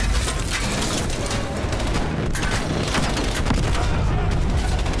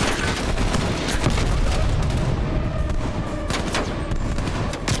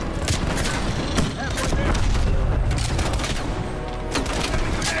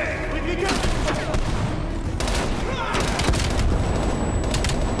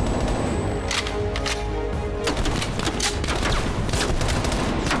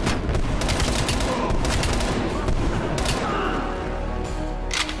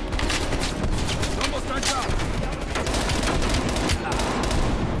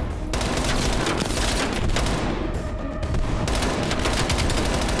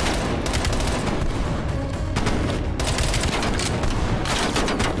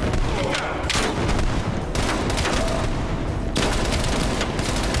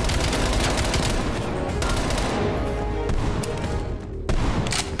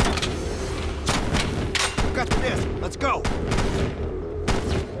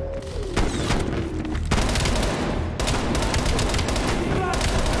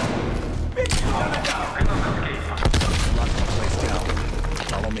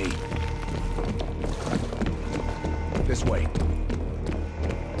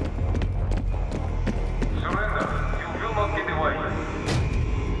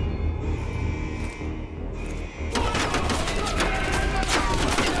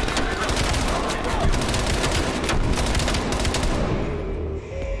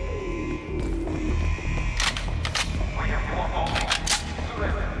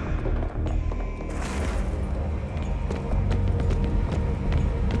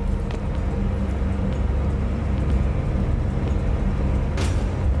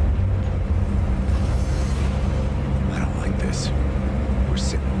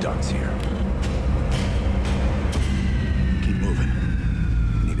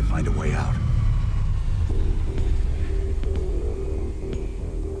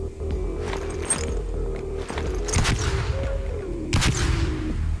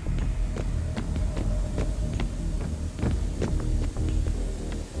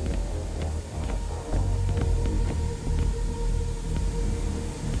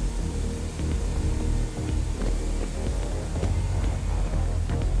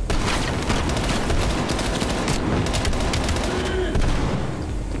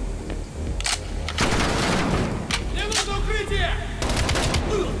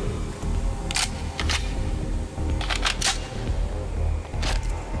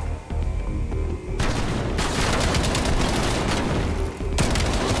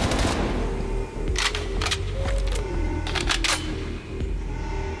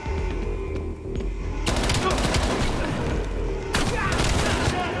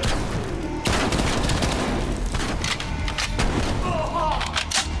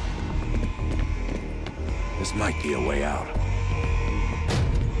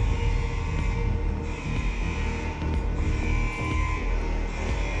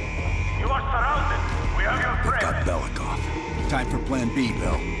 Plan B,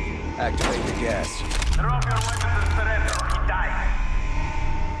 Bell. Activate the gas. Drop your weapons and surrender, or he dies.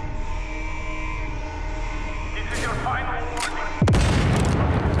 This is your final warning.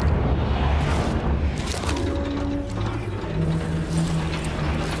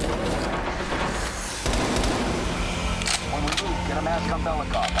 When we move, get a mask on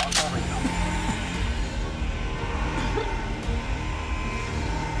Belikov. I'll cover you.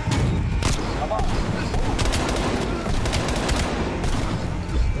 Come on.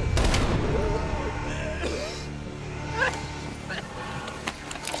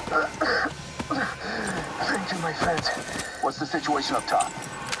 Thank you, my friend. What's the situation up top?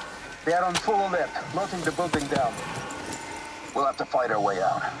 They are on full alert, locking the building down. We'll have to fight our way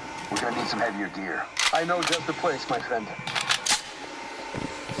out. We're gonna need some heavier gear. I know just the place, my friend.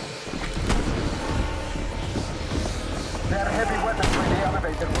 There are heavy weapons in the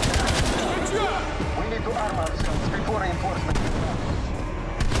elevator. We need to arm ourselves before reinforcements.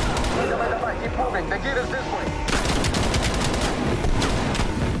 Wait, keep moving. The gear is this way.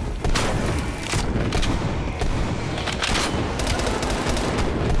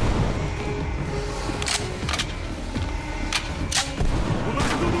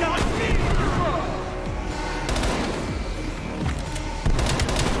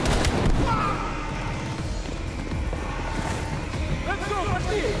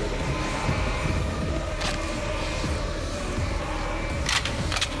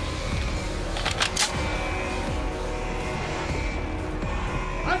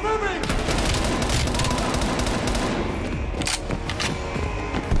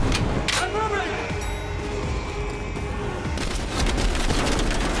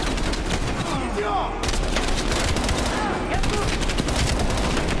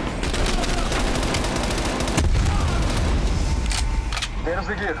 There's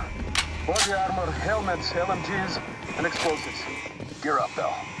the gear. Body armor, helmets, LMGs, and explosives. Gear up,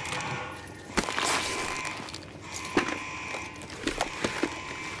 Bell.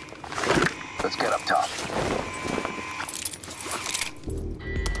 Let's get up top.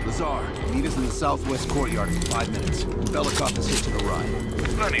 Lazar, meet us in the southwest courtyard in 5 minutes. Belikov is here to the right.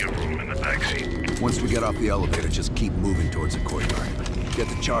 Plenty of room in the backseat. Once we get off the elevator, just keep moving towards the courtyard. Get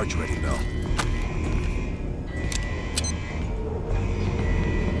the charge ready, Bell.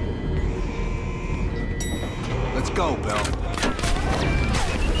 Let's go, Bell.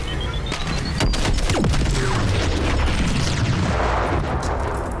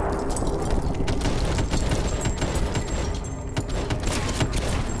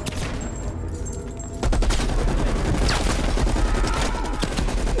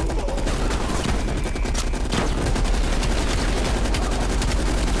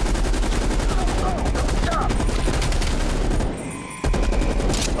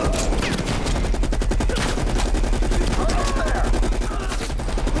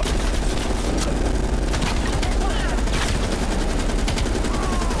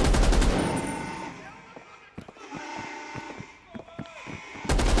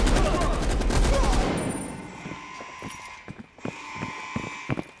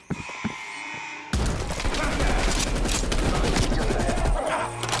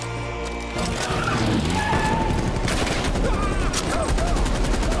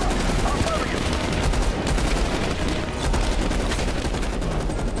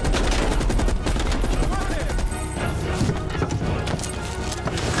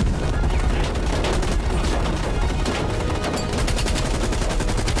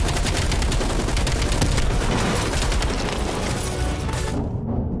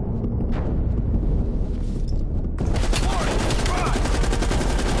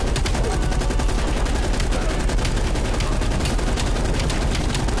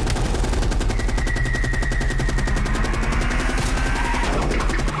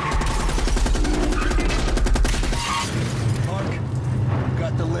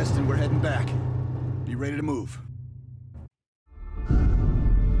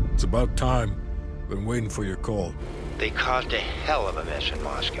 About time. Been waiting for your call. They caused a hell of a mess in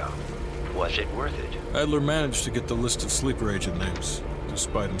Moscow. Was it worth it? Adler managed to get the list of sleeper agent names,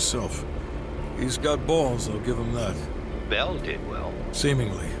 despite himself. He's got balls, I'll give him that. Bell did well.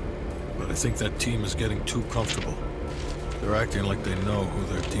 Seemingly. But I think that team is getting too comfortable. They're acting like they know who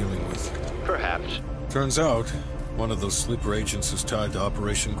they're dealing with. Perhaps. Turns out, one of those sleeper agents is tied to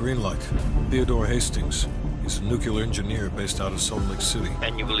Operation Greenlight. Theodore Hastings. He's a nuclear engineer based out of Salt Lake City.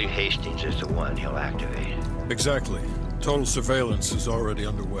 And you believe Hastings is the one he'll activate? Exactly. Total surveillance is already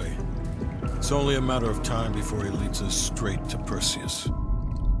underway. It's only a matter of time before he leads us straight to Perseus.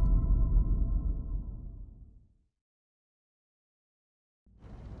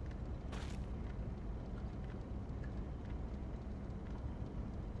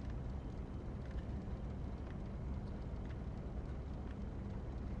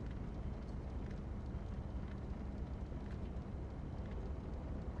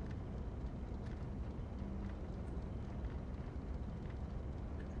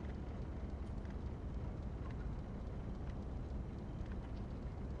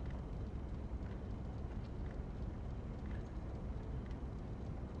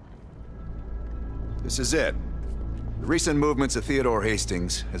 This is it. The recent movements of Theodore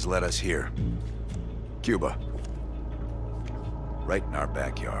Hastings has led us here. Cuba. Right in our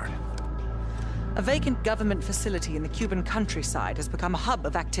backyard. A vacant government facility in the Cuban countryside has become a hub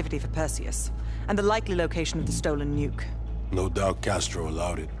of activity for Perseus, and the likely location of the stolen nuke. No doubt Castro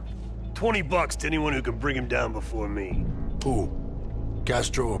allowed it. $20 to anyone who can bring him down before me. Who?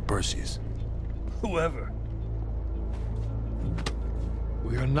 Castro or Perseus? Whoever.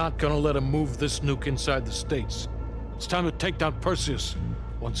 We are not gonna let him move this nuke inside the States. It's time to take down Perseus,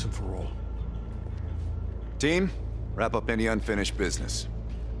 once and for all. Team, wrap up any unfinished business.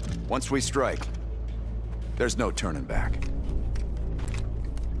 Once we strike, there's no turning back.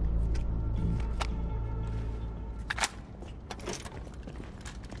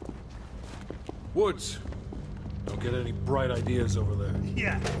 Woods, don't get any bright ideas over there.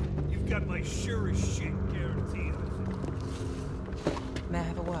 Yeah, you've got my sure as shit guarantee. May I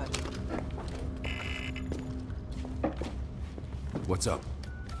have a word? What's up?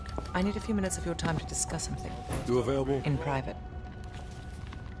 I need a few minutes of your time to discuss something. You available? In private.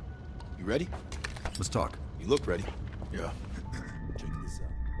 You ready? Let's talk. You look ready. Yeah. Check this out.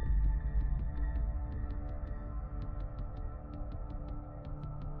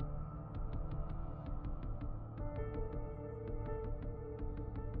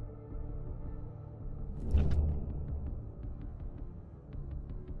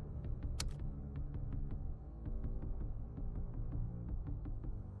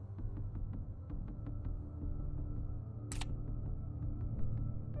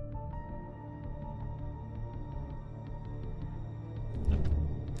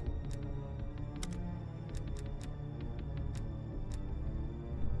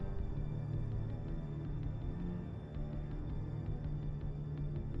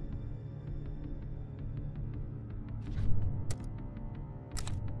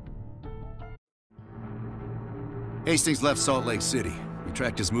 Hastings left Salt Lake City. We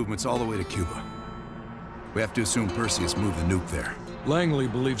tracked his movements all the way to Cuba. We have to assume Perseus moved the nuke there. Langley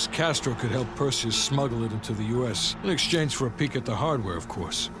believes Castro could help Perseus smuggle it into the U.S. in exchange for a peek at the hardware, of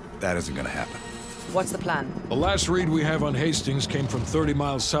course. That isn't gonna happen. What's the plan? The last read we have on Hastings came from 30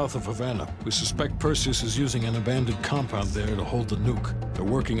 miles south of Havana. We suspect Perseus is using an abandoned compound there to hold the nuke. They're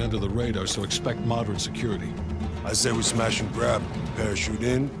working under the radar, so expect moderate security. I say we smash and grab. Parachute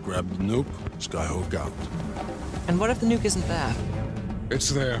in, grab the nuke, skyhook out. And what if the nuke isn't there? It's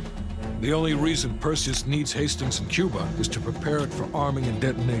there. The only reason Perseus needs Hastings in Cuba is to prepare it for arming and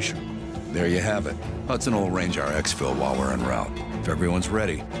detonation. There you have it. Hudson will arrange our exfil while we're en route. If everyone's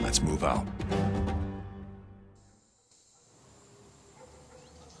ready, let's move out.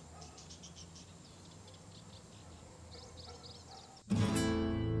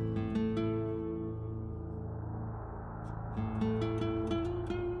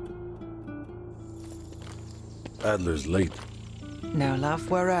 Adler's late. No, love,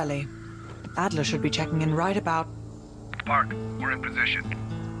 we're early. Adler should be checking in right about... Park, we're in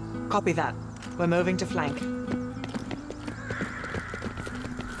position. Copy that. We're moving to flank.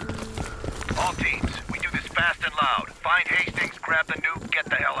 All teams, we do this fast and loud. Find Hastings, grab the nuke, get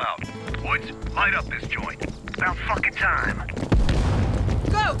the hell out. Woods, light up this joint. About fucking time.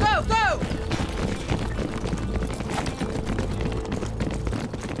 Go, go, go!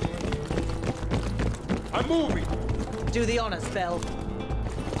 I'm moving! Do the honors, Bell.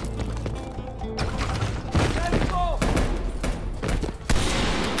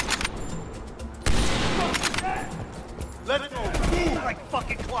 Let's go! Move like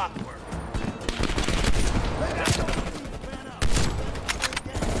fucking clockwork!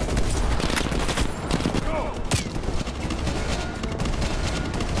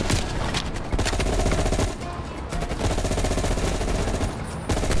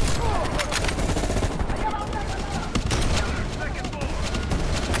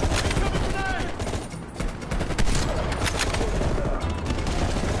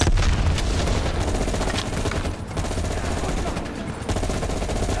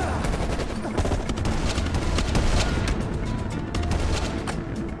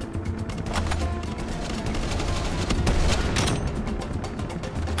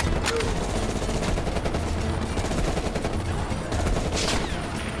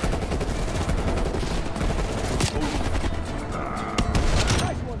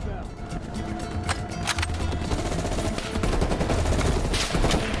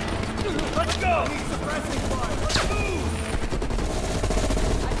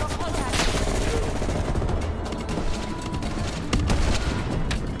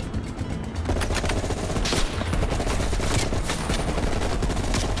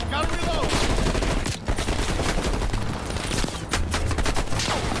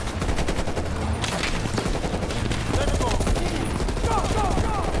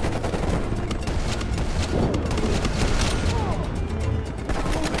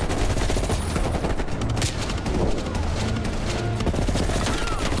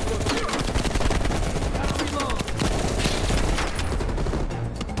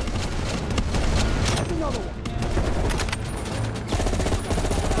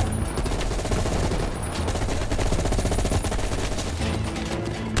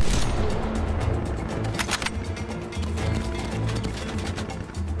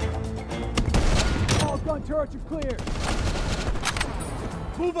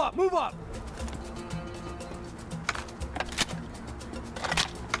 up! Move up!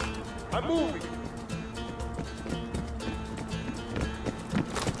 I'm moving.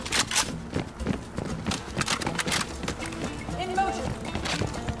 In motion.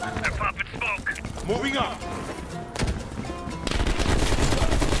 They're popping smoke. Moving up.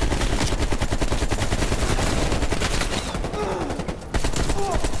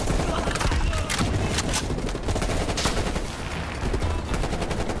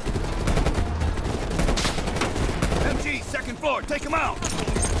 MG, second floor, take him out!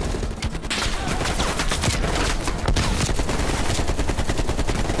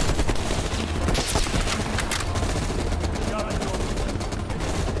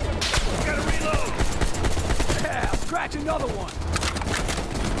 Gotta reload! Yeah, scratch another one!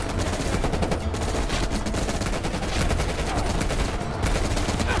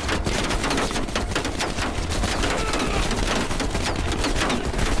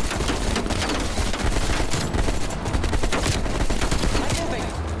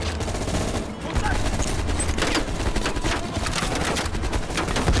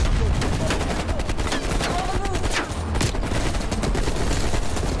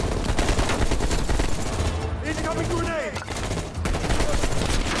 Incoming grenade!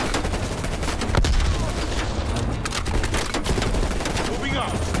 Moving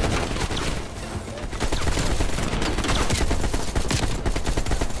up.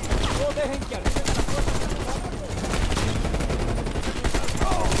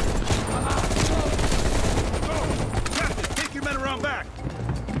 Captain, take your men around back!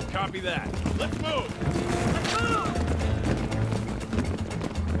 Copy that. Let's move!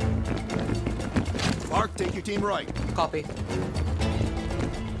 Mark, take your team right. Copy.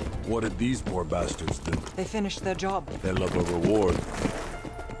 What did these poor bastards do? They finished their job. They love a reward.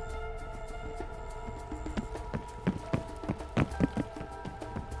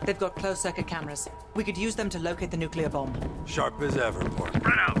 They've got closed circuit cameras. We could use them to locate the nuclear bomb. Sharp as ever, Mark.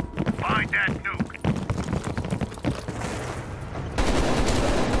 Spread out! Find that nuke!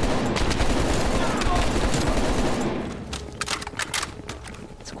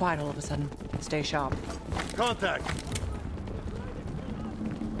 It's quiet all of a sudden. Stay sharp. Contact.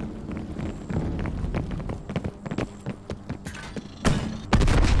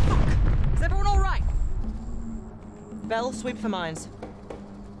 Is everyone all right? Bell, sweep for mines.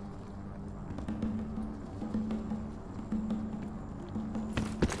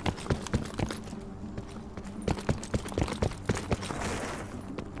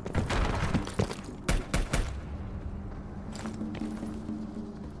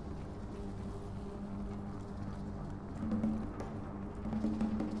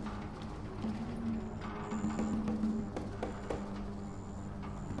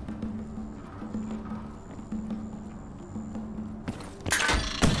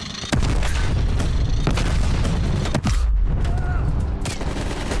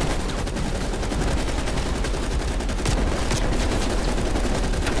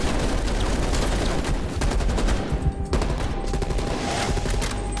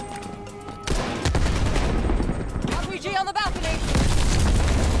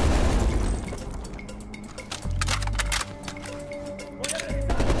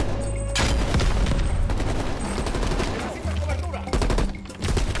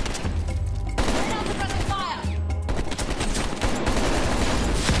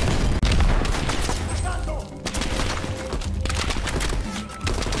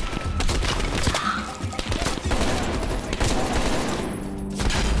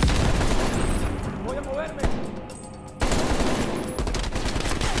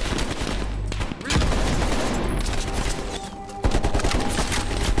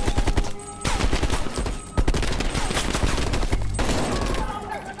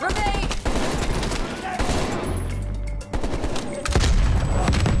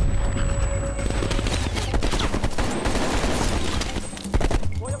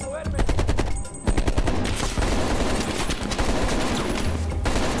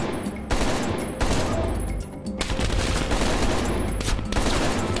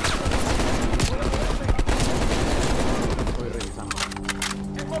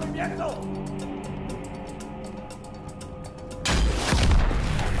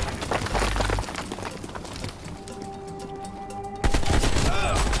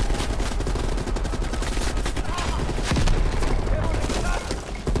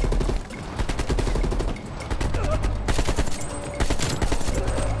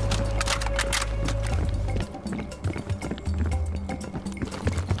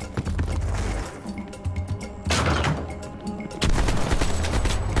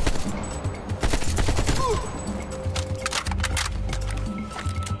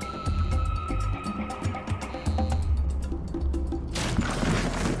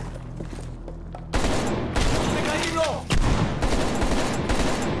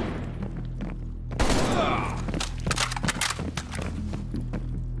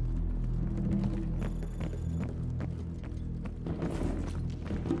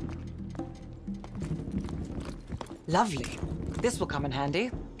 Lovely. This will come in handy.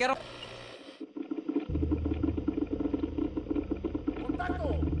 Get up.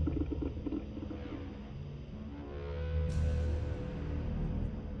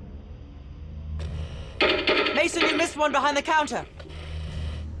 Mason, you missed one behind the counter.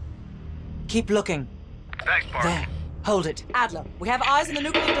 Keep looking. Thanks, Park. There. Hold it. Adler, we have eyes on the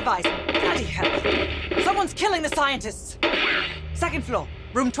nuclear device. Bloody hell. Someone's killing the scientists. Where? Second floor.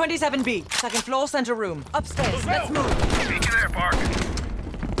 Room 27B. Second floor, center room. Upstairs. Let's move. Meet you there, Park.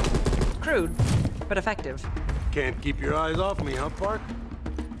 Crude, but effective. Can't keep your eyes off me, huh, Park?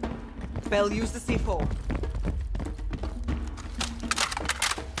 Bell, use the C4.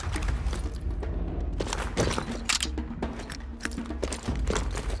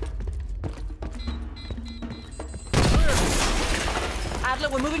 Adler,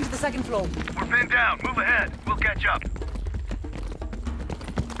 we're moving to the second floor. We're pinned down. Move ahead. We'll catch up.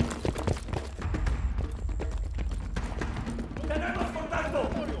 ¡Tenemos contacto!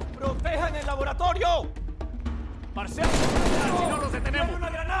 ¡Protejan el laboratorio! ¡Perseus! ¡Si no los detenemos! ¡Una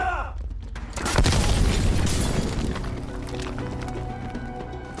granada!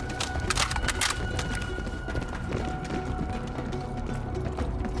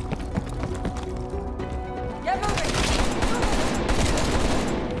 Get moving!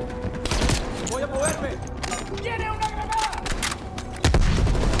 ¡Voy a moverme! ¡Tiene una granada!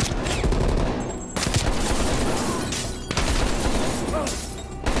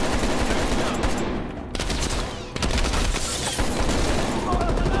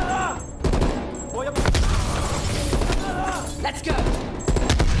 Let's go!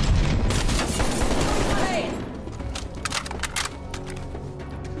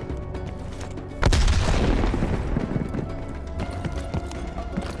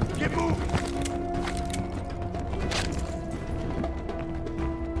 Get moving!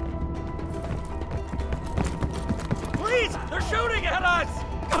 Please! They're shooting at us!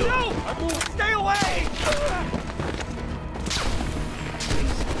 No! Stay away!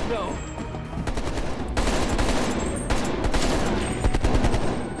 Please, no.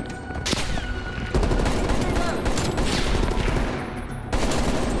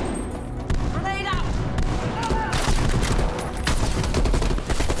 Grenade out!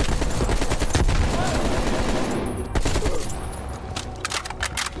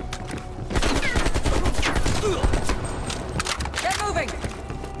 Get moving!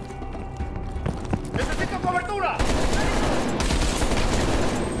 ¡Necesito cobertura!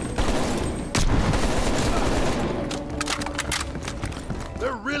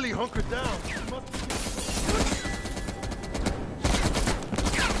 They're really hunkered down.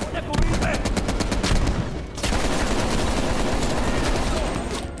 ¡Voy a cubrirme!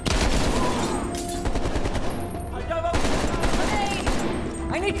 ¡Allá vamos!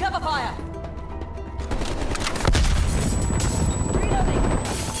 Grenade! I need cover fire!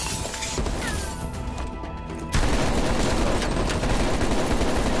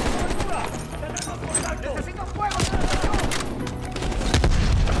 ¡Necesito fuego!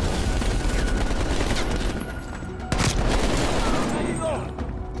 ¡Caído!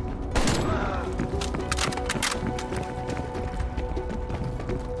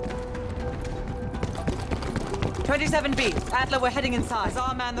 27B. Adler, we're heading inside.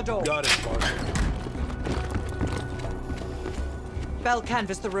 Czar, man the door. Got it, Park. Bell,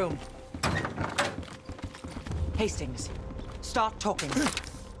 canvass the room. Hastings, start talking.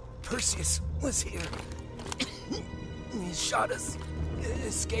 Perseus was here. He shot us.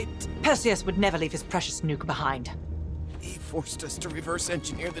 Escaped. Perseus would never leave his precious nuke behind. He forced us to reverse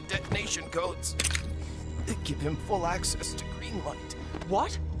engineer the detonation codes. Give him full access to green light.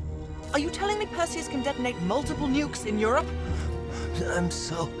 What? Are you telling me Perseus can detonate multiple nukes in Europe? I'm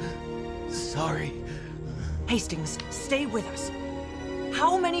so sorry. Hastings, stay with us.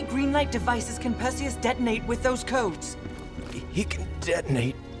 How many green light devices can Perseus detonate with those codes? He can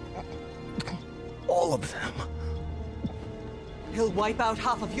detonate all of them. He'll wipe out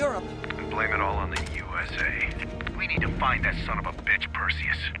half of Europe. And blame it all on the USA. We need to find that son of a bitch,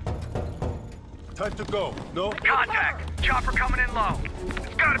 Perseus. Time to go. No? Contact! Chopper coming in low.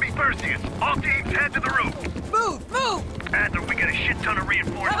 It's gotta be Perseus. All teams head to the roof. Move! Move! Adler, we got a shit ton of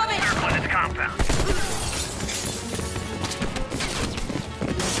reinforcements circling this compound.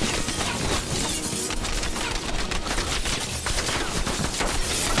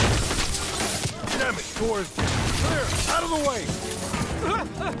 Damn it, doors. Clear! Out of the way!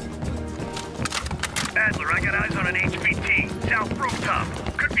 Adler, I got eyes on an HVT. South rooftop.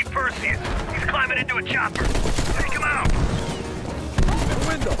 Could be Perseus. He's climbing into a chopper. Take him out! The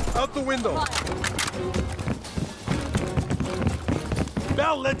window! Out the window!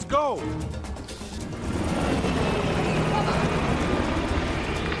 Bell, let's go!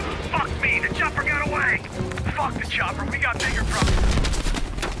 me. The chopper got away. Fuck the chopper. We got bigger problems.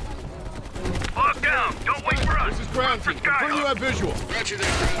 Lock down. Don't wait for us. This is ground team. Confirm you have visual. Roger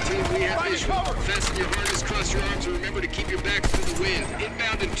that, ground team. We have visual. Fasten your harness, cross your arms, and remember to keep your backs to the wind.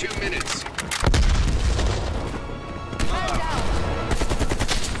 Inbound in 2 minutes.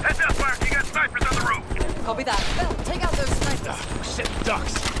 Heads up, Mark. You got snipers on the roof. Copy that. Bell, take out those snipers. Shit,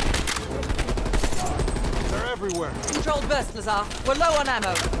 ducks. They're everywhere. Controlled burst, Lazar. We're low on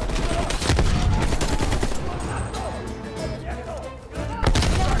ammo.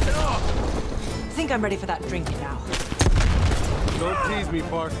 I think I'm ready for that drinking now. Don't tease me,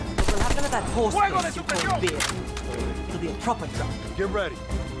 Park. But we'll have none of that horse piss you call beer. It'll be a proper drunk. Get ready.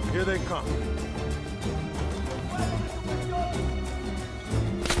 Here they come.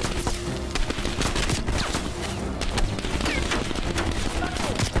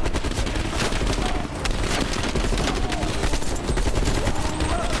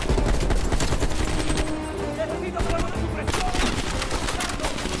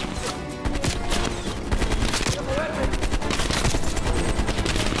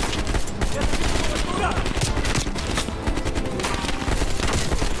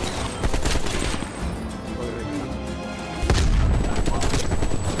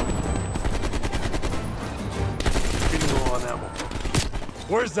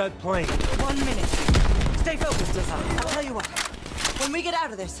 Where's that plane? 1 minute. Stay focused, Lazar. I'll tell you what. When we get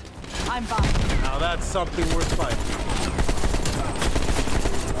out of this, I'm fine. Now that's something worth fighting.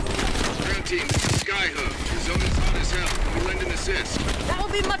 Ground team, this is Skyhook. Your zone is hot as hell. Can we lend an assist? That will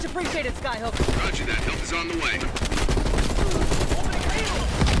be much appreciated, Skyhook. Roger that. Help is on the way.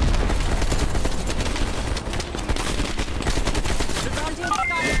 Ground team,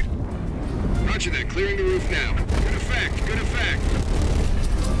 Skyhook. Roger that. Clearing the roof now. Good effect. Good effect.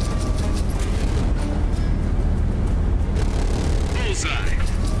 Bullseye.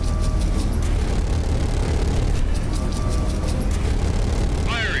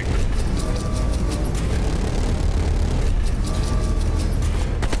 Firing.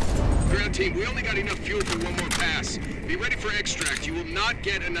 Ground team, we only got enough fuel for one more pass. Be ready for extract. You will not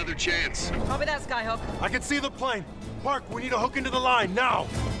get another chance. Copy that, Skyhook. I can see the plane. Park, we need to hook into the line, now!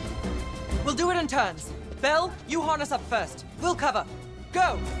 We'll do it in turns. Bell, you harness up first. We'll cover.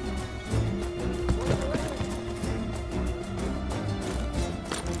 Go!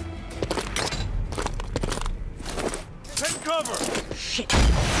 Take cover! Shit!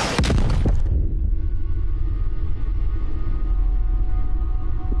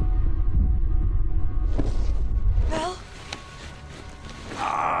 Bell?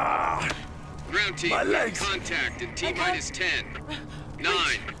 Ground team, My legs. contact in T-minus 10,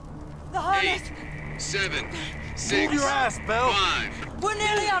 9, The harness! 8, 7, 6, Move your ass, Bell. 5, We're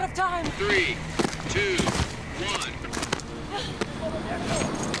nearly out of time! 3, 2, 1.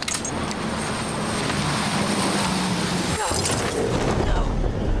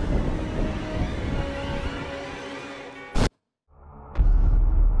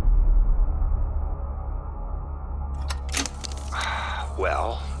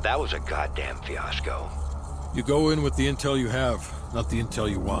 Well, that was a goddamn fiasco. You go in with the intel you have, not the intel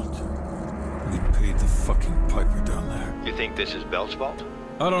you want. We paid the fucking piper down there. You think this is Bell's fault?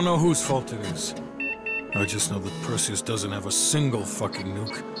 I don't know whose fault it is. I just know that Perseus doesn't have a single fucking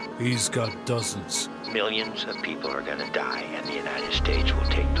nuke. He's got dozens. Millions of people are gonna die, and the United States will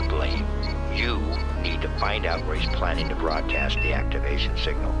take the blame. You need to find out where he's planning to broadcast the activation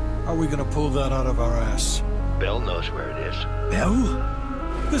signal. How are we gonna pull that out of our ass? Bell knows where it is. Bell?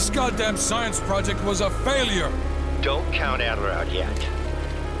 This goddamn science project was a failure! Don't count Adler out yet.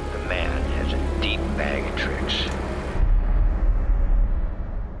 The man has a deep bag of tricks.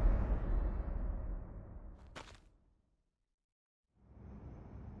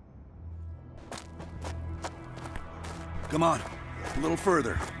 Come on, a little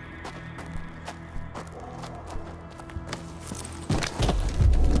further.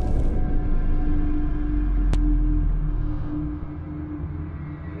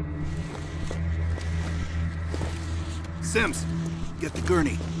 Sims, get the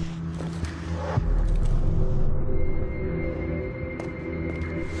gurney.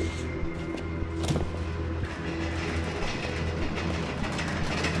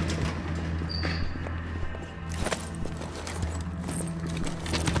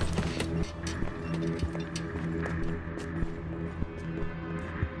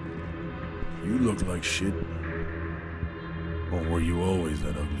 You look like shit. Or were you always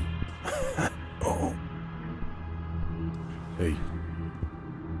that ugly? Oh. Hey.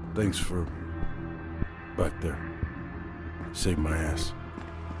 Thanks for... back there. Saved my ass.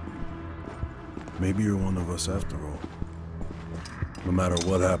 Maybe you're one of us after all. No matter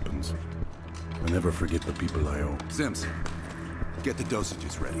what happens, I never forget the people I owe. Sims, get the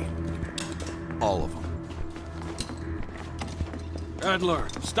dosages ready. All of them. Adler,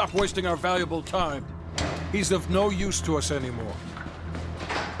 stop wasting our valuable time. He's of no use to us anymore.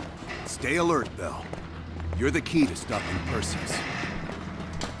 Stay alert, Bell. You're the key to stopping Perseus.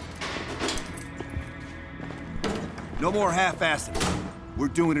 No more half-assing. We're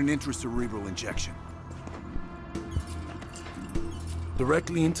doing an intracerebral injection.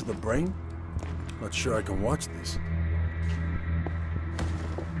 Directly into the brain? Not sure I can watch this.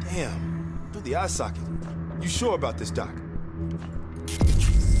 Damn, through the eye socket. You sure about this, Doc?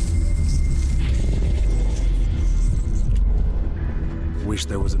 Wish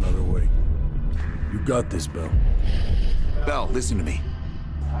there was another way. You got this, Bell. Bell, listen to me.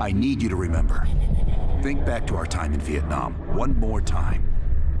 I need you to remember. Think back to our time in Vietnam one more time.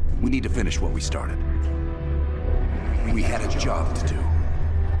 We need to finish what we started. We had a job to do.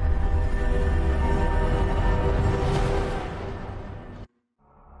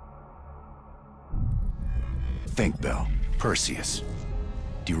 Think, Bell. Perseus.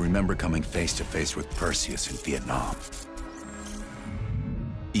 Do you remember coming face to face with Perseus in Vietnam?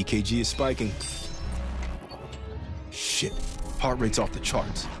 EKG is spiking. Shit, heart rate's off the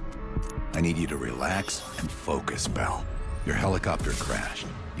charts. I need you to relax and focus, Bell. Your helicopter crashed.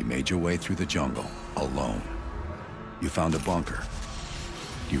 You made your way through the jungle, alone. You found a bunker.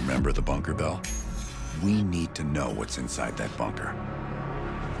 Do you remember the bunker, Bell? We need to know what's inside that bunker.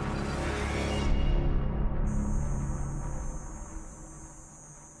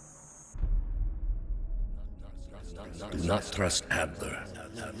 Do not trust Adler.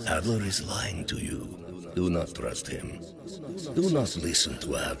 Adler is lying to you. Do not trust him. Do not listen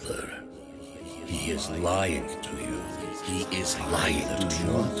to Adler. He is lying to you. He is lying. Do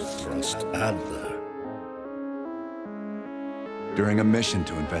not trust Adler. During a mission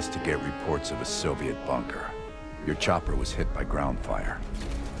to investigate reports of a Soviet bunker, your chopper was hit by ground fire.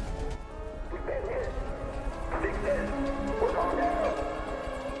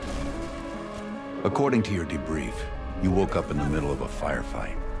 According to your debrief, you woke up in the middle of a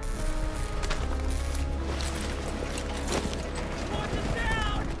firefight.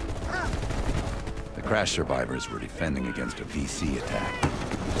 The crash survivors were defending against a VC attack.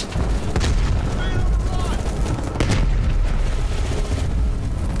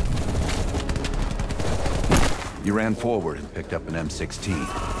 You ran forward and picked up an M16.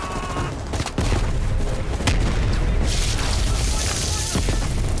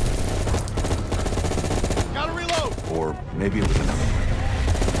 Gotta reload! Or maybe it was another one.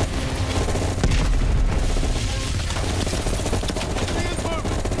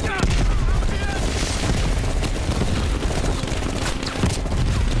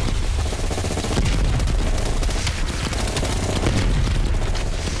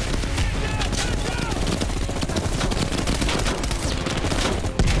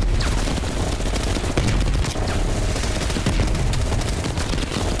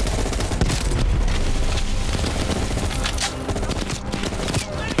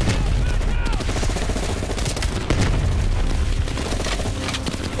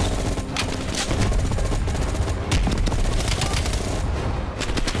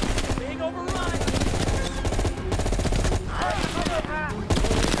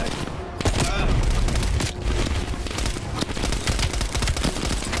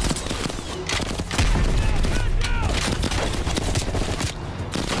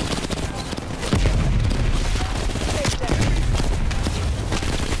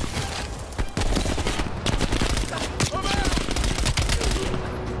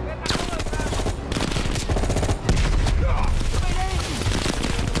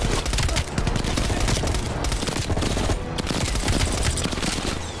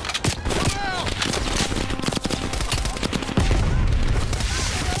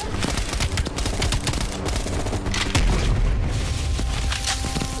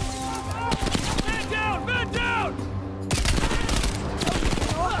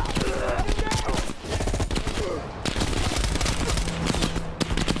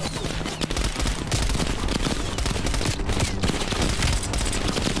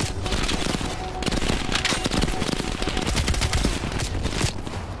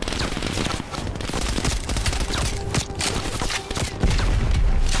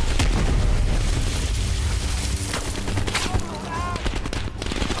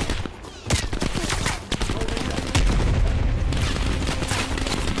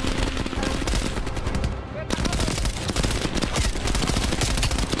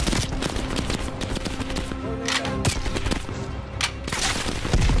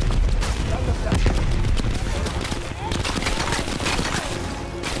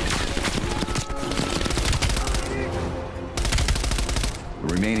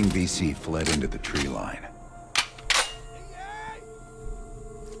 The remaining VC fled into the tree line.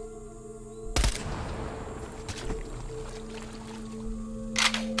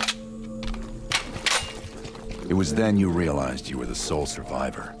 It was then you realized you were the sole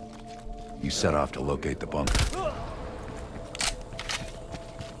survivor. You set off to locate the bunker.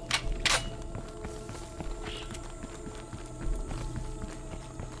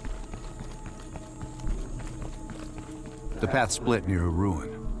 The path split near a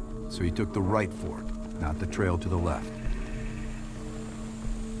ruin, so you took the right fork, not the trail to the left.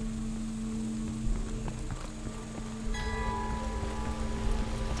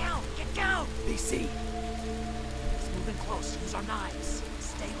 Down! Get down! BC! It's moving close. Use our knives.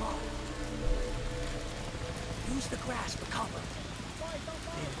 Stay low. Use the grass for cover.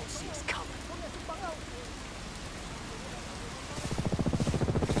 They won't see us coming.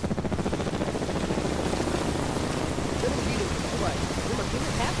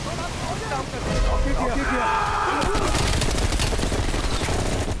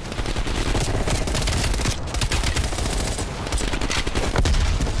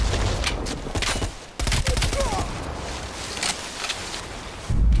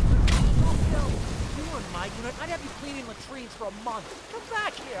 I'd have you cleaning latrines for a month. Come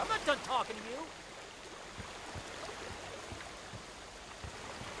back here. I'm not done talking to you.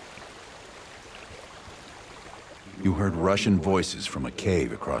 You heard Russian voices from a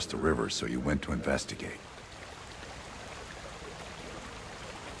cave across the river, so you went to investigate.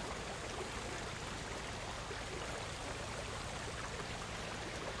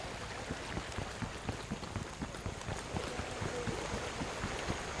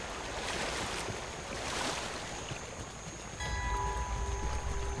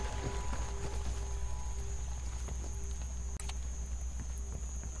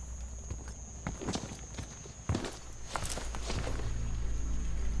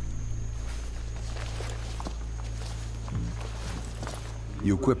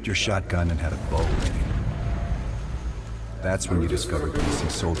 You equipped your shotgun and had a bow ready. That's when you discovered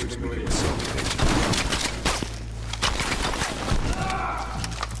PC soldiers meeting with Soviet agents.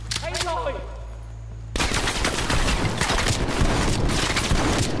 Hey, Lloyd!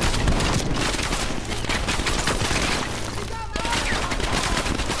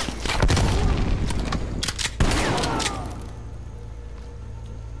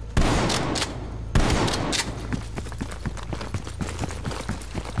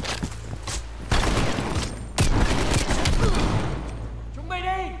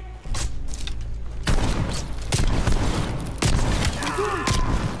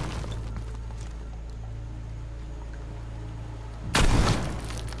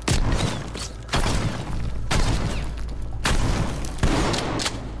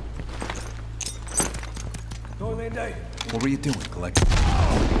 What were you doing, collecting?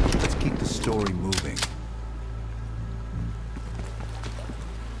 Let's keep the story moving.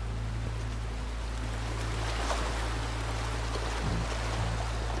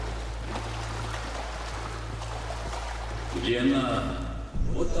 Лена,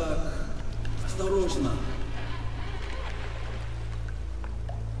 вот так. Осторожно.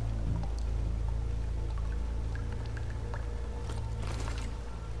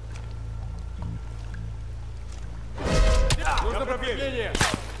 Нужно пробение!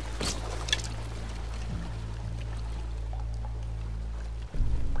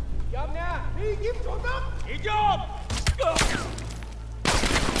 Идем!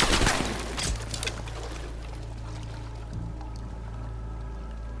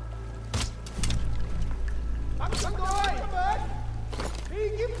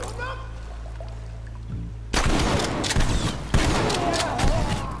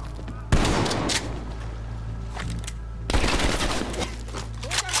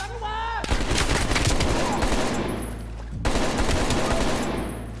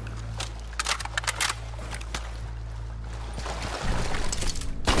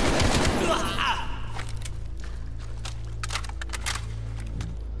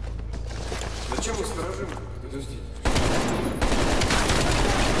 Зачем мы сторожим? Подожди.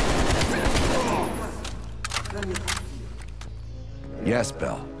 Yes,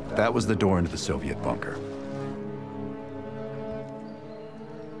 Bell. That was the door into the Soviet bunker.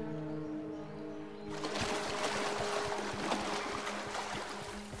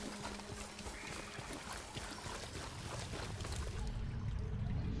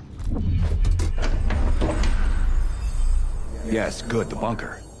 Yes, good, the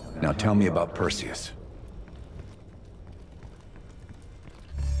bunker. Now tell me about Perseus.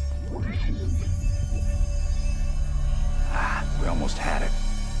 We almost had it.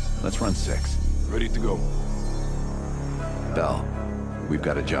 Let's run 6. Ready to go. Bell, We've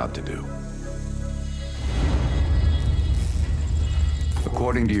got a job to do.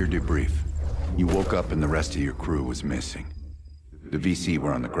 According to your debrief, you woke up and the rest of your crew was missing. The VC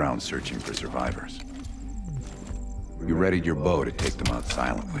were on the ground searching for survivors. You readied your bow to take them out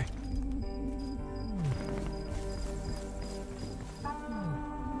silently.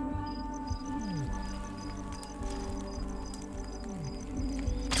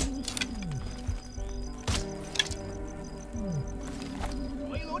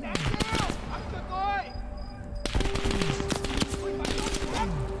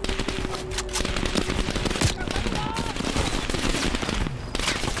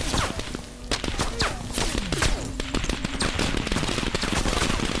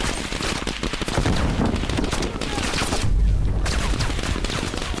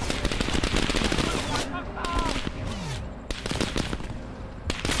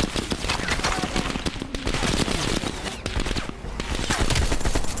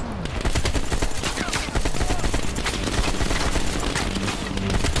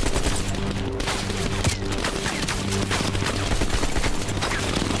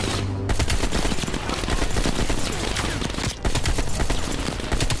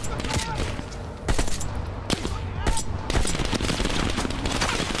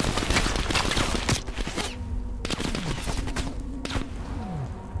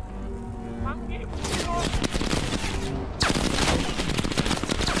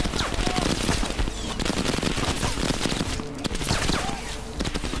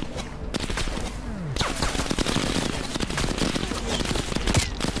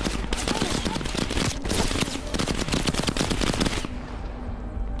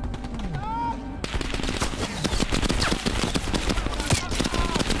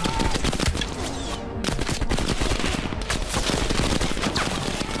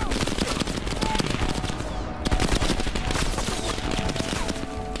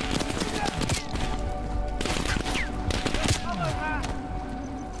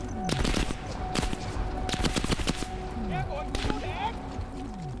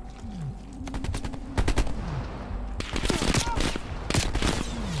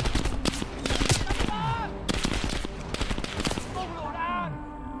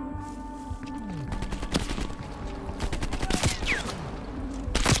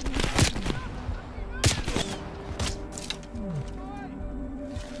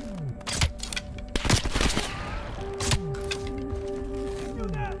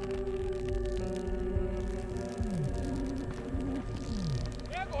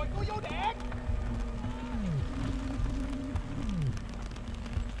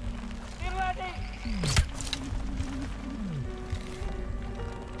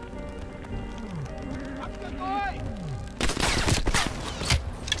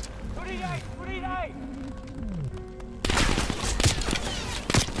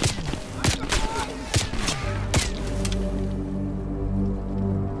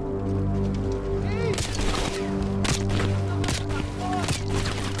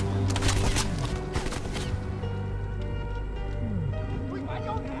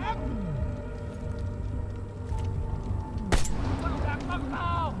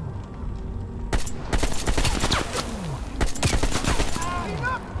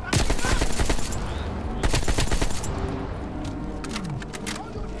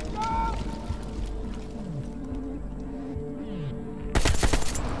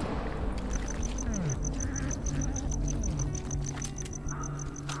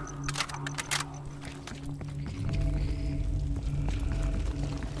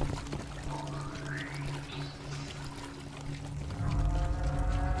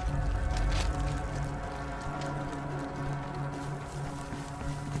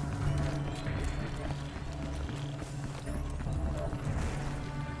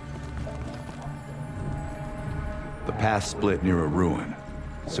 The path split near a ruin,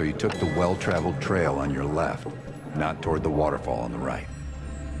 so you took the well-traveled trail on your left, not toward the waterfall on the right.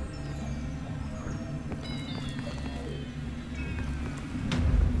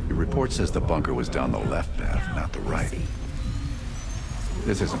 Your report says the bunker was down the left path, not the right.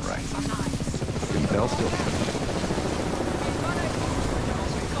 This isn't right. Can Bell still hear me?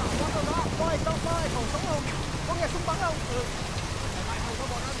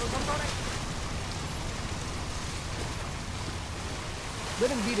 Bên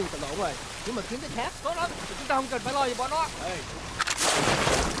đường đi đường tận lộn rồi, nhưng mà kiếm cái khác có đó, chúng ta không cần phải lo gì bọn nó.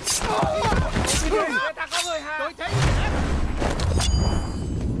 Người ta có người hà. Tôi thấy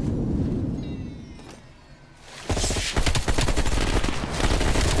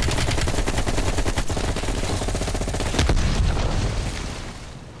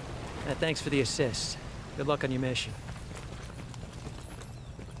Thanks for the assist. Good luck on your mission.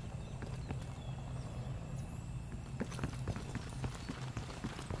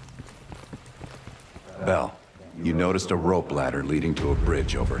 Bell, you noticed a rope ladder leading to a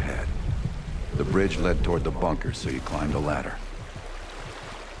bridge overhead. The bridge led toward the bunker, so you climbed a ladder.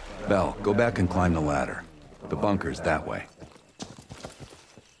 Bell, go back and climb the ladder. The bunker's that way.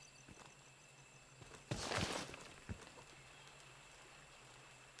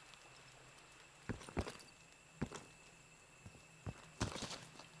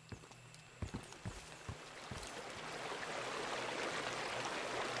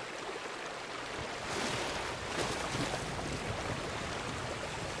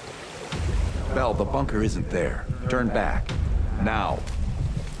 Bell, the bunker isn't there. Turn back. Now.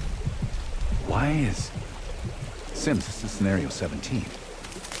 Why is... Sims, this is scenario 17.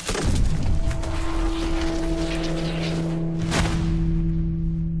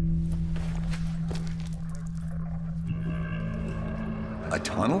 A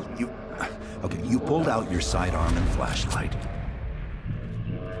tunnel? Okay, you pulled out your sidearm and flashlight.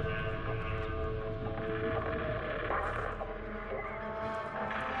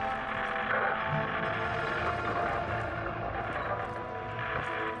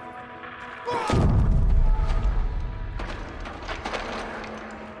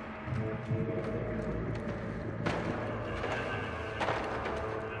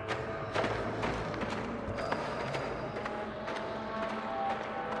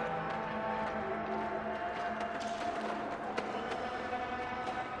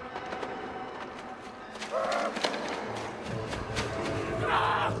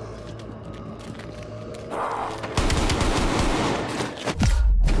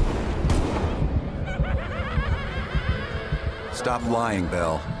 Stop lying,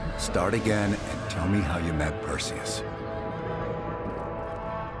 Bell. Start again and tell me how you met Perseus.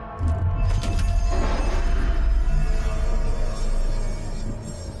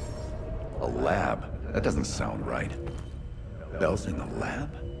 A lab? That doesn't sound right. Bell's in the lab?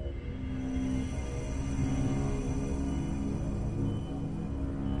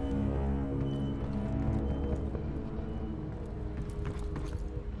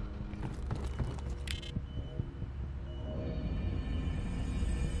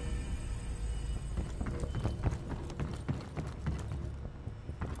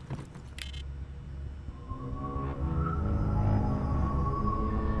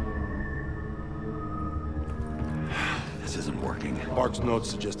 This isn't working. Park's notes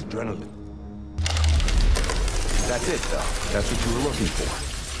suggest adrenaline. That's it, though. That's what you were looking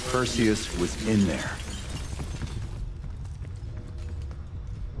for. Perseus was in there.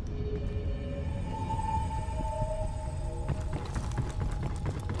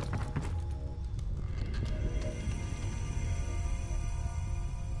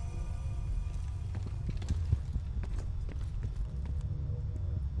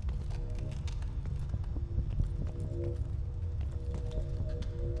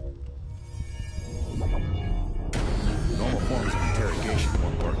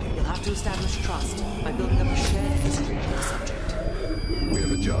 You'll have to establish trust by building up a shared history with the subject. We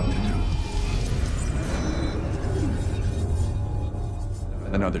have a job to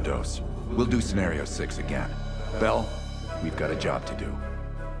do. Another dose. We'll do scenario 6 again. Bell, we've got a job to do.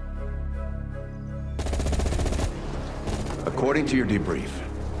 According to your debrief,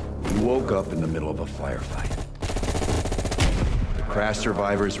 you woke up in the middle of a firefight. The crash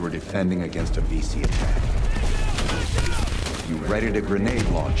survivors were defending against a VC attack. You readied a grenade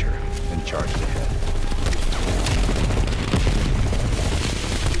launcher and charged ahead.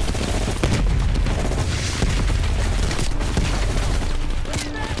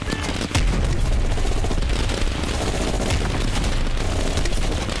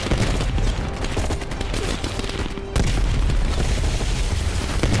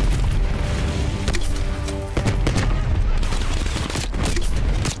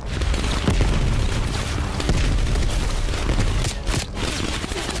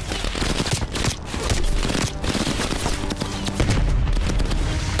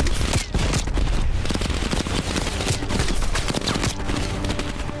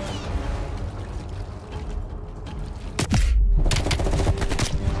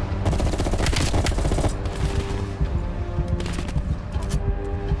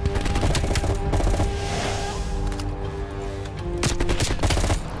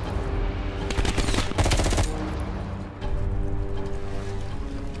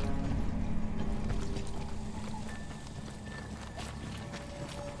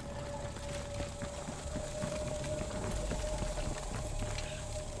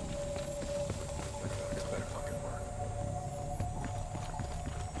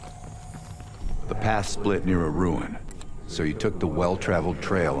 The path split near a ruin, so you took the well-traveled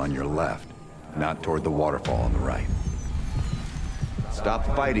trail on your left, not toward the waterfall on the right. Stop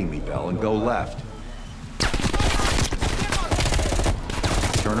fighting me, Bell, and go left.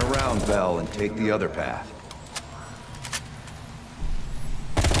 Turn around, Bell, and take the other path.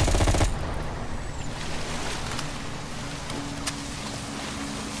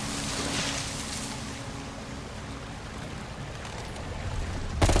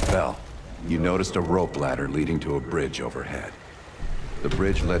 Bell, you noticed a rope ladder leading to a bridge overhead. The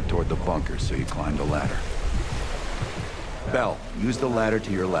bridge led toward the bunker, so you climbed the ladder. Bell, use the ladder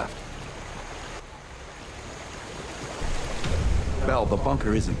to your left. Bell, the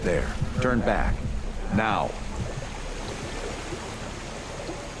bunker isn't there. Turn back. Now.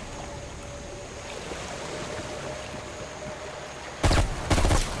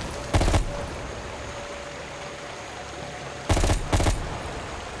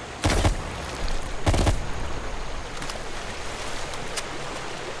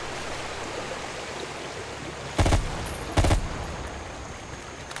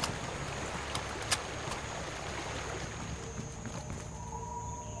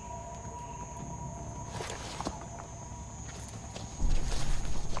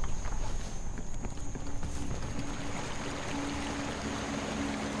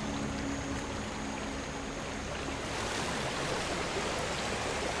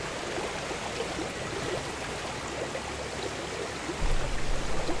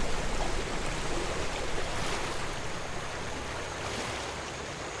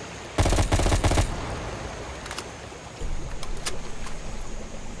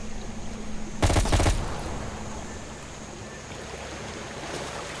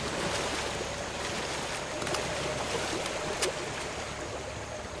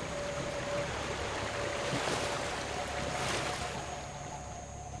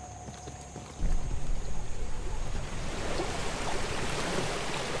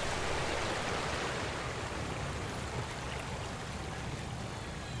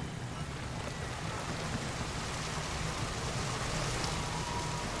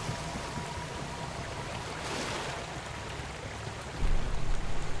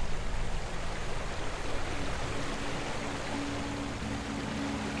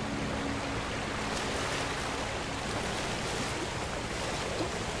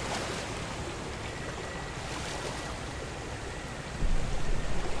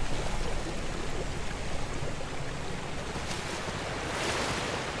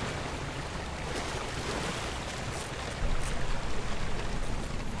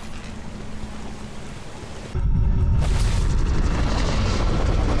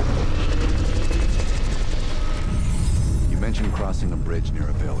 Crossing a bridge near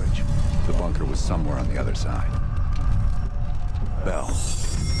a village. The bunker was somewhere on the other side. Bell,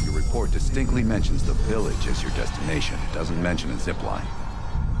 your report distinctly mentions the village as your destination. It doesn't mention a zipline.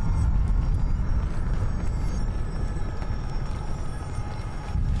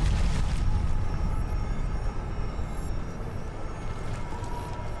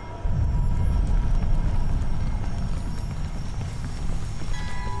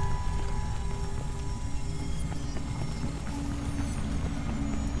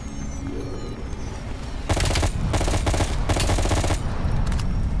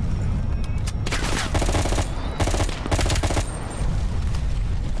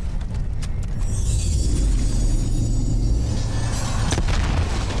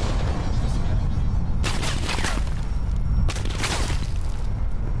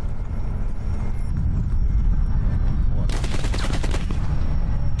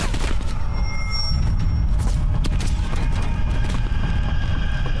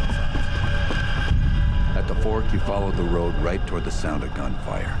 You followed the road right toward the sound of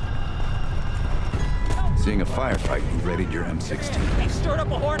gunfire. Seeing a firefight, you readied your M16. We've stirred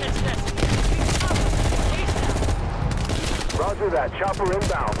up a hornet's nest. Roger that. Chopper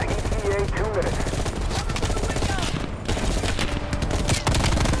inbound. ETA 2 minutes.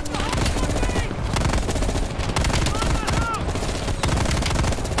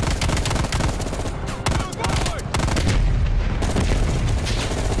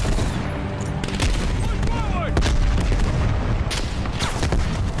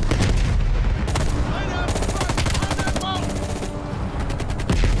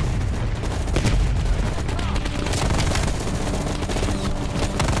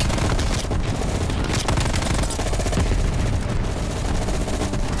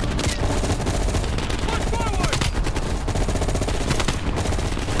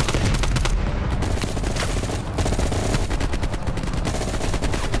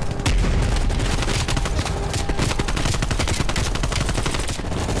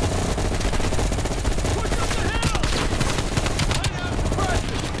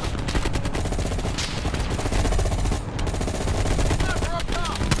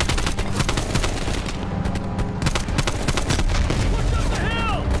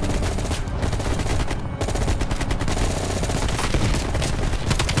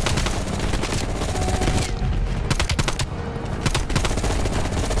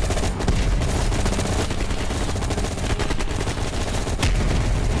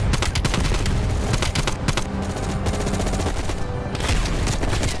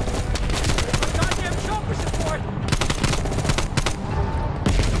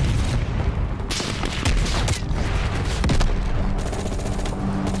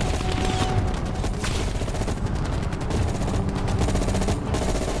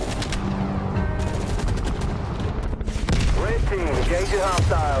 Engaging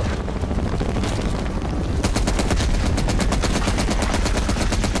hostiles.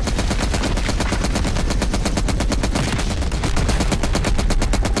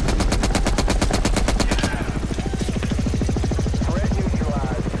 Threat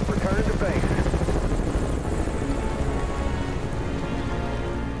neutralized. Return to base.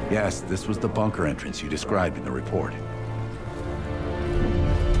 Yes, this was the bunker entrance you described in the report.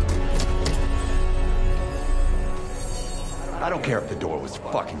 I don't care if the door was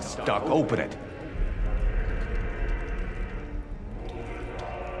fucking stuck. Open it.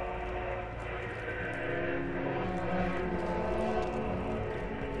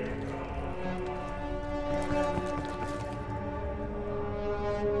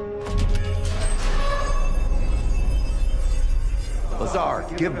 Lazar,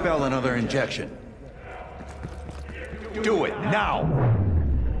 give Bell another injection. Do it, now!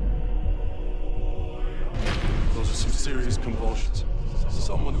 Those are some serious convulsions.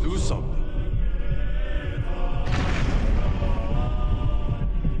 Someone do something.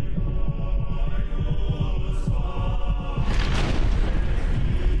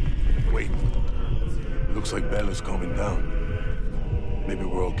 Wait. Looks like Bell is calming down. Maybe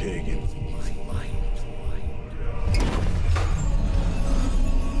we're okay again.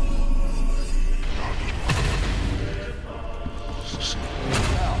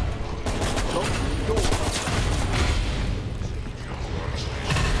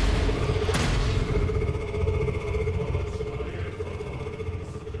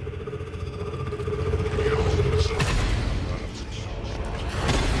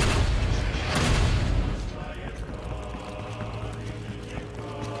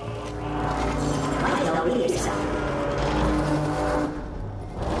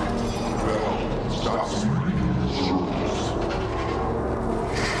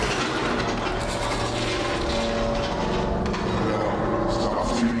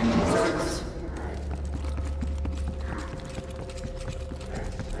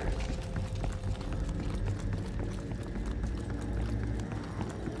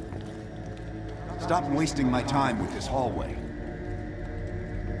 Stop wasting my time with this hallway.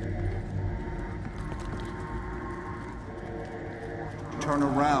 Turn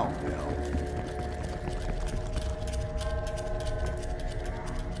around, Bell.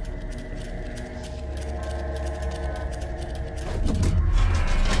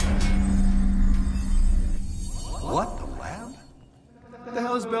 What? The lab? What the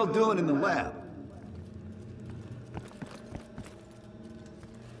hell is Bell doing in the lab?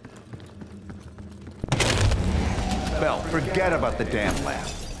 Bell, forget about the damn lab.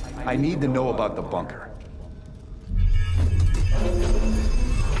 I need to know about the bunker.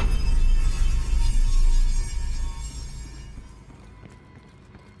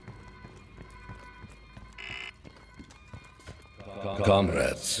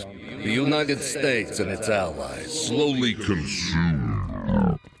 Comrades, the United States and its allies slowly consume.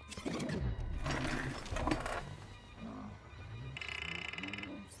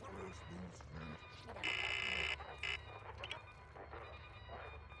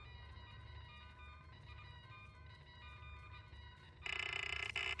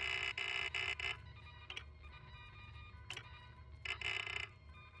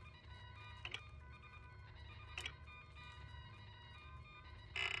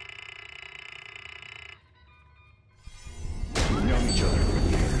 We've known each other for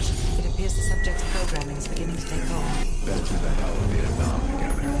years. It appears the subject's programming is beginning to take hold. Been through the hell of Vietnam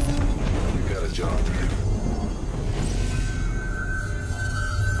together. We got a job to do.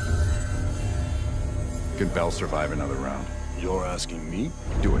 Can Bell survive another round? You're asking me?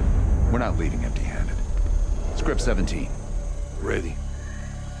 Do it. We're not leaving empty-handed. Script 17. Ready.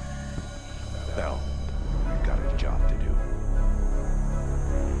 Bell, we've got a job to do.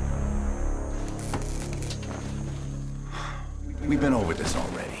 We've been over this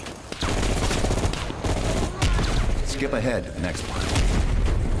already. Skip ahead to the next one.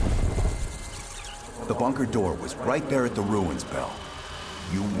 The bunker door was right there at the ruins, Bell.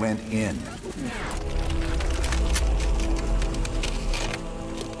 You went in.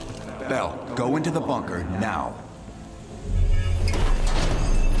 Bell, go into the bunker now.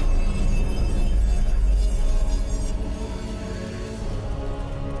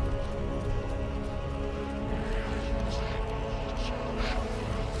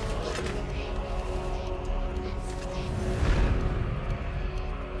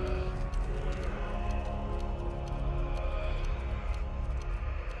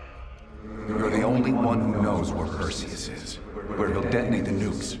 You're the only one who knows where Perseus is, where he'll detonate the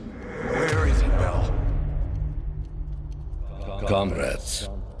nukes. Where is he, Bell? Comrades,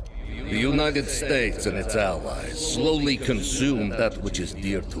 The United States and its allies slowly consume that which is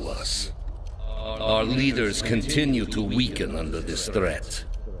dear to us. Our leaders continue to weaken under this threat.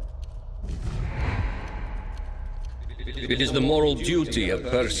 It is the moral duty of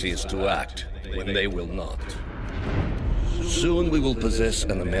Perseus to act when they will not. Soon we will possess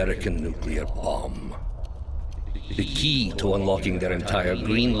an American nuclear bomb. The key to unlocking their entire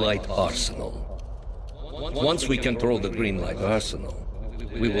green light arsenal. Once we control the green light arsenal,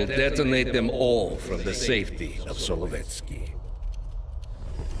 we will detonate them all from the safety of Solovetsky.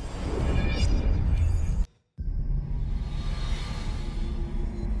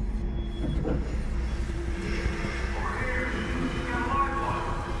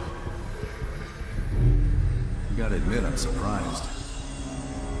 You gotta admit, I'm surprised.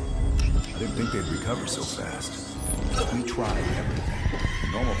 I didn't think they'd recover so fast. We tried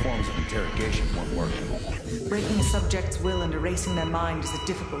everything. Normal forms of interrogation weren't working. Breaking a subject's will and erasing their mind is a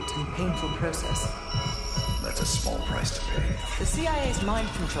difficult and painful process. That's a small price to pay. The CIA's mind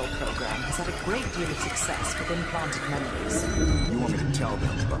control program has had a great deal of success with implanted memories. You want me to tell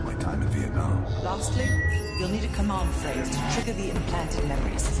them about my time in Vietnam? Lastly, you'll need a command phrase to trigger the implanted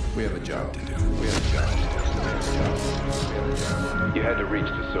memories. We have a job to do. You had to reach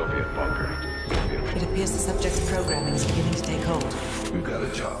the Soviet bunker. It appears the subject's programming is beginning to take hold. We've got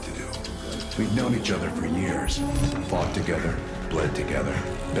a job to do. We've known each other for years. Fought together, bled together,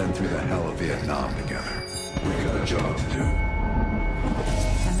 been through the hell of Vietnam together. We've got a job to do.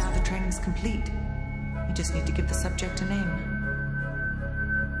 And now the training's complete. You just need to give the subject a name.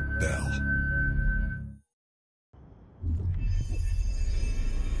 Bell.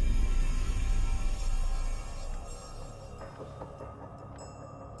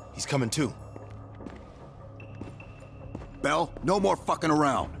 He's coming too. Bell, no more fucking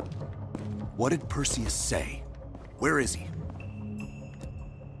around. What did Perseus say? Where is he?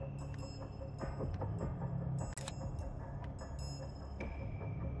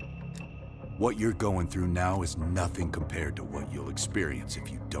 What you're going through now is nothing compared to what you'll experience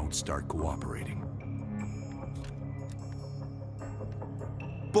if you don't start cooperating.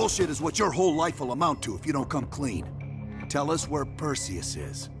 Bullshit is what your whole life will amount to if you don't come clean. Tell us where Perseus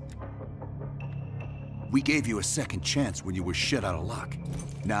is. We gave you a second chance when you were shit out of luck.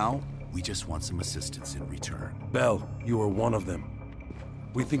 Now, we just want some assistance in return. Bell, you are one of them.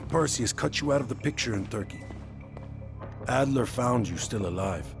 We think Perseus cut you out of the picture in Turkey. Adler found you still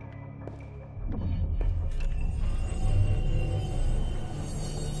alive.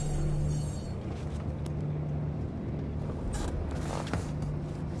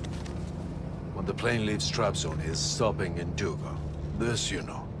 When the plane leaves trap zone, it's stopping in Duga. This you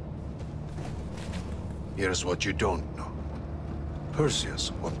know. Here's what you don't know.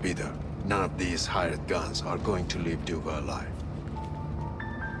 Perseus won't be there. None of these hired guns are going to leave Duga alive.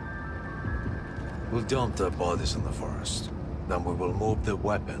 We'll dump their bodies in the forest. Then we will move the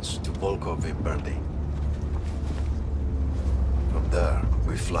weapons to Volkov in Berlin. From there,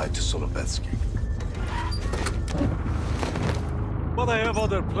 we fly to Solovetsky. But I have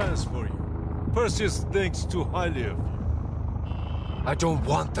other plans for you. Perseus thinks too highly of you. I don't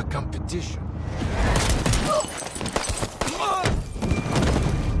want the competition.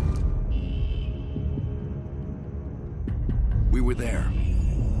 We were there.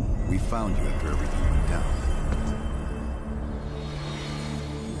 We found you after everything went down.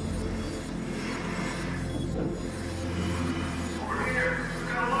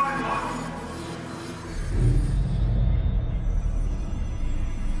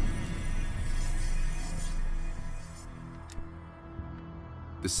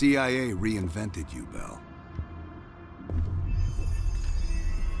 The CIA reinvented you, Bell.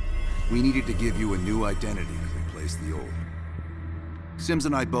 We needed to give you a new identity to replace the old. Sims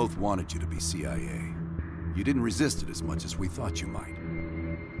and I both wanted you to be CIA. You didn't resist it as much as we thought you might.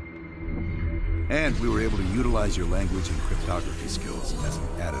 And we were able to utilize your language and cryptography skills as an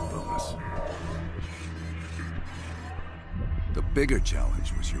added bonus. The bigger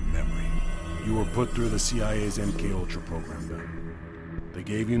challenge was your memory. You were put through the CIA's MK-Ultra program, Bell. They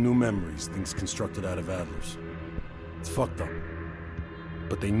gave you new memories, things constructed out of Adler's. It's fucked up.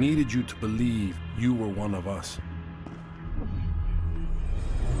 But they needed you to believe you were one of us.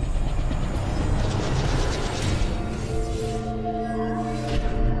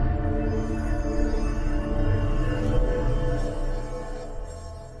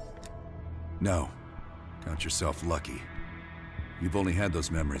 No. Count yourself lucky. You've only had those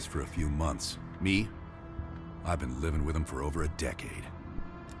memories for a few months. Me? I've been living with them for over a decade.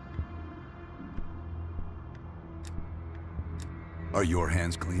 Are your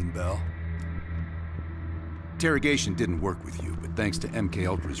hands clean, Bell? Interrogation didn't work with you, but thanks to MK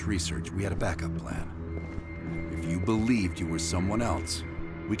Ultra's research, we had a backup plan. If you believed you were someone else,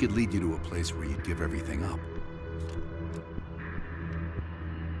 we could lead you to a place where you'd give everything up.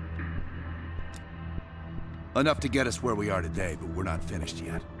 Enough to get us where we are today, but we're not finished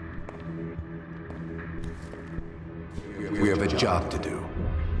yet. We have a job to do.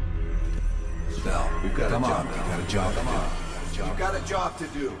 Bell, come on, we got a job to do. You've got a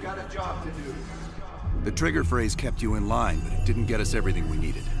job to do. The trigger phrase kept you in line, but it didn't get us everything we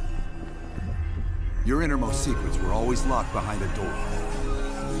needed. Your innermost secrets were always locked behind a door.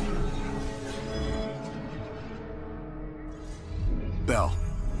 Bell,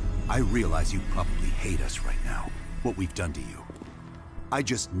 I realize you probably hate us right now, what we've done to you. I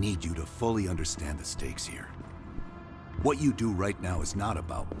just need you to fully understand the stakes here. What you do right now is not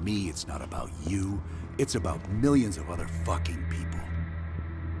about me, it's not about you, it's about millions of other fucking people.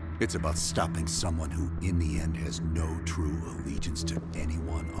 It's about stopping someone who, in the end, has no true allegiance to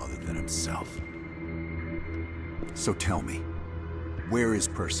anyone other than himself. So tell me, where is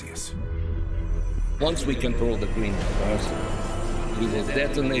Perseus? Once we control the Green Person, we will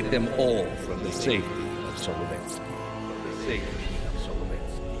detonate them all from the safety of Solovetsky.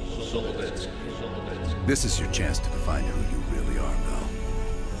 This is your chance to define who you really are, Bell.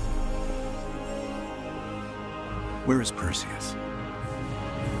 Where is Perseus?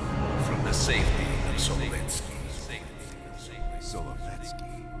 From the safety of Solovetsky.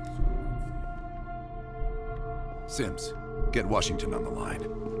 Solovetsky. Sims, get Washington on the line.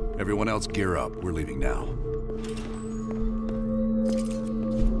 Everyone else gear up. We're leaving now.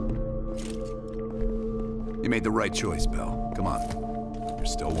 You made the right choice, Bell. Come on. You're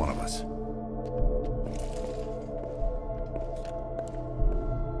still one of us.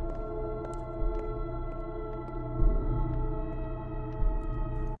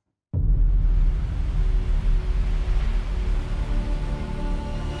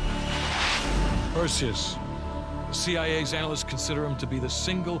 Perseus. The CIA's analysts consider him to be the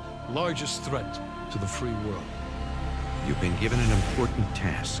single largest threat to the free world. You've been given an important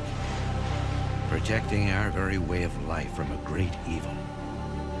task. Protecting our very way of life from a great evil.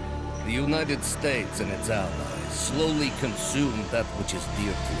 The United States and its allies slowly consume that which is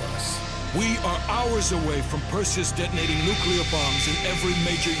dear to us. We are hours away from Perseus detonating nuclear bombs in every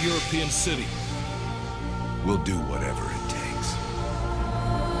major European city. We'll do whatever it takes.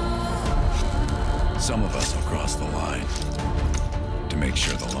 Some of us will cross the line to make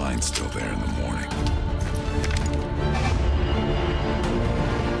sure the line's still there in the morning.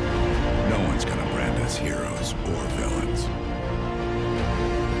 No one's gonna brand us heroes or villains.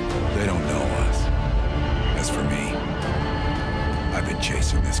 They don't know us. As for me, I've been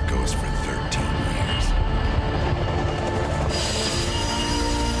chasing this ghost for 13 years.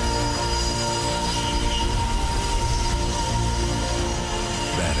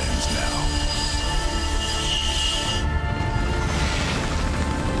 That ends now.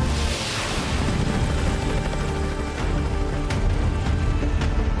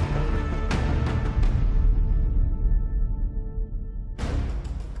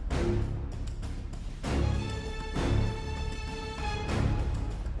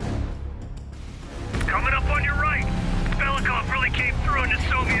 Coming up on your right. Belikov really came through in the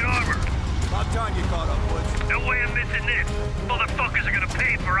Soviet armor. About time you caught up, Woods. No way I'm missing this. Motherfuckers are gonna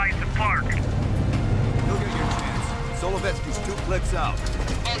pay for Ice and Park. You'll get your chance. Solovetsky's 2 clicks out.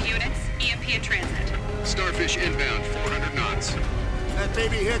 All units, EMP in transit. Starfish inbound, 400 knots. That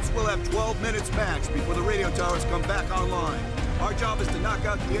baby hits, we'll have 12 minutes max before the radio towers come back online. Our job is to knock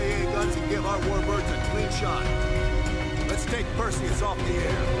out the AA guns and give our warbirds a clean shot. Let's take Perseus off the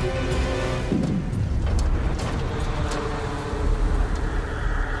air.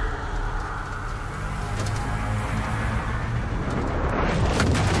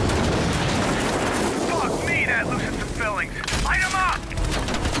 Fuck me, that loosened some fillings. Light them up!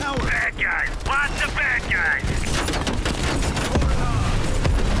 Bad guys. Lots of bad guys.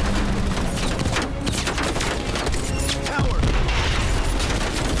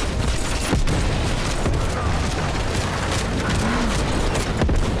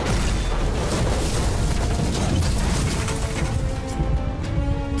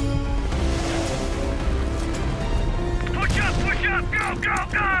 Push up, go, go,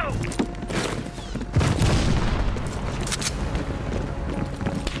 go!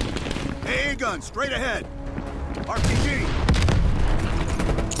 AA gun, straight ahead. RPG.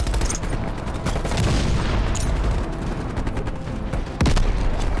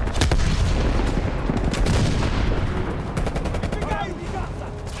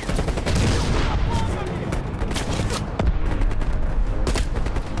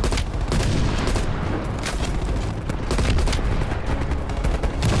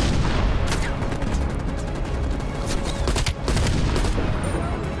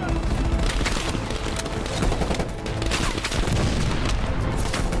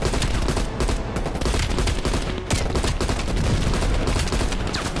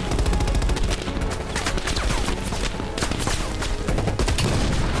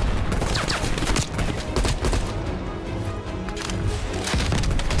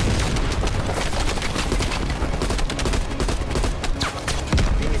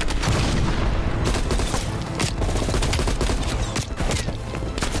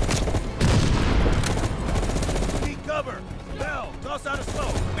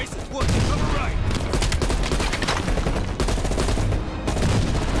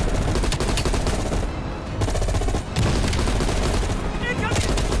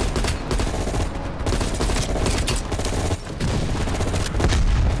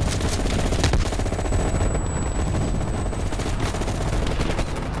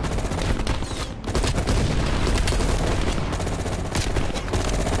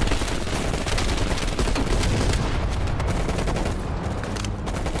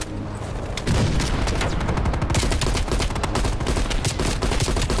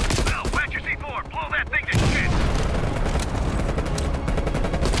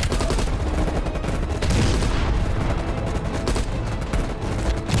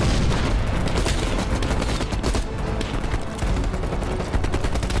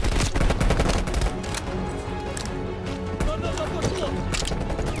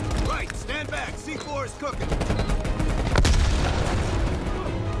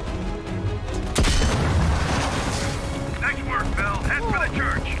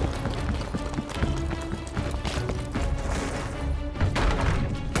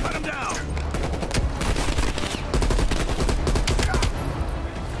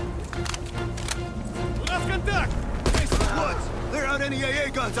 got any AA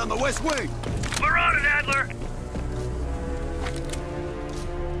guns on the west wing? We're on it, Adler!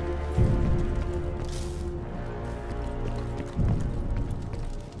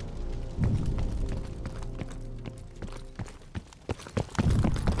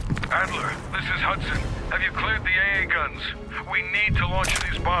 Adler, this is Hudson. Have you cleared the AA guns? We need to launch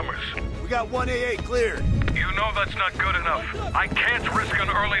these bombers. We got one AA cleared. You know that's not good enough. I can't risk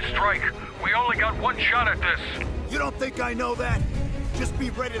an early strike. We only got one shot at this. You don't think I know that? Just be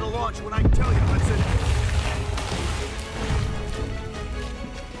ready to launch when I tell you, Hudson.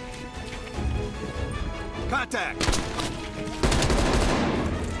 Contact!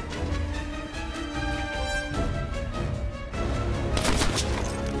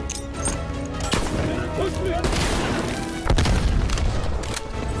 Push me!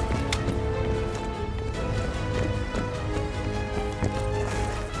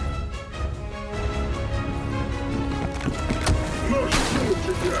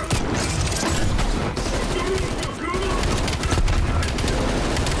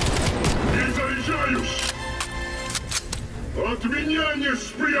 Не заряжаюсь! От меня не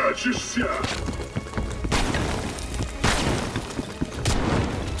спрячешься!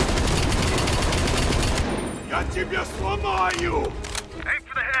 Я тебя сломаю! Aim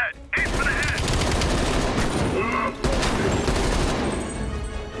for the head! Aim for the head!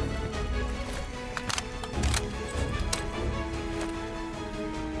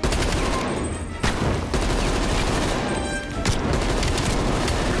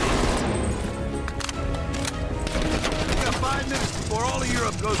 We got 5 minutes before all of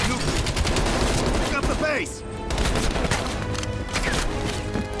Europe goes nuclear. Pick up the pace!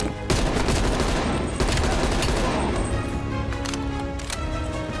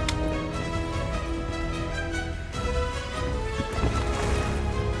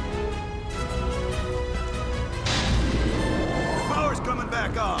 Power's coming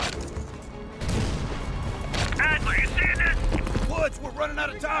back on. Adler, you seeing this? Woods, we're running out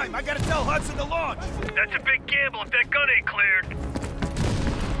of time. I gotta tell Hudson to launch. That's a big gamble if that gun ain't cleared.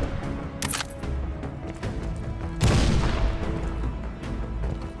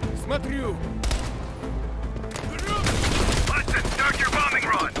 Смотрю. Hudson, start your bombing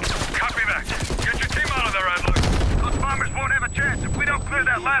run. Copy that. Get your team out of there, Adler. Those bombers won't have a chance if we don't clear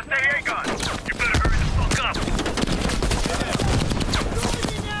that last AA gun. You better hurry the fuck up.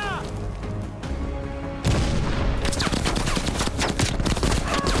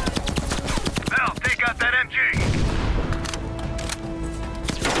 Now, take out that MG.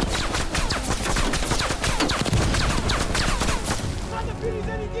 Надо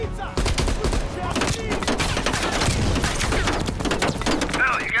перезарядиться!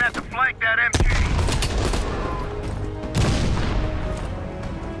 Now, you're gonna have to flank that MG.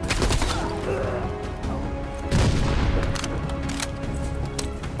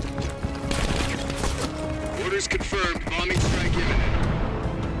 Orders confirmed. Bombing strike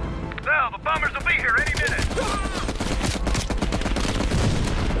imminent. Now, the bombers will be here any minute.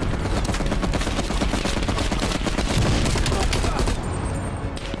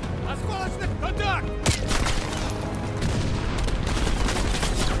 Осколочный контакт!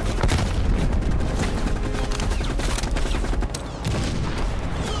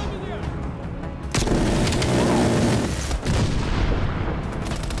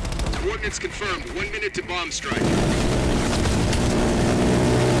 Coordinates confirmed. 1 minute to bomb strike.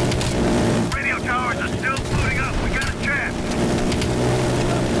 Radio towers are still booting up. We got a chance.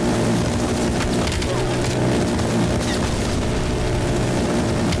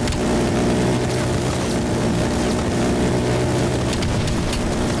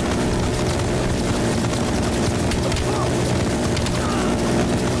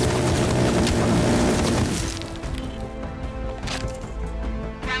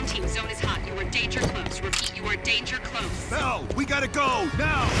 Ground team, zone is hot. You are danger close. Repeat, you are danger close. Bell, we gotta go,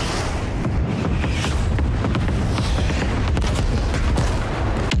 now!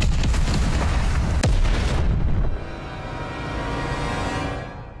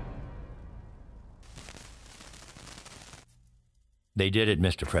 They did it,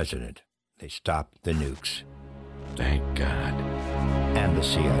 Mr. President. They stopped the nukes. Thank God. And the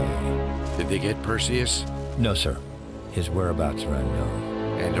CIA. Did they get Perseus? No, sir. His whereabouts are unknown.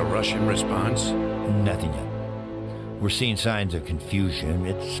 And a Russian response? Nothing yet. We're seeing signs of confusion.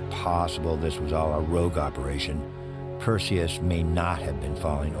 It's possible this was all a rogue operation. Perseus may not have been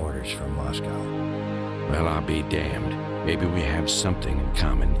following orders from Moscow. Well, I'll be damned. Maybe we have something in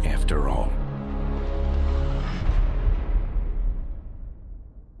common after all.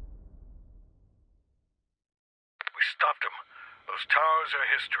 We stopped them. Those towers are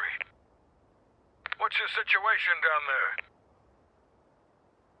history. What's your situation down there?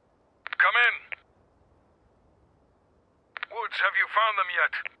 have you found them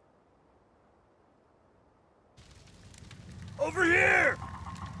yet? Over here!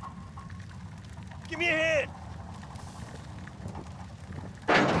 Give me a hand!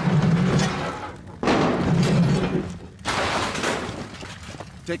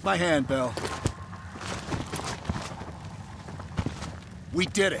 Take my hand, Bell. We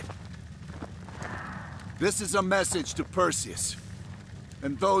did it. This is a message to Perseus,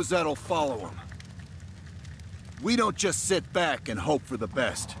 and those that'll follow him. We don't just sit back and hope for the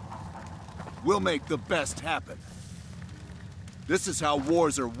best. We'll make the best happen. This is how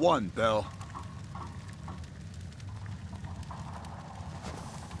wars are won, Bell.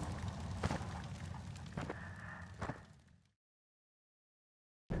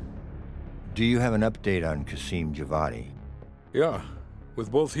 Do you have an update on Qasim Javadi? Yeah. With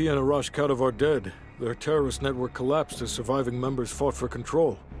both he and Arash Kadivar dead, their terrorist network collapsed as surviving members fought for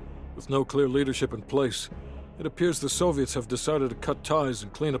control. With no clear leadership in place, it appears the Soviets have decided to cut ties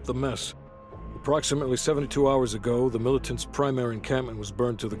and clean up the mess. Approximately 72 hours ago, the militants' primary encampment was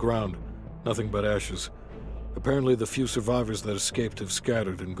burned to the ground. Nothing but ashes. Apparently, the few survivors that escaped have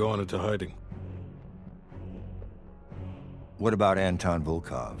scattered and gone into hiding. What about Anton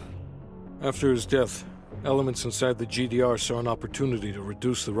Volkov? After his death, elements inside the GDR saw an opportunity to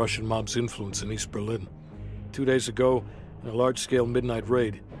reduce the Russian mob's influence in East Berlin. 2 days ago, in a large-scale midnight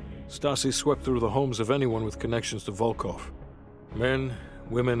raid, Stasi swept through the homes of anyone with connections to Volkov. Men,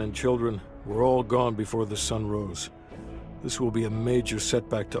 women, and children were all gone before the sun rose. This will be a major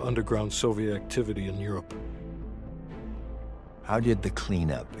setback to underground Soviet activity in Europe. How did the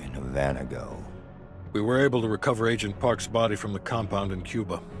cleanup in Havana go? We were able to recover Agent Park's body from the compound in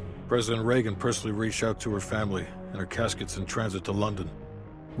Cuba. President Reagan personally reached out to her family, and her casket's in transit to London.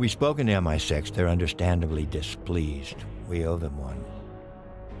 We've spoken to MI6. They're understandably displeased. We owe them one.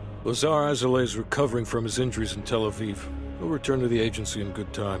 Lazar Azaleh is recovering from his injuries in Tel Aviv. He'll return to the agency in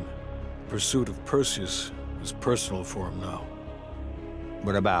good time. The pursuit of Perseus is personal for him now.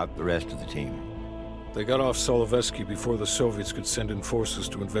 What about the rest of the team? They got off Solovetsky before the Soviets could send in forces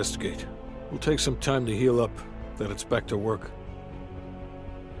to investigate. It'll take some time to heal up, then it's back to work.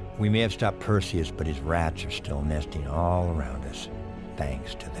 We may have stopped Perseus, but his rats are still nesting all around us,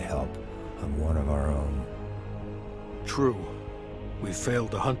 thanks to the help of one of our own. True. We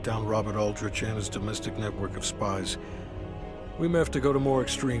failed to hunt down Robert Aldrich and his domestic network of spies. We may have to go to more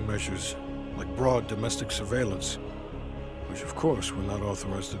extreme measures, like broad domestic surveillance, which of course we're not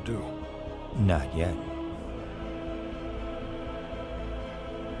authorized to do. Not yet.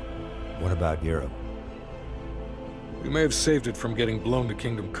 What about Europe? We may have saved it from getting blown to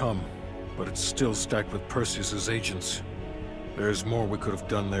Kingdom Come, but it's still stacked with Perseus's agents. There's more we could have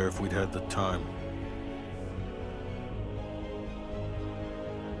done there if we'd had the time.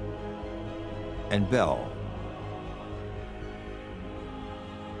 And Bell.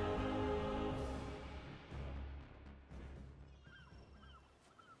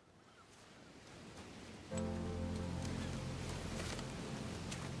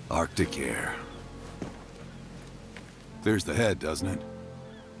 Arctic air. Clears the head, doesn't it?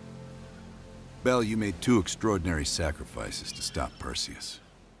 Bell, you made two extraordinary sacrifices to stop Perseus.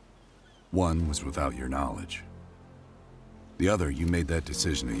 One was without your knowledge. The other, you made that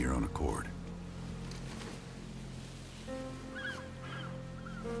decision of your own accord.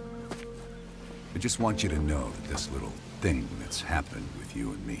 I just want you to know that this little thing that's happened with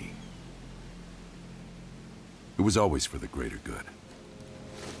you and me, it was always for the greater good.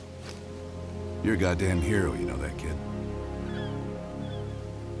 You're a goddamn hero, you know that, kid.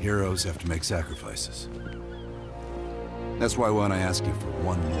 Heroes have to make sacrifices. That's why when I ask you for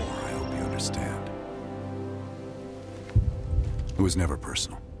one more, I hope you understand. It was never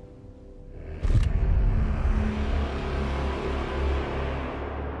personal.